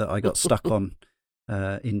that I got stuck on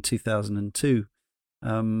in 2002.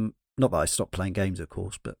 Not that I stopped playing games, of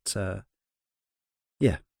course, but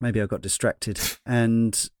yeah, maybe I got distracted.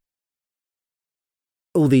 And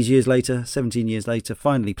all these years later, 17 years later,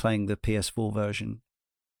 finally playing the PS4 version.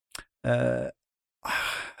 Have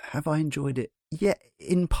I enjoyed it? Yeah,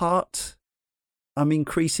 in part. I'm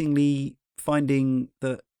increasingly finding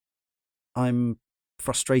that I'm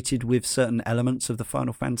frustrated with certain elements of the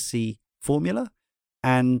Final Fantasy formula.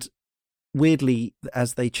 And weirdly,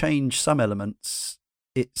 as they change some elements,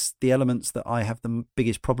 it's the elements that I have the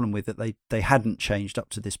biggest problem with that they hadn't changed up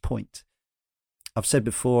to this point. I've said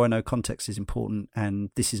before, I know context is important, and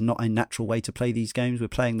this is not a natural way to play these games. We're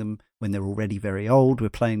playing them when they're already very old. We're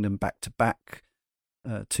playing them back to back,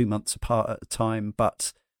 2 months apart at a time.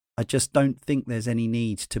 But I just don't think there's any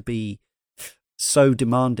need to be so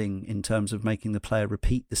demanding in terms of making the player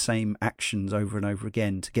repeat the same actions over and over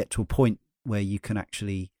again to get to a point where you can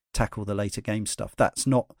actually tackle the later game stuff. That's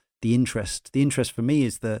not the interest. The interest for me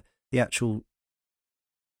is the actual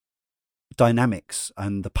dynamics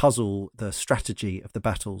and the puzzle, the strategy of the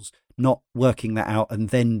battles, not working that out and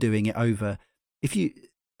then doing it over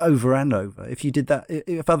and over. If you did that,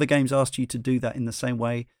 if other games asked you to do that in the same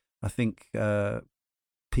way, I think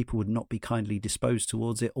people would not be kindly disposed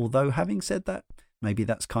towards it. Although, having said that, maybe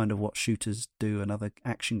that's kind of what shooters do and other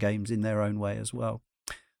action games in their own way as well.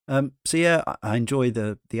 So yeah, I enjoy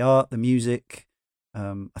the art, the music.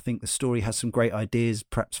 I think the story has some great ideas,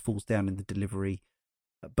 perhaps falls down in the delivery.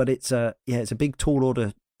 But it's a big tall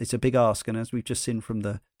order. It's a big ask, and as we've just seen from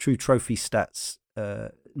the true trophy stats,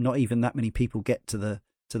 not even that many people get to the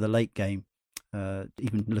late game.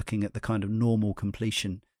 Even looking at the kind of normal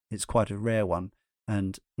completion, it's quite a rare one.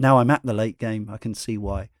 And now I'm at the late game, I can see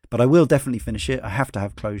why. But I will definitely finish it. I have to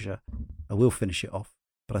have closure. I will finish it off.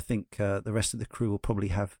 But I think the rest of the crew will probably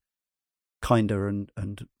have kinder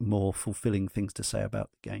and more fulfilling things to say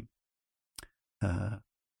about the game.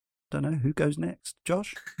 Don't know who goes next.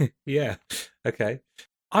 Josh? Yeah. Okay.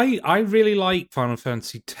 I really like Final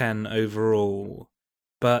Fantasy X overall,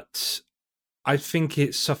 but I think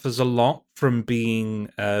it suffers a lot from being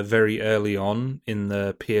very early on in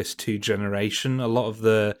the PS2 generation. A lot of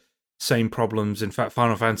the same problems, in fact,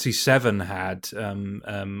 Final Fantasy VII had on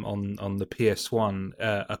the PS1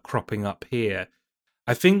 are cropping up here.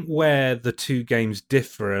 I think where the two games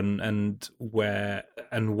differ and why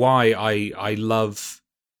I love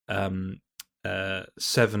 7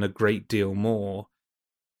 a great deal more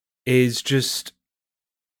is just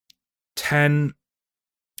 10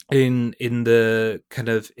 in the kind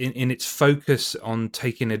of in its focus on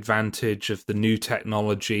taking advantage of the new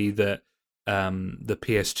technology that the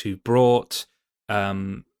PS2 brought,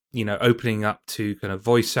 opening up to kind of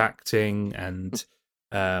voice acting and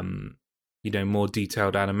more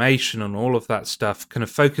detailed animation and all of that stuff, kind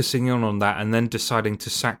of focusing on that, and then deciding to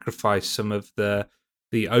sacrifice some of the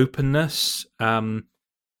openness.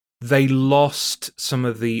 They lost some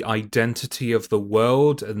of the identity of the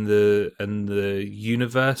world and the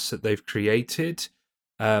universe that they've created.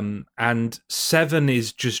 And 7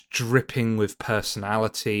 is just dripping with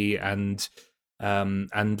personality, and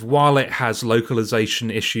while it has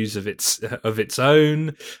localization issues of its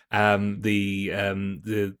own,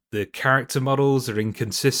 the character models are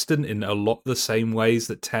inconsistent in a lot the same ways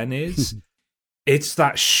that 10 is. It's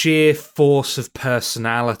that sheer force of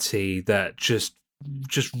personality that just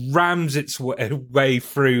rams its way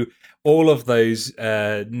through all of those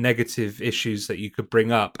negative issues that you could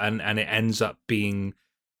bring up, and it ends up being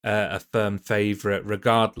a firm favourite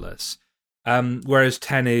regardless. Whereas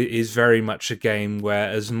 10 is very much a game where,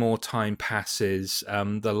 as more time passes,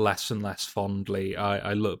 the less and less fondly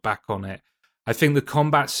I look back on it. I think the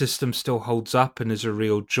combat system still holds up and is a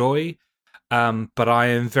real joy, but I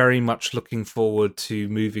am very much looking forward to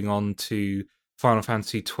moving on to Final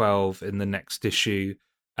Fantasy XII in the next issue,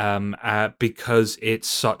 because it's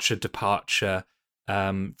such a departure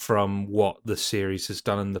from what the series has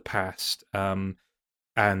done in the past,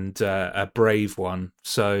 and a brave one.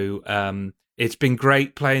 So it's been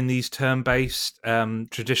great playing these turn-based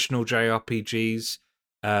traditional JRPGs,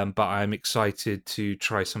 but I'm excited to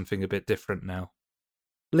try something a bit different now.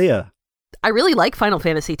 Leah? I really like Final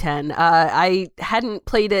Fantasy X. I hadn't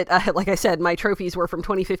played it, like I said, my trophies were from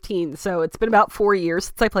 2015, so it's been about 4 years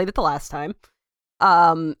since I played it the last time.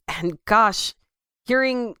 And gosh,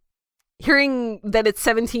 hearing that it's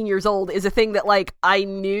 17 years old is a thing that, like, I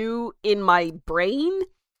knew in my brain,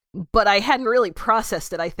 but I hadn't really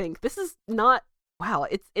processed it, I think. This is not, wow,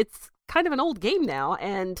 it's kind of an old game now,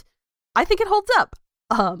 and I think it holds up.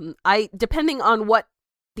 Depending on what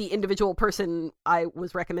the individual person I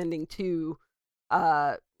was recommending to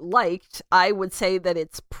liked, I would say that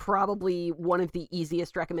it's probably one of the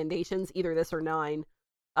easiest recommendations, either this or 9,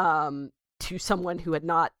 to someone who had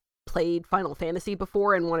not played Final Fantasy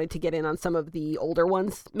before and wanted to get in on some of the older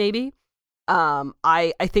ones, maybe.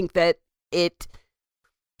 I think that it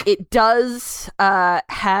does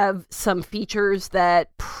have some features that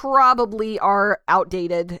probably are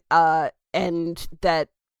outdated and that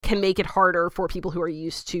can make it harder for people who are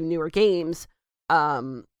used to newer games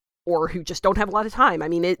or who just don't have a lot of time. I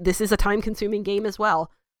mean, this is a time-consuming game as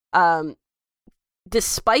well.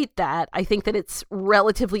 Despite that, I think that it's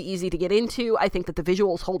relatively easy to get into. I think that the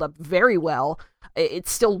visuals hold up very well. It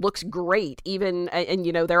still looks great, even, and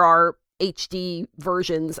there are HD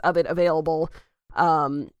versions of it available.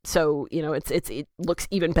 So it looks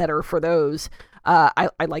even better for those. I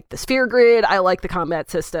like the sphere grid. I like the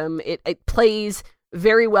combat system. It plays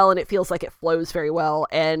very well and it feels like it flows very well.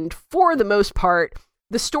 And for the most part,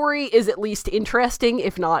 the story is at least interesting,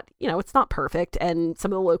 if not, it's not perfect. And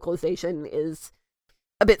some of the localization is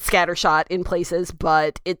a bit scattershot in places,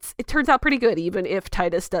 but it turns out pretty good, even if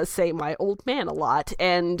Titus does say "my old man" a lot.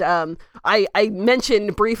 And I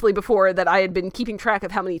mentioned briefly before that I had been keeping track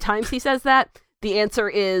of how many times he says that. The answer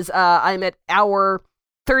is I'm at hour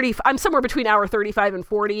 30. I'm somewhere between hour 35 and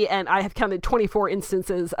 40, and I have counted 24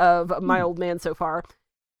 instances of "my old man" so far.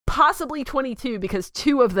 Possibly 22, because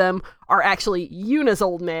 2 of them are actually Yuna's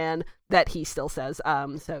old man that he still says.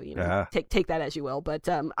 So take that as you will. But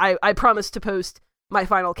I promise to post my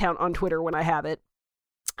final count on Twitter when I have it.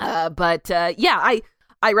 I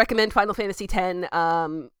recommend Final Fantasy X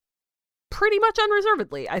pretty much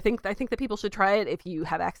unreservedly. I think that people should try it if you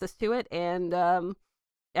have access to it, and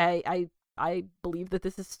I believe that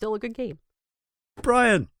this is still a good game.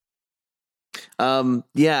 Brian.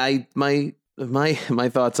 My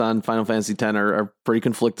thoughts on Final Fantasy X are pretty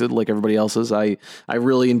conflicted, like everybody else's. I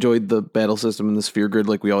really enjoyed the battle system and the sphere grid,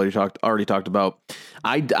 like we already talked about.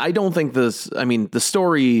 I don't think the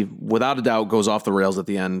story, without a doubt, goes off the rails at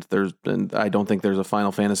the end. I don't think there's a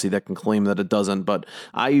Final Fantasy that can claim that it doesn't. But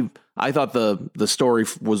I thought the story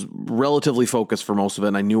was relatively focused for most of it,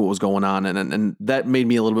 and I knew what was going on, and that made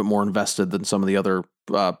me a little bit more invested than some of the other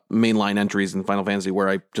mainline entries in Final Fantasy, where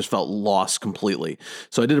I just felt lost completely.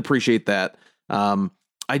 So I did appreciate that.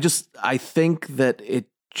 I think that it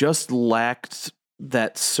just lacked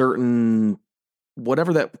that certain,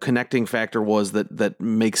 whatever that connecting factor was that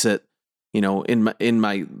makes it, in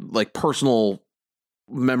my like personal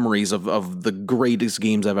memories of the greatest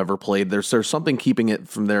games I've ever played. There's something keeping it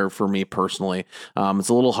from there for me personally. It's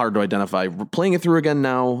a little hard to identify. Playing it through again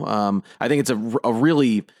now, I think it's a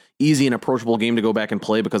really easy and approachable game to go back and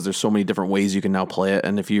play because there's so many different ways you can now play it.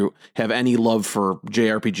 And if you have any love for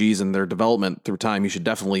JRPGs and their development through time, you should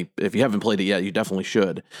definitely, if you haven't played it yet, you definitely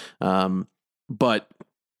should. But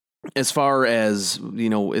as far as,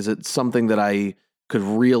 is it something that I could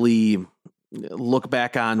really look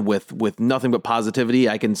back on with nothing but positivity?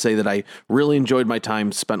 I can say that I really enjoyed my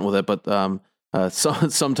time spent with it, but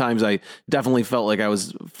sometimes I definitely felt like I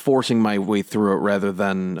was forcing my way through it rather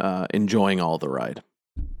than enjoying all the ride.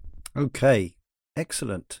 Okay,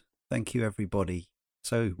 excellent. Thank you, everybody.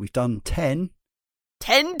 So we've done 10.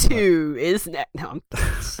 10-2 is next. No,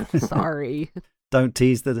 I'm sorry. Don't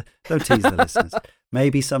tease the listeners.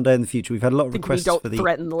 Maybe someday in the future. We've had a lot of requests for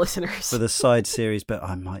threaten the listeners for the side series, but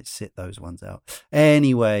I might sit those ones out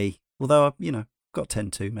anyway. Although I've got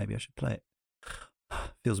 10-2, maybe I should play it.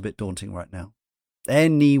 Feels a bit daunting right now.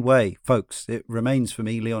 Anyway, folks, it remains for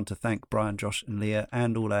me, Leon, to thank Brian, Josh and Leah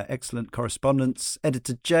and all our excellent correspondents,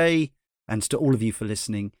 Editor Jay, and to all of you for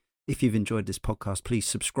listening. If you've enjoyed this podcast, please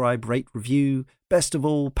subscribe, rate, review. Best of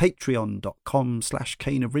all,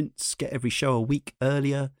 patreon.com/caneofrinse. Get every show a week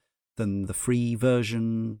earlier than the free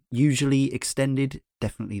version, usually extended.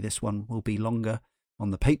 Definitely this one will be longer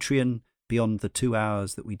on the Patreon, beyond the 2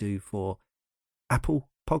 hours that we do for Apple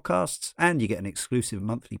podcasts. And you get an exclusive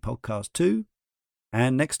monthly podcast too.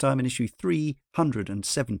 And next time in issue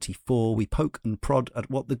 374, we poke and prod at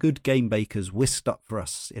what the good game bakers whisked up for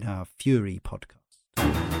us in our Fury podcast.